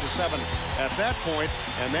 14-7 at that point.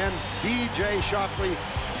 And then DJ Shockley,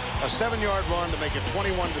 a 7-yard run to make it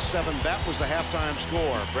 21-7. That was the halftime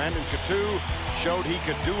score. Brandon Coutu showed he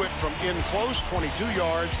could do it from in close, 22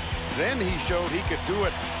 yards. Then he showed he could do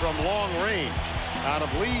it from long range. Out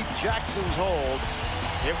of Lee Jackson's hold,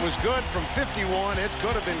 it was good from 51. It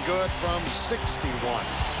could have been good from 61.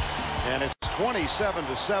 And it's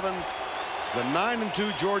 27-7. The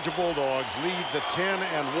 9-2 Georgia Bulldogs lead the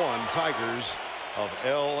 10-1 Tigers of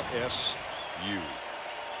LSU.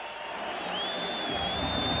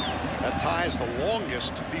 That ties the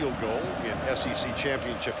longest field goal in SEC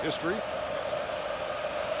championship history.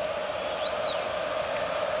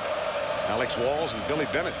 Alex Walls and Billy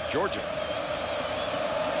Bennett, Georgia.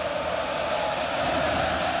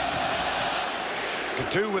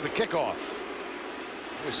 Coutu with the kickoff.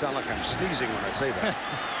 I sound like I'm sneezing when I say that.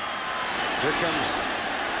 Here comes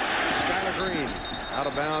Skylar Green out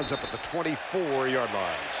of bounds up at the 24-yard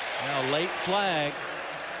line. Now late flag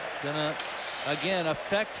gonna again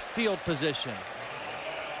affect field position.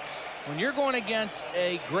 When you're going against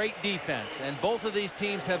a great defense, and both of these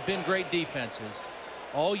teams have been great defenses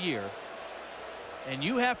all year, and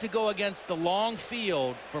you have to go against the long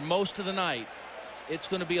field for most of the night, it's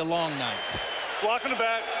going to be a long night. Blocking the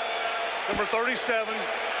back, number 37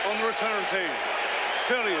 on the return team.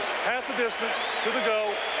 Penalty is half the distance to the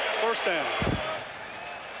goal, first down.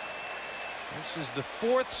 This is the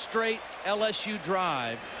 4th straight LSU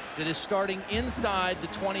drive that is starting inside the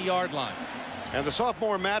 20-yard line. And the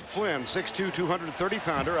sophomore Matt Flynn, 6'2",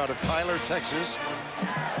 230-pounder out of Tyler, Texas,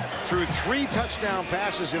 threw 3 touchdown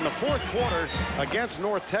passes in the 4th quarter against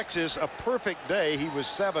North Texas. A perfect day. He was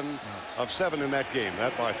 7 of 7 in that game.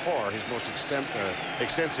 That by far his most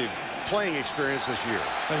extensive playing experience this year.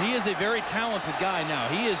 But he is a very talented guy now.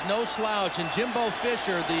 He is no slouch, and Jimbo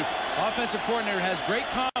Fisher, the offensive coordinator, has great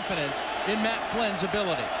confidence in Matt Flynn's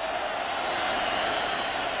ability.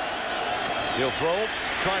 He'll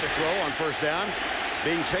try to throw on first down.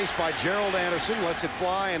 Being chased by Gerald Anderson, lets it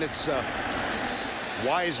fly, and it's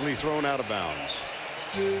wisely thrown out of bounds.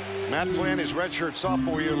 Matt Flynn, his redshirt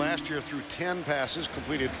sophomore year last year, threw 10 passes,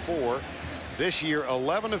 completed 4. This year,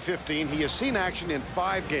 11 of 15. He has seen action in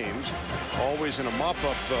 5 games, always in a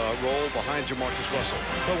mop-up role behind Jamarcus Russell.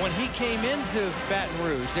 But when he came into Baton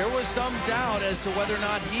Rouge, there was some doubt as to whether or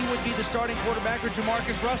not he would be the starting quarterback or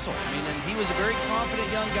Jamarcus Russell. I mean, and he was a very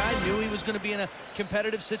confident young guy, knew he was going to be in a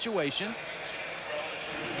competitive situation.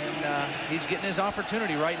 And he's getting his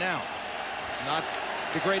opportunity right now. Not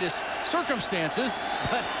the greatest circumstances,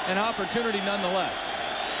 but an opportunity nonetheless.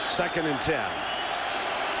 2nd and 10.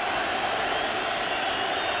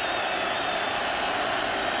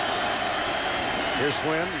 Here's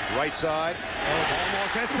Flynn, right side.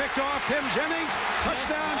 Almost gets picked off. Tim Jennings,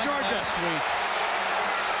 touchdown, Georgia. Sweet.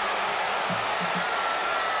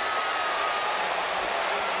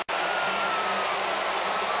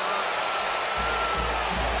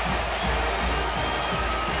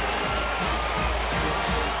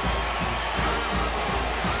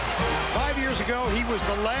 Ago, he was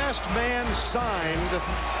the last man signed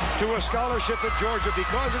to a scholarship at Georgia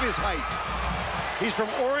because of his height. He's from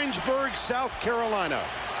Orangeburg, South Carolina.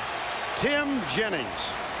 Tim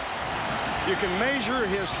Jennings. You can measure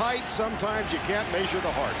his height. Sometimes you can't measure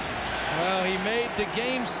the heart. Well, he made the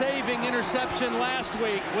game-saving interception last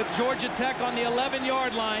week with Georgia Tech on the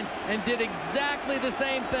 11-yard line and did exactly the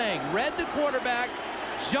same thing. Read the quarterback,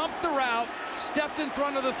 jumped the route, stepped in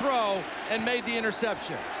front of the throw, and made the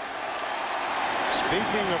interception.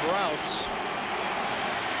 Speaking of routes,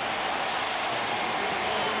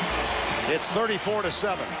 it's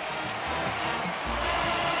 34-7.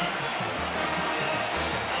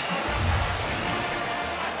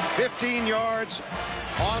 15 yards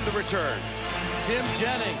on the return. Tim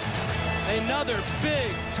Jennings, another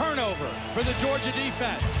big turnover for the Georgia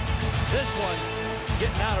defense. This one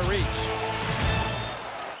getting out of reach.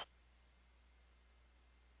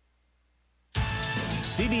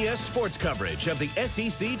 CBS Sports coverage of the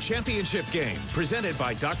SEC Championship game, presented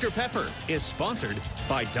by Dr. Pepper, is sponsored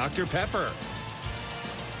by Dr. Pepper,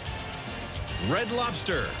 Red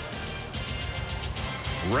Lobster,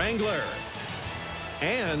 Wrangler,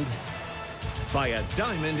 and by A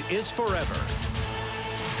Diamond is Forever.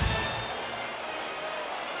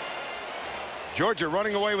 Georgia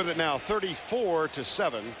running away with it now,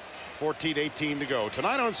 34-7, 14-18 to go.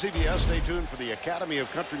 Tonight on CBS, stay tuned for the Academy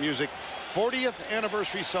of Country Music 40th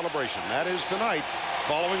anniversary celebration. That is tonight,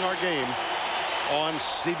 following our game on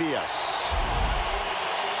CBS.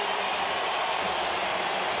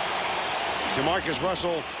 Jamarcus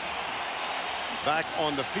Russell back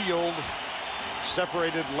on the field,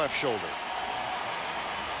 separated left shoulder.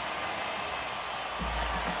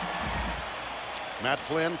 Matt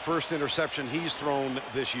Flynn, first interception he's thrown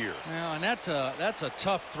this year. Well, and that's a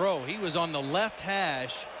tough throw. He was on the left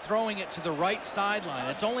hash, throwing it to the right sideline.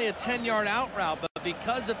 It's only a 10-yard out route, but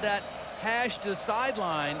because of that hash to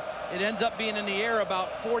sideline, it ends up being in the air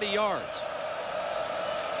about 40 yards.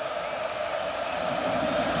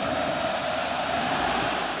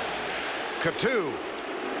 Katu.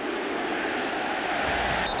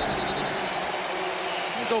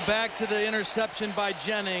 We'll go back to the interception by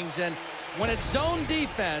Jennings, and when it's zone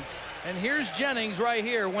defense, and here's Jennings right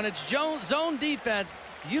here, when it's zone defense,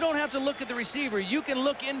 you don't have to look at the receiver. You can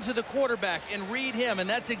look into the quarterback and read him, and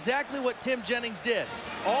that's exactly what Tim Jennings did.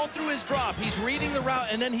 All through his drop, he's reading the route,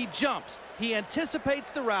 and then he jumps. He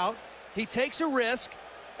anticipates the route, he takes a risk,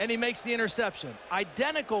 and he makes the interception.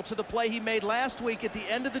 Identical to the play he made last week at the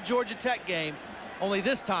end of the Georgia Tech game, only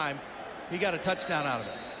this time he got a touchdown out of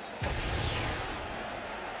it.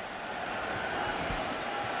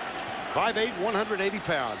 5'8", 180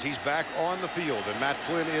 pounds. He's back on the field, and Matt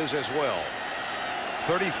Flynn is as well.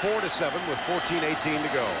 34-7 with 14-18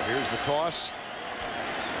 to go. Here's the toss.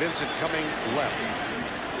 Vincent coming left.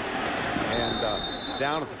 And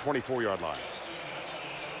down at the 24-yard line.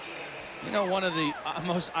 You know, one of the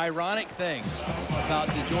most ironic things about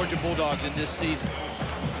the Georgia Bulldogs in this season,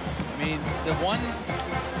 I mean, the one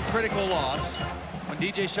critical loss when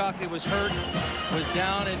DJ Shockley was hurt was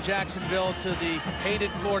down in Jacksonville to the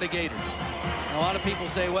hated Florida Gators. And a lot of people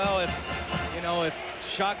say, well, if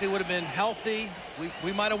Shockley would have been healthy,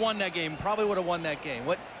 we might have won that game, probably would have won that game.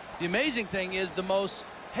 What the amazing thing is, the most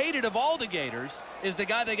hated of all the Gators is the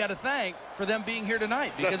guy they got to thank for them being here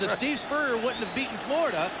tonight, because if Steve Spurrier wouldn't have beaten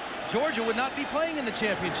Florida, Georgia would not be playing in the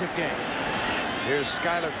championship game. Here's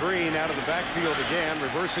Skylar Green out of the backfield again,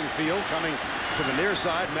 reversing field, coming to the near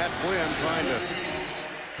side. Matt Flynn trying to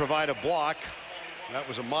provide a block. That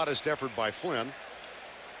was a modest effort by Flynn,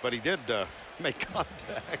 but he did make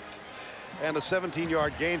contact. And a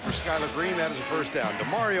 17-yard gain for Skylar Green. That is a first down.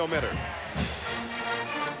 DeMario Mitter.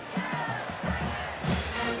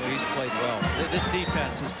 He's played well. This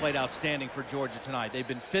defense has played outstanding for Georgia tonight. They've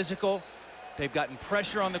been physical. They've gotten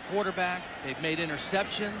pressure on the quarterback. They've made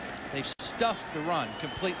interceptions. They've stuffed the run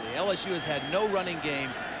completely. LSU has had no running game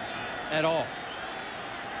at all.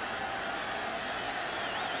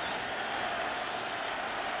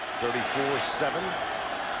 (34-7).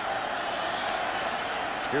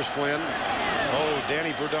 Here's Flynn. Oh,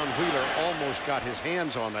 Danny Verdun-Wheeler almost got his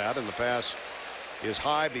hands on that, and the pass is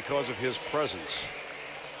high because of his presence.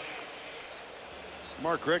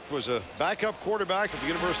 Mark Richt was a backup quarterback at the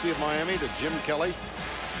University of Miami to Jim Kelly,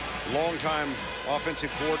 longtime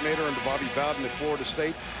offensive coordinator under Bobby Bowden at Florida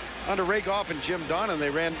State. Under Ray Goff and Jim Dunn, and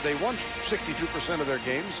they won 62% of their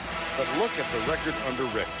games. But look at the record under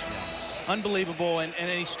Richt. Unbelievable, and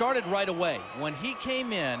he started right away. When he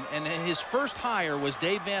came in, and his first hire was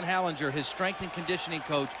Dave Van Hallinger, his strength and conditioning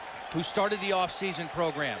coach, who started the offseason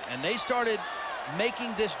program. And they started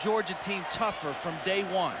making this Georgia team tougher from day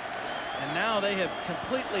one. And now they have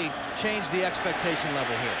completely changed the expectation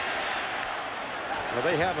level here. Well,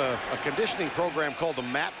 they have a conditioning program called the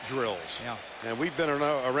MAT drills. Yeah. And we've been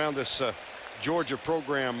around this Georgia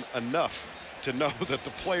program enough to know that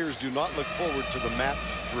the players do not look forward to the MAT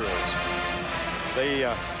drills. They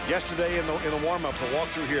yesterday in the warm-up, the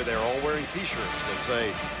walk-through here, they're all wearing T-shirts that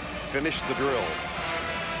say, "Finish the drill."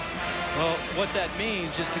 Well, what that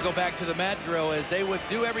means, just to go back to the MAT drill, is they would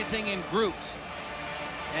do everything in groups.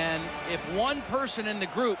 And if one person in the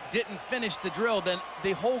group didn't finish the drill, then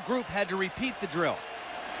the whole group had to repeat the drill.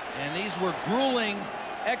 And these were grueling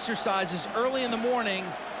exercises early in the morning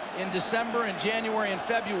in December and January and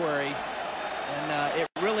February. And it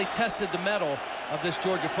really tested the mettle of this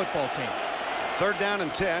Georgia football team. 3rd down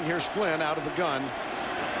and 10. Here's Flynn out of the gun.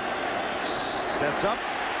 Sets up.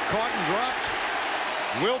 Caught and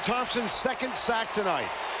dropped. Will Thompson's 2nd sack tonight.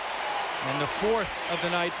 And the 4th of the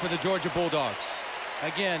night for the Georgia Bulldogs.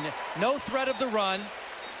 Again, no threat of the run.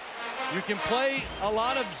 You can play a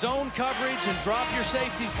lot of zone coverage and drop your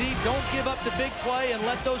safeties deep. Don't give up the big play and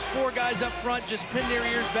let those 4 guys up front just pin their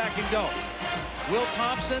ears back and go. Will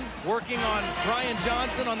Thompson working on Brian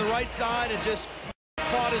Johnson on the right side and just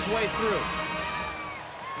fought his way through.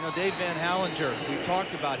 You know, Dave Van Hallinger, we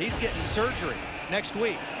talked about, he's getting surgery next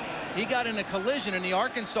week. He got in a collision in the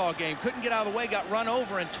Arkansas game, couldn't get out of the way, got run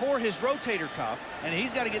over and tore his rotator cuff, and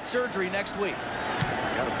he's got to get surgery next week.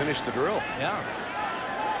 Got to finish the drill. Yeah.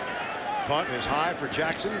 Punt is high for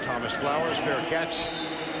Jackson. Thomas Flowers, fair catch.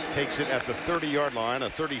 Takes it at the 30-yard line. A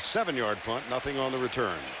 37-yard punt. Nothing on the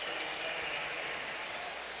return.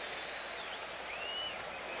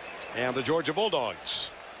 And the Georgia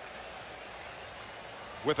Bulldogs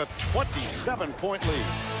with a 27-point lead.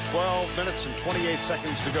 12 minutes and 28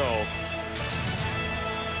 seconds to go.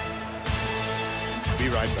 Be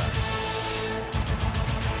right back.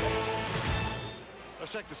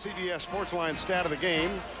 Let's check the CBS Sportsline stat of the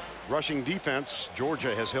game. Rushing defense,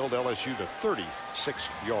 Georgia has held LSU to 36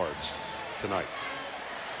 yards tonight.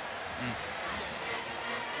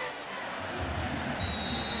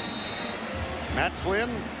 Matt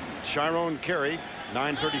Flynn, Chiron Carey,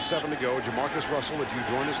 9:37 to go. Jamarcus Russell, if you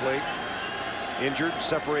join us late, injured,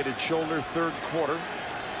 separated shoulder, 3rd quarter.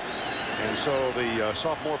 And so the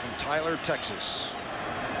sophomore from Tyler, Texas,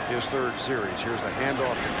 his 3rd series. Here's the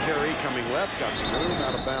handoff to Carey, coming left, got some room,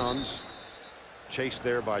 out of bounds. Chased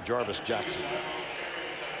there by Jarvis Jackson.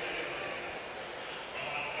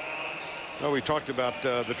 Well, we talked about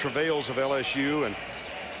the travails of LSU, and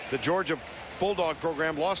the Georgia Bulldog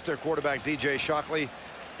program lost their quarterback DJ Shockley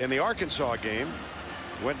in the Arkansas game.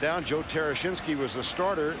 Went down. Joe Tarashinsky was the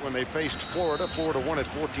starter when they faced Florida. Florida won at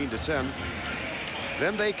 14-10.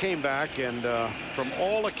 Then they came back, and from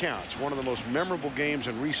all accounts, one of the most memorable games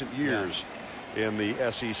in recent years in the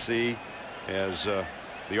SEC, as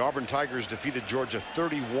the Auburn Tigers defeated Georgia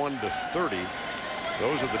 31-30.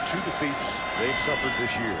 Those are the 2 defeats they've suffered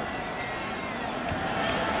this year.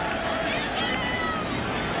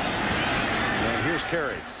 And here's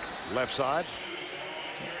Carey, left side.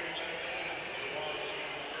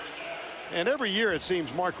 And every year it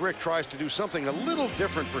seems Mark Richt tries to do something a little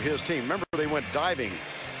different for his team. Remember, they went diving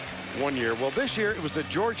one year. Well, this year it was the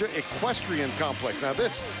Georgia Equestrian Complex. Now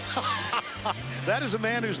this, that is a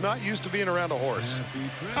man who's not used to being around a horse.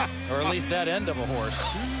 Or at least that end of a horse.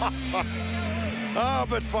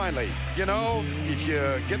 But finally, you know, if you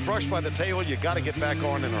get brushed by the tail, you got to get back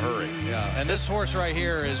on in a hurry. Yeah, and this horse right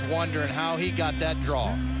here is wondering how he got that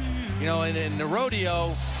draw. You know, in the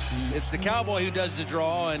rodeo, it's the cowboy who does the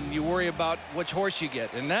draw, and you worry about which horse you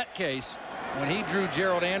get. In that case, when he drew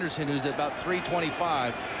Gerald Anderson, who's at about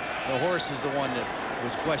 325, the horse is the one that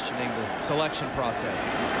was questioning the selection process.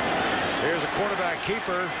 Here's a quarterback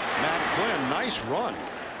keeper, Matt Flynn. Nice run.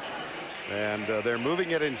 And they're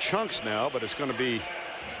moving it in chunks now, but it's going to be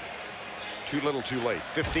too little too late.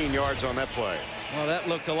 15 yards on that play. Well, that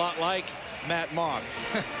looked a lot like Matt Mock.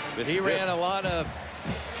 He ran a lot of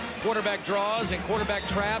quarterback draws and quarterback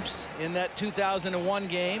traps in that 2001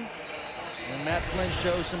 game. And Matt Flynn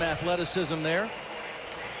shows some athleticism there.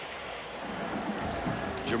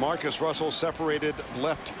 Jamarcus Russell separated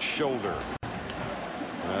left shoulder.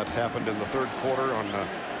 That happened in the 3rd quarter on a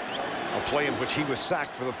play in which he was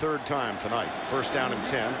sacked for the 3rd time tonight. 1st down and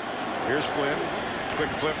 10. Here's Flynn. Quick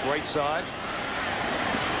flip right side.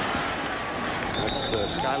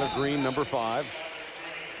 That's Skylar Green, number 5.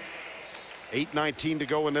 8:19 to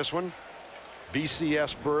go in this one.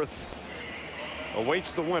 BCS berth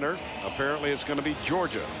awaits the winner. Apparently it's going to be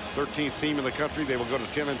Georgia, 13th team in the country. They will go to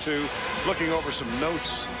 10-2. Looking over some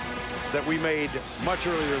notes that we made much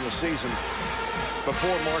earlier in the season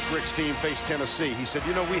before Mark Richt's team faced Tennessee. He said,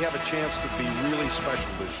 you know, we have a chance to be really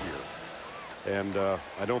special this year. And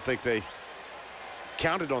I don't think they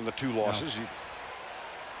counted on the 2 losses. No. You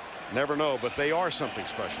never know, but they are something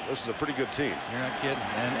special. This is a pretty good team. You're not kidding.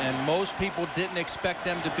 And most people didn't expect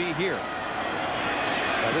them to be here.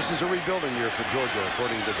 Now, this is a rebuilding year for Georgia,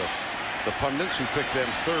 according to the pundits who picked them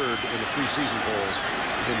 3rd in the preseason polls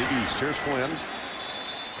in the East. Here's Flynn.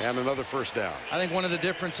 And another 1st down. I think one of the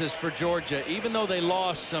differences for Georgia, even though they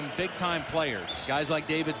lost some big-time players, guys like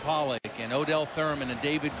David Pollock and Odell Thurman and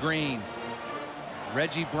David Green,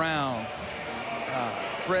 Reggie Brown,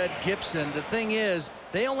 Fred Gibson, the thing is,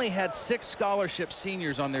 they only had 6 scholarship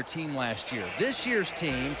seniors on their team last year. This year's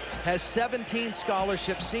team has 17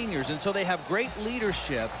 scholarship seniors, and so they have great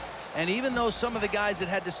leadership And even though some of the guys that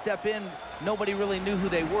had to step in, nobody really knew who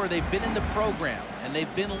they were, they've been in the program and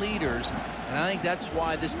they've been leaders, and I think that's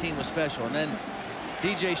why this team was special. And then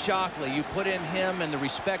DJ Shockley, you put in him and the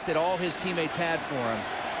respect that all his teammates had for him,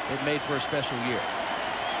 it made for a special year.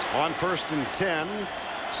 On 1st and 10,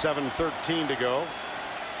 7:13 to go.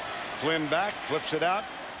 Flynn back, flips it out.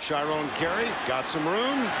 Chiron Carey got some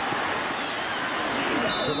room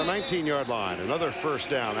to the 19-yard line. Another first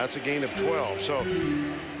down. That's a gain of 12. So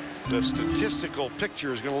the statistical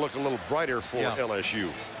picture is going to look a little brighter for LSU.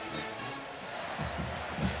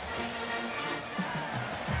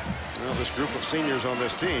 Well, this group of seniors on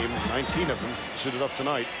this team, 19 of them suited up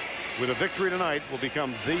tonight. With a victory tonight, will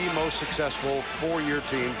become the most successful four-year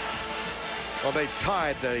team. Well, they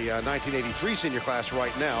tied the 1983 senior class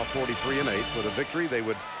right now, 43-8. With a victory, they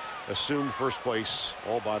would assume first place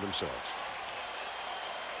all by themselves.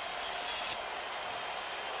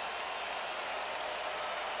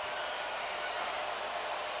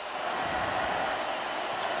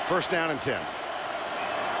 First down and 10.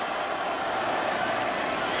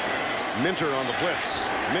 Minter on the blitz.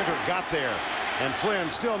 Minter got there, and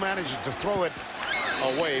Flynn still manages to throw it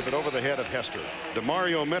away, but over the head of Hester.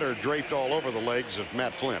 DeMario Minter draped all over the legs of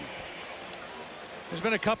Matt Flynn. There's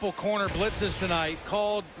been a couple corner blitzes tonight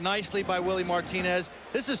called nicely by Willie Martinez.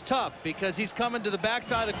 This is tough because he's coming to the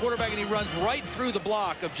backside of the quarterback and he runs right through the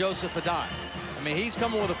block of Joseph Adai. I mean, he's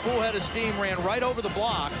coming with a full head of steam, ran right over the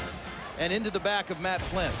block and into the back of Matt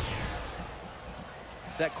Flynn.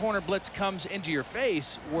 If that corner blitz comes into your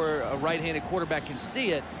face where a right-handed quarterback can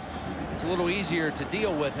see it, it's a little easier to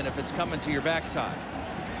deal with than if it's coming to your backside.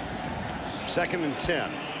 2nd and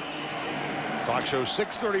 10. Clock shows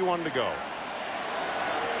 6:31 to go.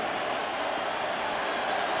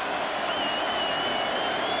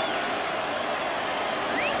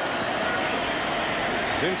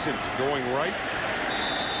 Vincent going right.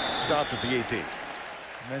 Stopped at the 18.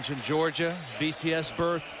 Mentioned Georgia, BCS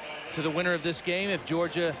berth to the winner of this game. If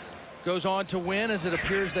Georgia goes on to win, as it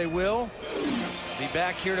appears they will, be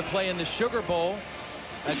back here to play in the Sugar Bowl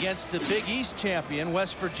against the Big East champion,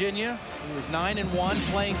 West Virginia, who was 9-1,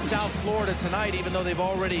 playing South Florida tonight, even though they've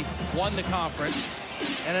already won the conference.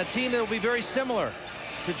 And a team that will be very similar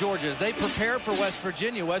to Georgia as they prepare for West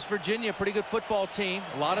Virginia. West Virginia, a pretty good football team.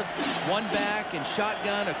 A lot of one back and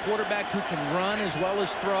shotgun, a quarterback who can run as well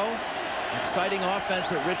as throw. Exciting offense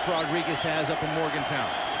that Rich Rodriguez has up in Morgantown.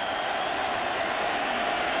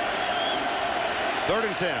 3rd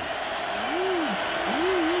and 10.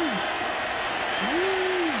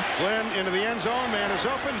 Flynn into the end zone. Man is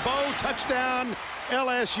open. Bowe, touchdown,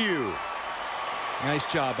 LSU. Nice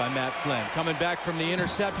job by Matt Flynn. Coming back from the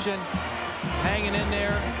interception, hanging in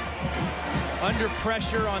there, under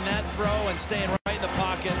pressure on that throw and staying right in the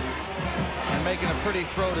pocket and making a pretty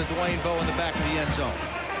throw to Dwayne Bowe in the back of the end zone.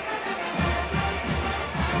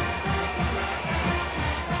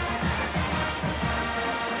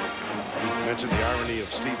 Mentioned the irony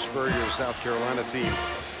of Steve Spurrier's South Carolina team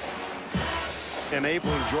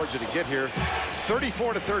enabling Georgia to get here.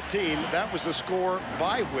 34-13. That was the score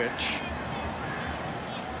by which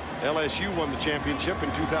LSU won the championship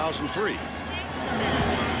in 2003.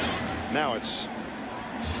 Now it's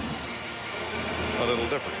a little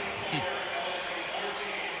different.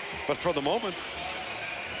 But for the moment,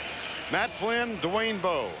 Matt Flynn, Dwayne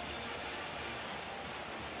Bowe.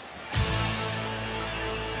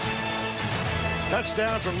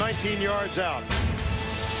 Touchdown from 19 yards out.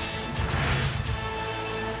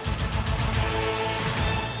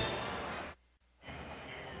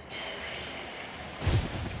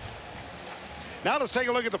 Now let's take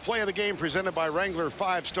a look at the play of the game presented by Wrangler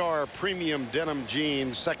 5-Star Premium Denim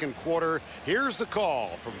Jeans. Second quarter. Here's the call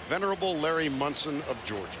from venerable Larry Munson of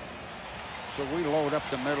Georgia. So we load up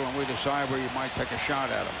the middle and we decide where you might take a shot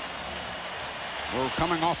at them. We're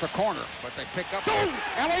coming off the corner, but they pick up.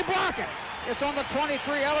 And we block it. It's on the 23.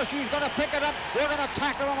 LSU's going to pick it up. We're going to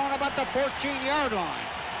tackle them on about the 14-yard line.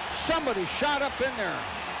 Somebody shot up in there.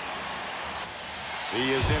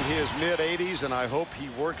 He is in his mid-80s, and I hope he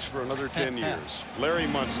works for another 10 years. Larry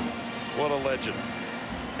Munson, what a legend.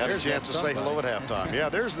 Had a chance to say hello at halftime. Yeah,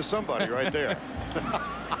 there's the somebody right there.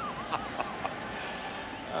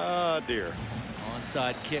 Oh, dear.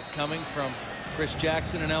 Onside kick coming from Chris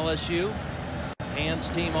Jackson and LSU. Hands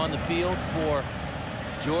team on the field for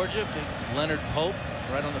Georgia. Big Leonard Pope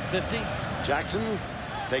right on the 50. Jackson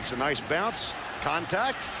takes a nice bounce.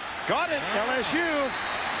 Contact. Got it. LSU.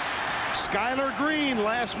 Skylar Green,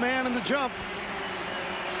 last man in the jump.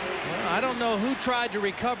 Well, I don't know who tried to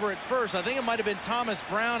recover it first. I think it might have been Thomas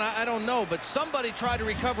Brown. I don't know, but somebody tried to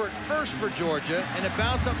recover it first for Georgia, and it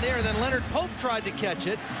bounced up in the air. Then Leonard Pope tried to catch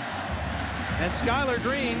it, And Skylar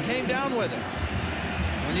Green came down with it.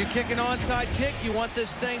 When you kick an onside kick, you want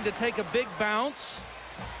this thing to take a big bounce.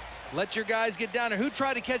 Let your guys get down there. Who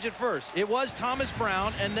tried to catch it first? It was Thomas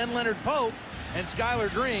Brown and then Leonard Pope, and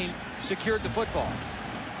Skylar Green secured the football.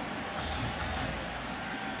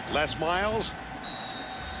 Les Miles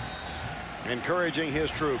encouraging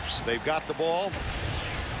his troops. They've got the ball.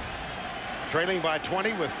 Trailing by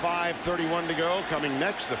 20 with 5:31 to go. Coming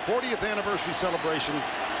next, the 40th anniversary celebration,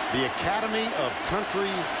 the Academy of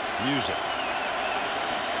Country Music.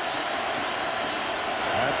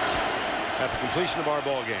 At the completion of our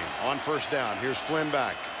ball game, on first down, here's Flynn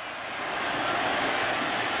back.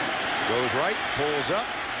 Goes right, pulls up.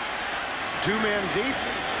 2 men deep.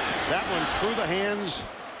 That one through the hands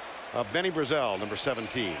of Benny Brazel, number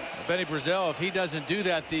 17. Benny Brazel, if he doesn't do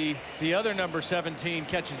that, the other number 17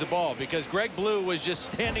 catches the ball, because Greg Blue was just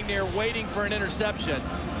standing there waiting for an interception,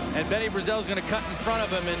 and Benny Brazel's going to cut in front of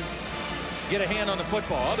him and get a hand on the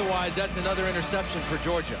football. Otherwise, that's another interception for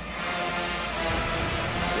Georgia.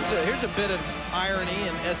 Here's a bit of irony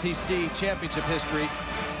in SEC championship history.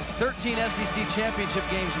 13 SEC championship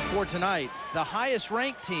games before tonight. The highest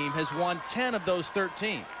ranked team has won 10 of those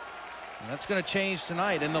 13. And that's going to change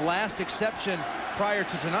tonight. And the last exception prior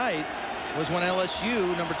to tonight was when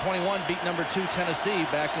LSU, number 21, beat number 2 Tennessee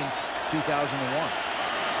back in 2001.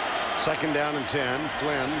 Second down and 10.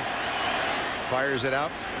 Flynn fires it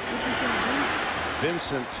out.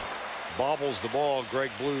 Vincent bobbles the ball.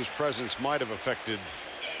 Greg Blue's presence might have affected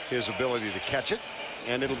his ability to catch it,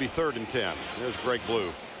 and it'll be 3rd and 10. There's Greg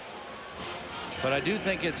Blue. But I do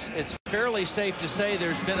think it's fairly safe to say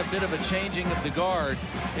there's been a bit of a changing of the guard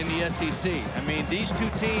in the SEC. I mean, these two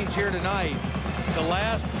teams here tonight, the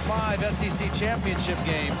last 5 SEC championship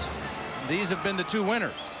games, these have been the 2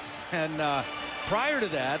 winners. And prior to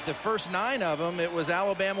that, the first 9 of them, it was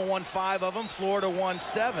Alabama won 5 of them, Florida won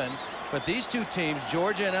 7. But these two teams,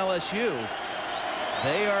 Georgia and LSU,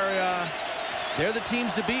 they're the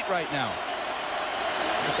teams to beat right now.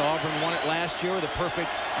 This Auburn won it last year with a perfect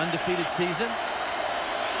undefeated season.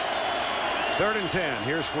 3rd and 10.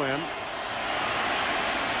 Here's Flynn.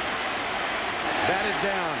 Batted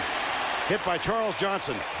down. Hit by Charles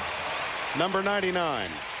Johnson, number 99.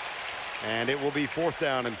 And it will be 4th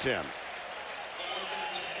down and 10.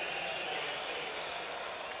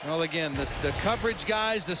 Well, again, the coverage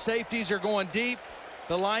guys, the safeties are going deep.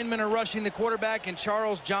 The linemen are rushing the quarterback, and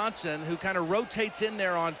Charles Johnson, who kind of rotates in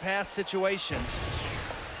there on pass situations,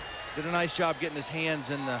 did a nice job getting his hands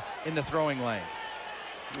in the throwing lane.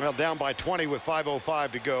 Well, down by 20 with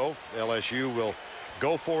 5:05 to go. LSU will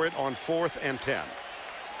go for it on 4th and 10.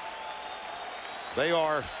 They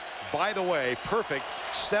are, by the way, perfect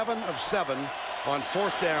 7 of 7 on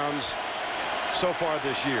 4th downs so far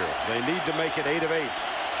this year. They need to make it 8 of 8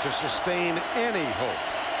 to sustain any hope.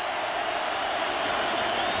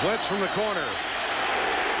 Blitz from the corner.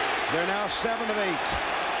 They're now 7 of 8.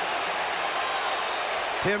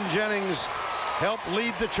 Tim Jennings helped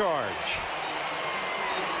lead the charge.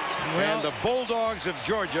 Well, and the Bulldogs of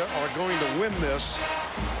Georgia are going to win this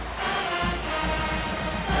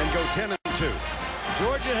and go 10-2.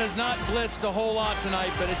 Georgia has not blitzed a whole lot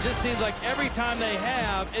tonight, but it just seems like every time they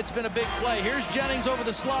have, it's been a big play. Here's Jennings over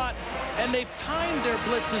the slot, and they've timed their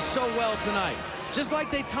blitzes so well tonight. Just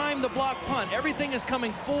like they timed the block punt. Everything is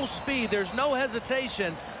coming full speed. There's no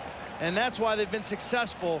hesitation, and that's why they've been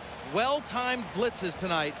successful. Well-timed blitzes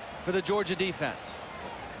tonight for the Georgia defense.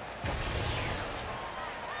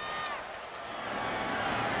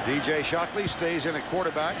 DJ Shockley stays in at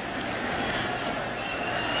quarterback.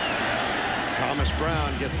 Thomas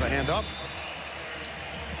Brown gets the handoff.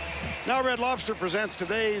 Now Red Lobster presents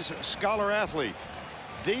today's Scholar Athlete,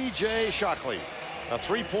 DJ Shockley, a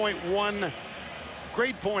 3.1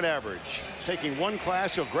 grade point average. Taking 1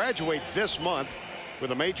 class, he'll graduate this month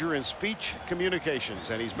with a major in speech communications,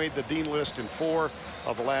 and he's made the dean list in 4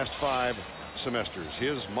 of the last 5 semesters.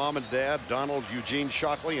 His mom and dad, Donald Eugene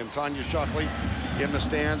Shockley and Tanya Shockley, in the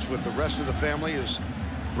stands with the rest of the family. His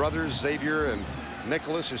brothers Xavier and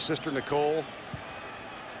Nicholas, his sister Nicole.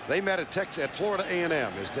 They met at Florida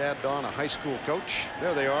A&M. His dad Don, a high school coach.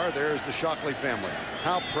 There they are. There's the Shockley family.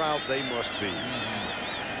 How proud they must be.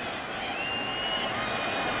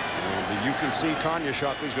 And you can see Tanya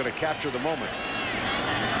Shockley's going to capture the moment.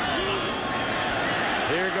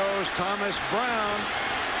 Here goes Thomas Brown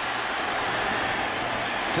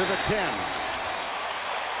to the 10.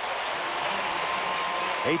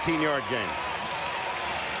 18-yard gain.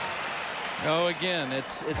 Oh, again,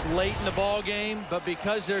 it's late in the ball game, but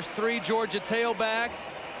because there's 3 Georgia tailbacks,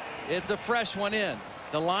 it's a fresh one in.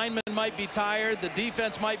 The linemen might be tired, the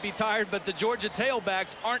defense might be tired, but the Georgia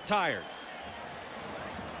tailbacks aren't tired.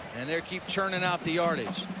 And they keep churning out the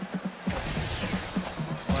yardage.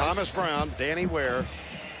 Thomas Brown, Danny Ware,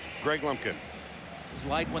 Greg Lumpkin. It's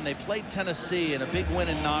like when they played Tennessee in a big win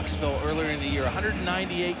in Knoxville earlier in the year.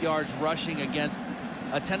 198 yards rushing against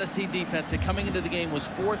a Tennessee defense that coming into the game was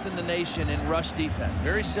 4th in the nation in rush defense.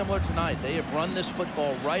 Very similar tonight. They have run this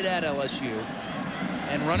football right at LSU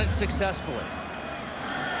and run it successfully.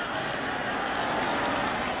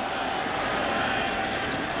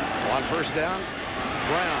 On first down,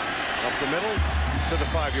 Brown up the middle to the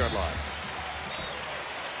 5-yard line.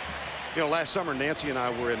 You know, last summer, Nancy and I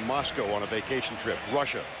were in Moscow on a vacation trip,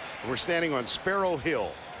 Russia. We're standing on Sparrow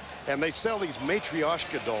Hill, and they sell these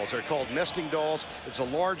matryoshka dolls. They're called nesting dolls. It's a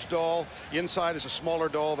large doll. Inside is a smaller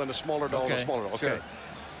doll, then a smaller doll, and a smaller doll. Okay. Sure.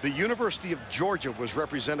 The University of Georgia was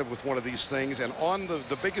represented with one of these things, and on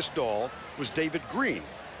the biggest doll was David Green.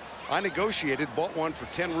 I negotiated, bought one for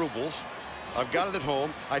 10 rubles. I've got it at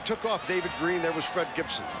home. I took off David Green. There was Fred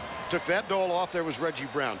Gibson. Took that doll off. There was Reggie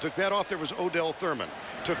Brown. Took that off. There was Odell Thurman.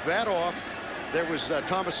 Took that off. There was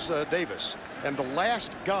Thomas Davis. And the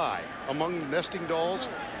last guy among the nesting dolls,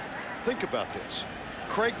 think about this,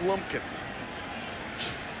 Craig Lumpkin.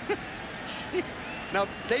 Now,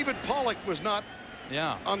 David Pollock was not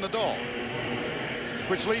on the doll,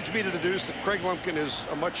 which leads me to deduce that Craig Lumpkin is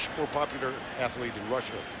a much more popular athlete in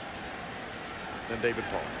Russia than David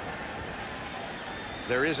Pollock.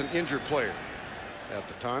 There is an injured player at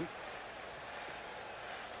the time.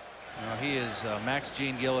 He is Max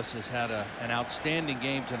Gene Gillis has had an outstanding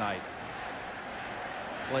game tonight.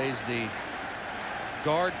 Plays the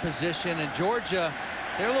guard position, and Georgia,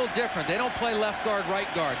 they're a little different. They don't play left guard,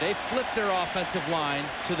 right guard. They flip their offensive line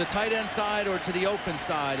to the tight end side or to the open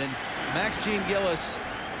side, and Max Gene Gillis,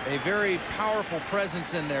 a very powerful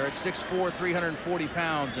presence in there at 6'4", 340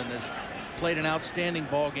 pounds, and has played an outstanding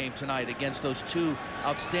ball game tonight against those two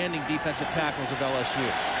outstanding defensive tackles of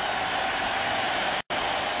LSU.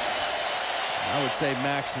 I would say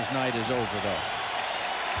Max's night is over, though.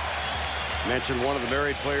 Mentioned one of the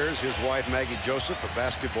married players, his wife Maggie Joseph, a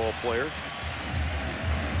basketball player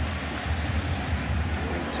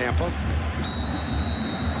in Tampa.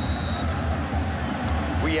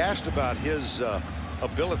 We asked about his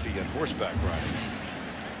ability in horseback riding.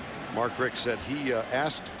 Mark Richt said he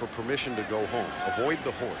asked for permission to go home, avoid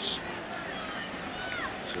the horse.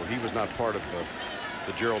 So he was not part of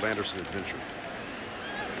the Gerald Anderson adventure.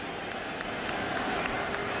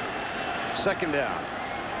 Second down.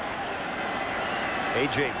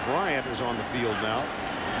 A.J. Bryant is on the field now.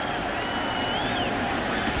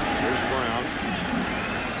 Here's Brown.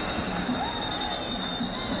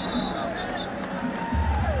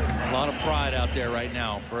 A lot of pride out there right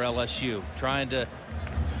now for LSU, trying to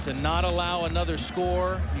not allow another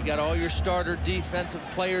score. You got all your starter defensive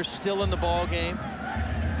players still in the ball game,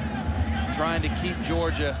 trying to keep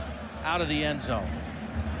Georgia out of the end zone.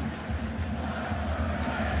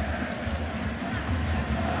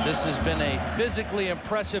 This has been a physically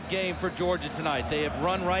impressive game for Georgia tonight. They have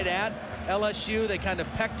run right at LSU. They kind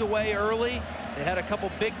of pecked away early. They had a couple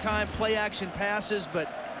big-time play-action passes,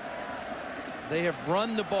 but they have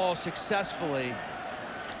run the ball successfully.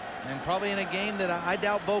 And probably in a game that I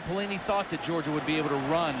doubt Bo Pelini thought that Georgia would be able to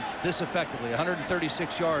run this effectively.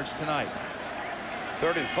 136 yards tonight.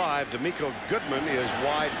 3rd and 5. D'Amico Goodman is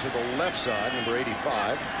wide to the left side, number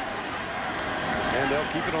 85. And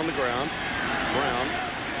they'll keep it on the ground. Brown.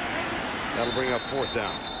 That'll bring up 4th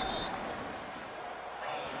down.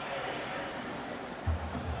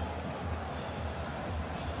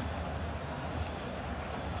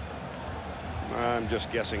 I'm just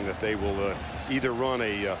guessing that they will either run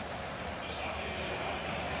a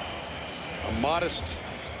modest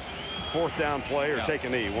 4th down play or take a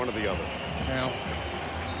knee, one or the other. Now,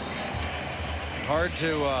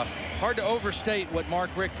 hard to overstate what Mark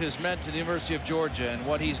Richt has meant to the University of Georgia and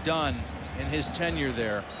what he's done in his tenure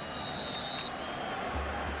there.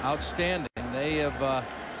 Outstanding. They have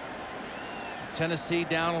Tennessee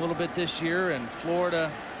down a little bit this year, and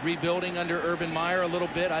Florida rebuilding under Urban Meyer a little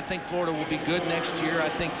bit. I think Florida will be good next year. I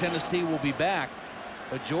think Tennessee will be back.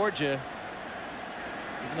 But Georgia,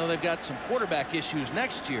 even though they've got some quarterback issues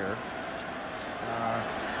next year,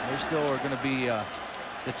 they still are going to be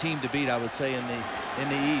the team to beat, I would say, in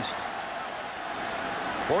the East.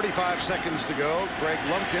 45 seconds to go. Greg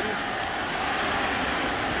Lumpkin.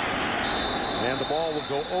 And the ball will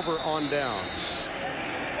go over on downs.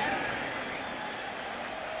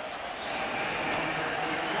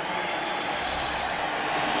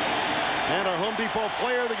 And our Home Depot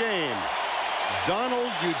player of the game,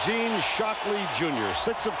 Donald Eugene Shockley Jr.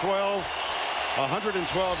 6 of 12,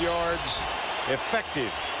 112 yards,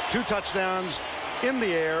 effective. 2 touchdowns in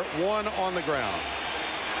the air, 1 on the ground.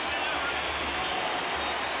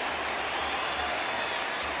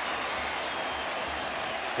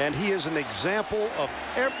 And he is an example of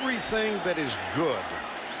everything that is good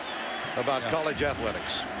about college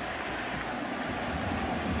athletics.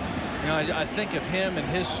 You know, I think of him and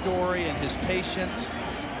his story and his patience.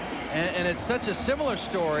 And it's such a similar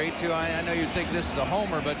story to, I know you'd think this is a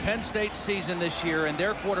homer, but Penn State's season this year and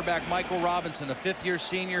their quarterback, Michael Robinson, a fifth-year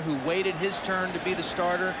senior who waited his turn to be the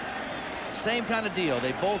starter. Same kind of deal.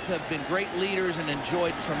 They both have been great leaders and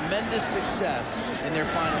enjoyed tremendous success in their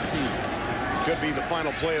final season. Could be the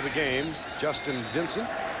final play of the game. Justin Vincent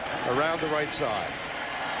around the right side.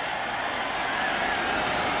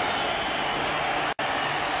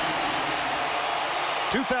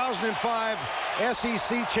 '2005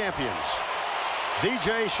 SEC champions,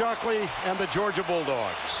 DJ Shockley and the Georgia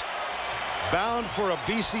Bulldogs, bound for a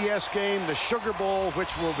BCS game, the Sugar Bowl,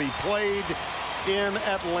 which will be played in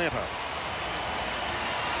Atlanta.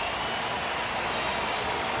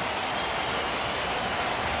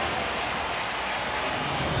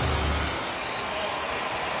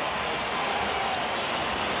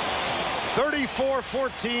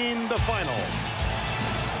 (34-14) the final.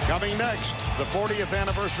 Coming next, the 40th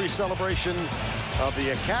anniversary celebration of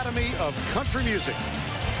the Academy of Country Music.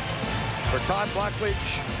 For Todd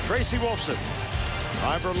Blackledge, Tracy Wolfson,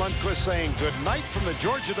 I'm Vern Lundquist saying good night from the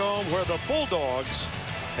Georgia Dome, where the Bulldogs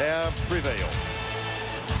have prevailed.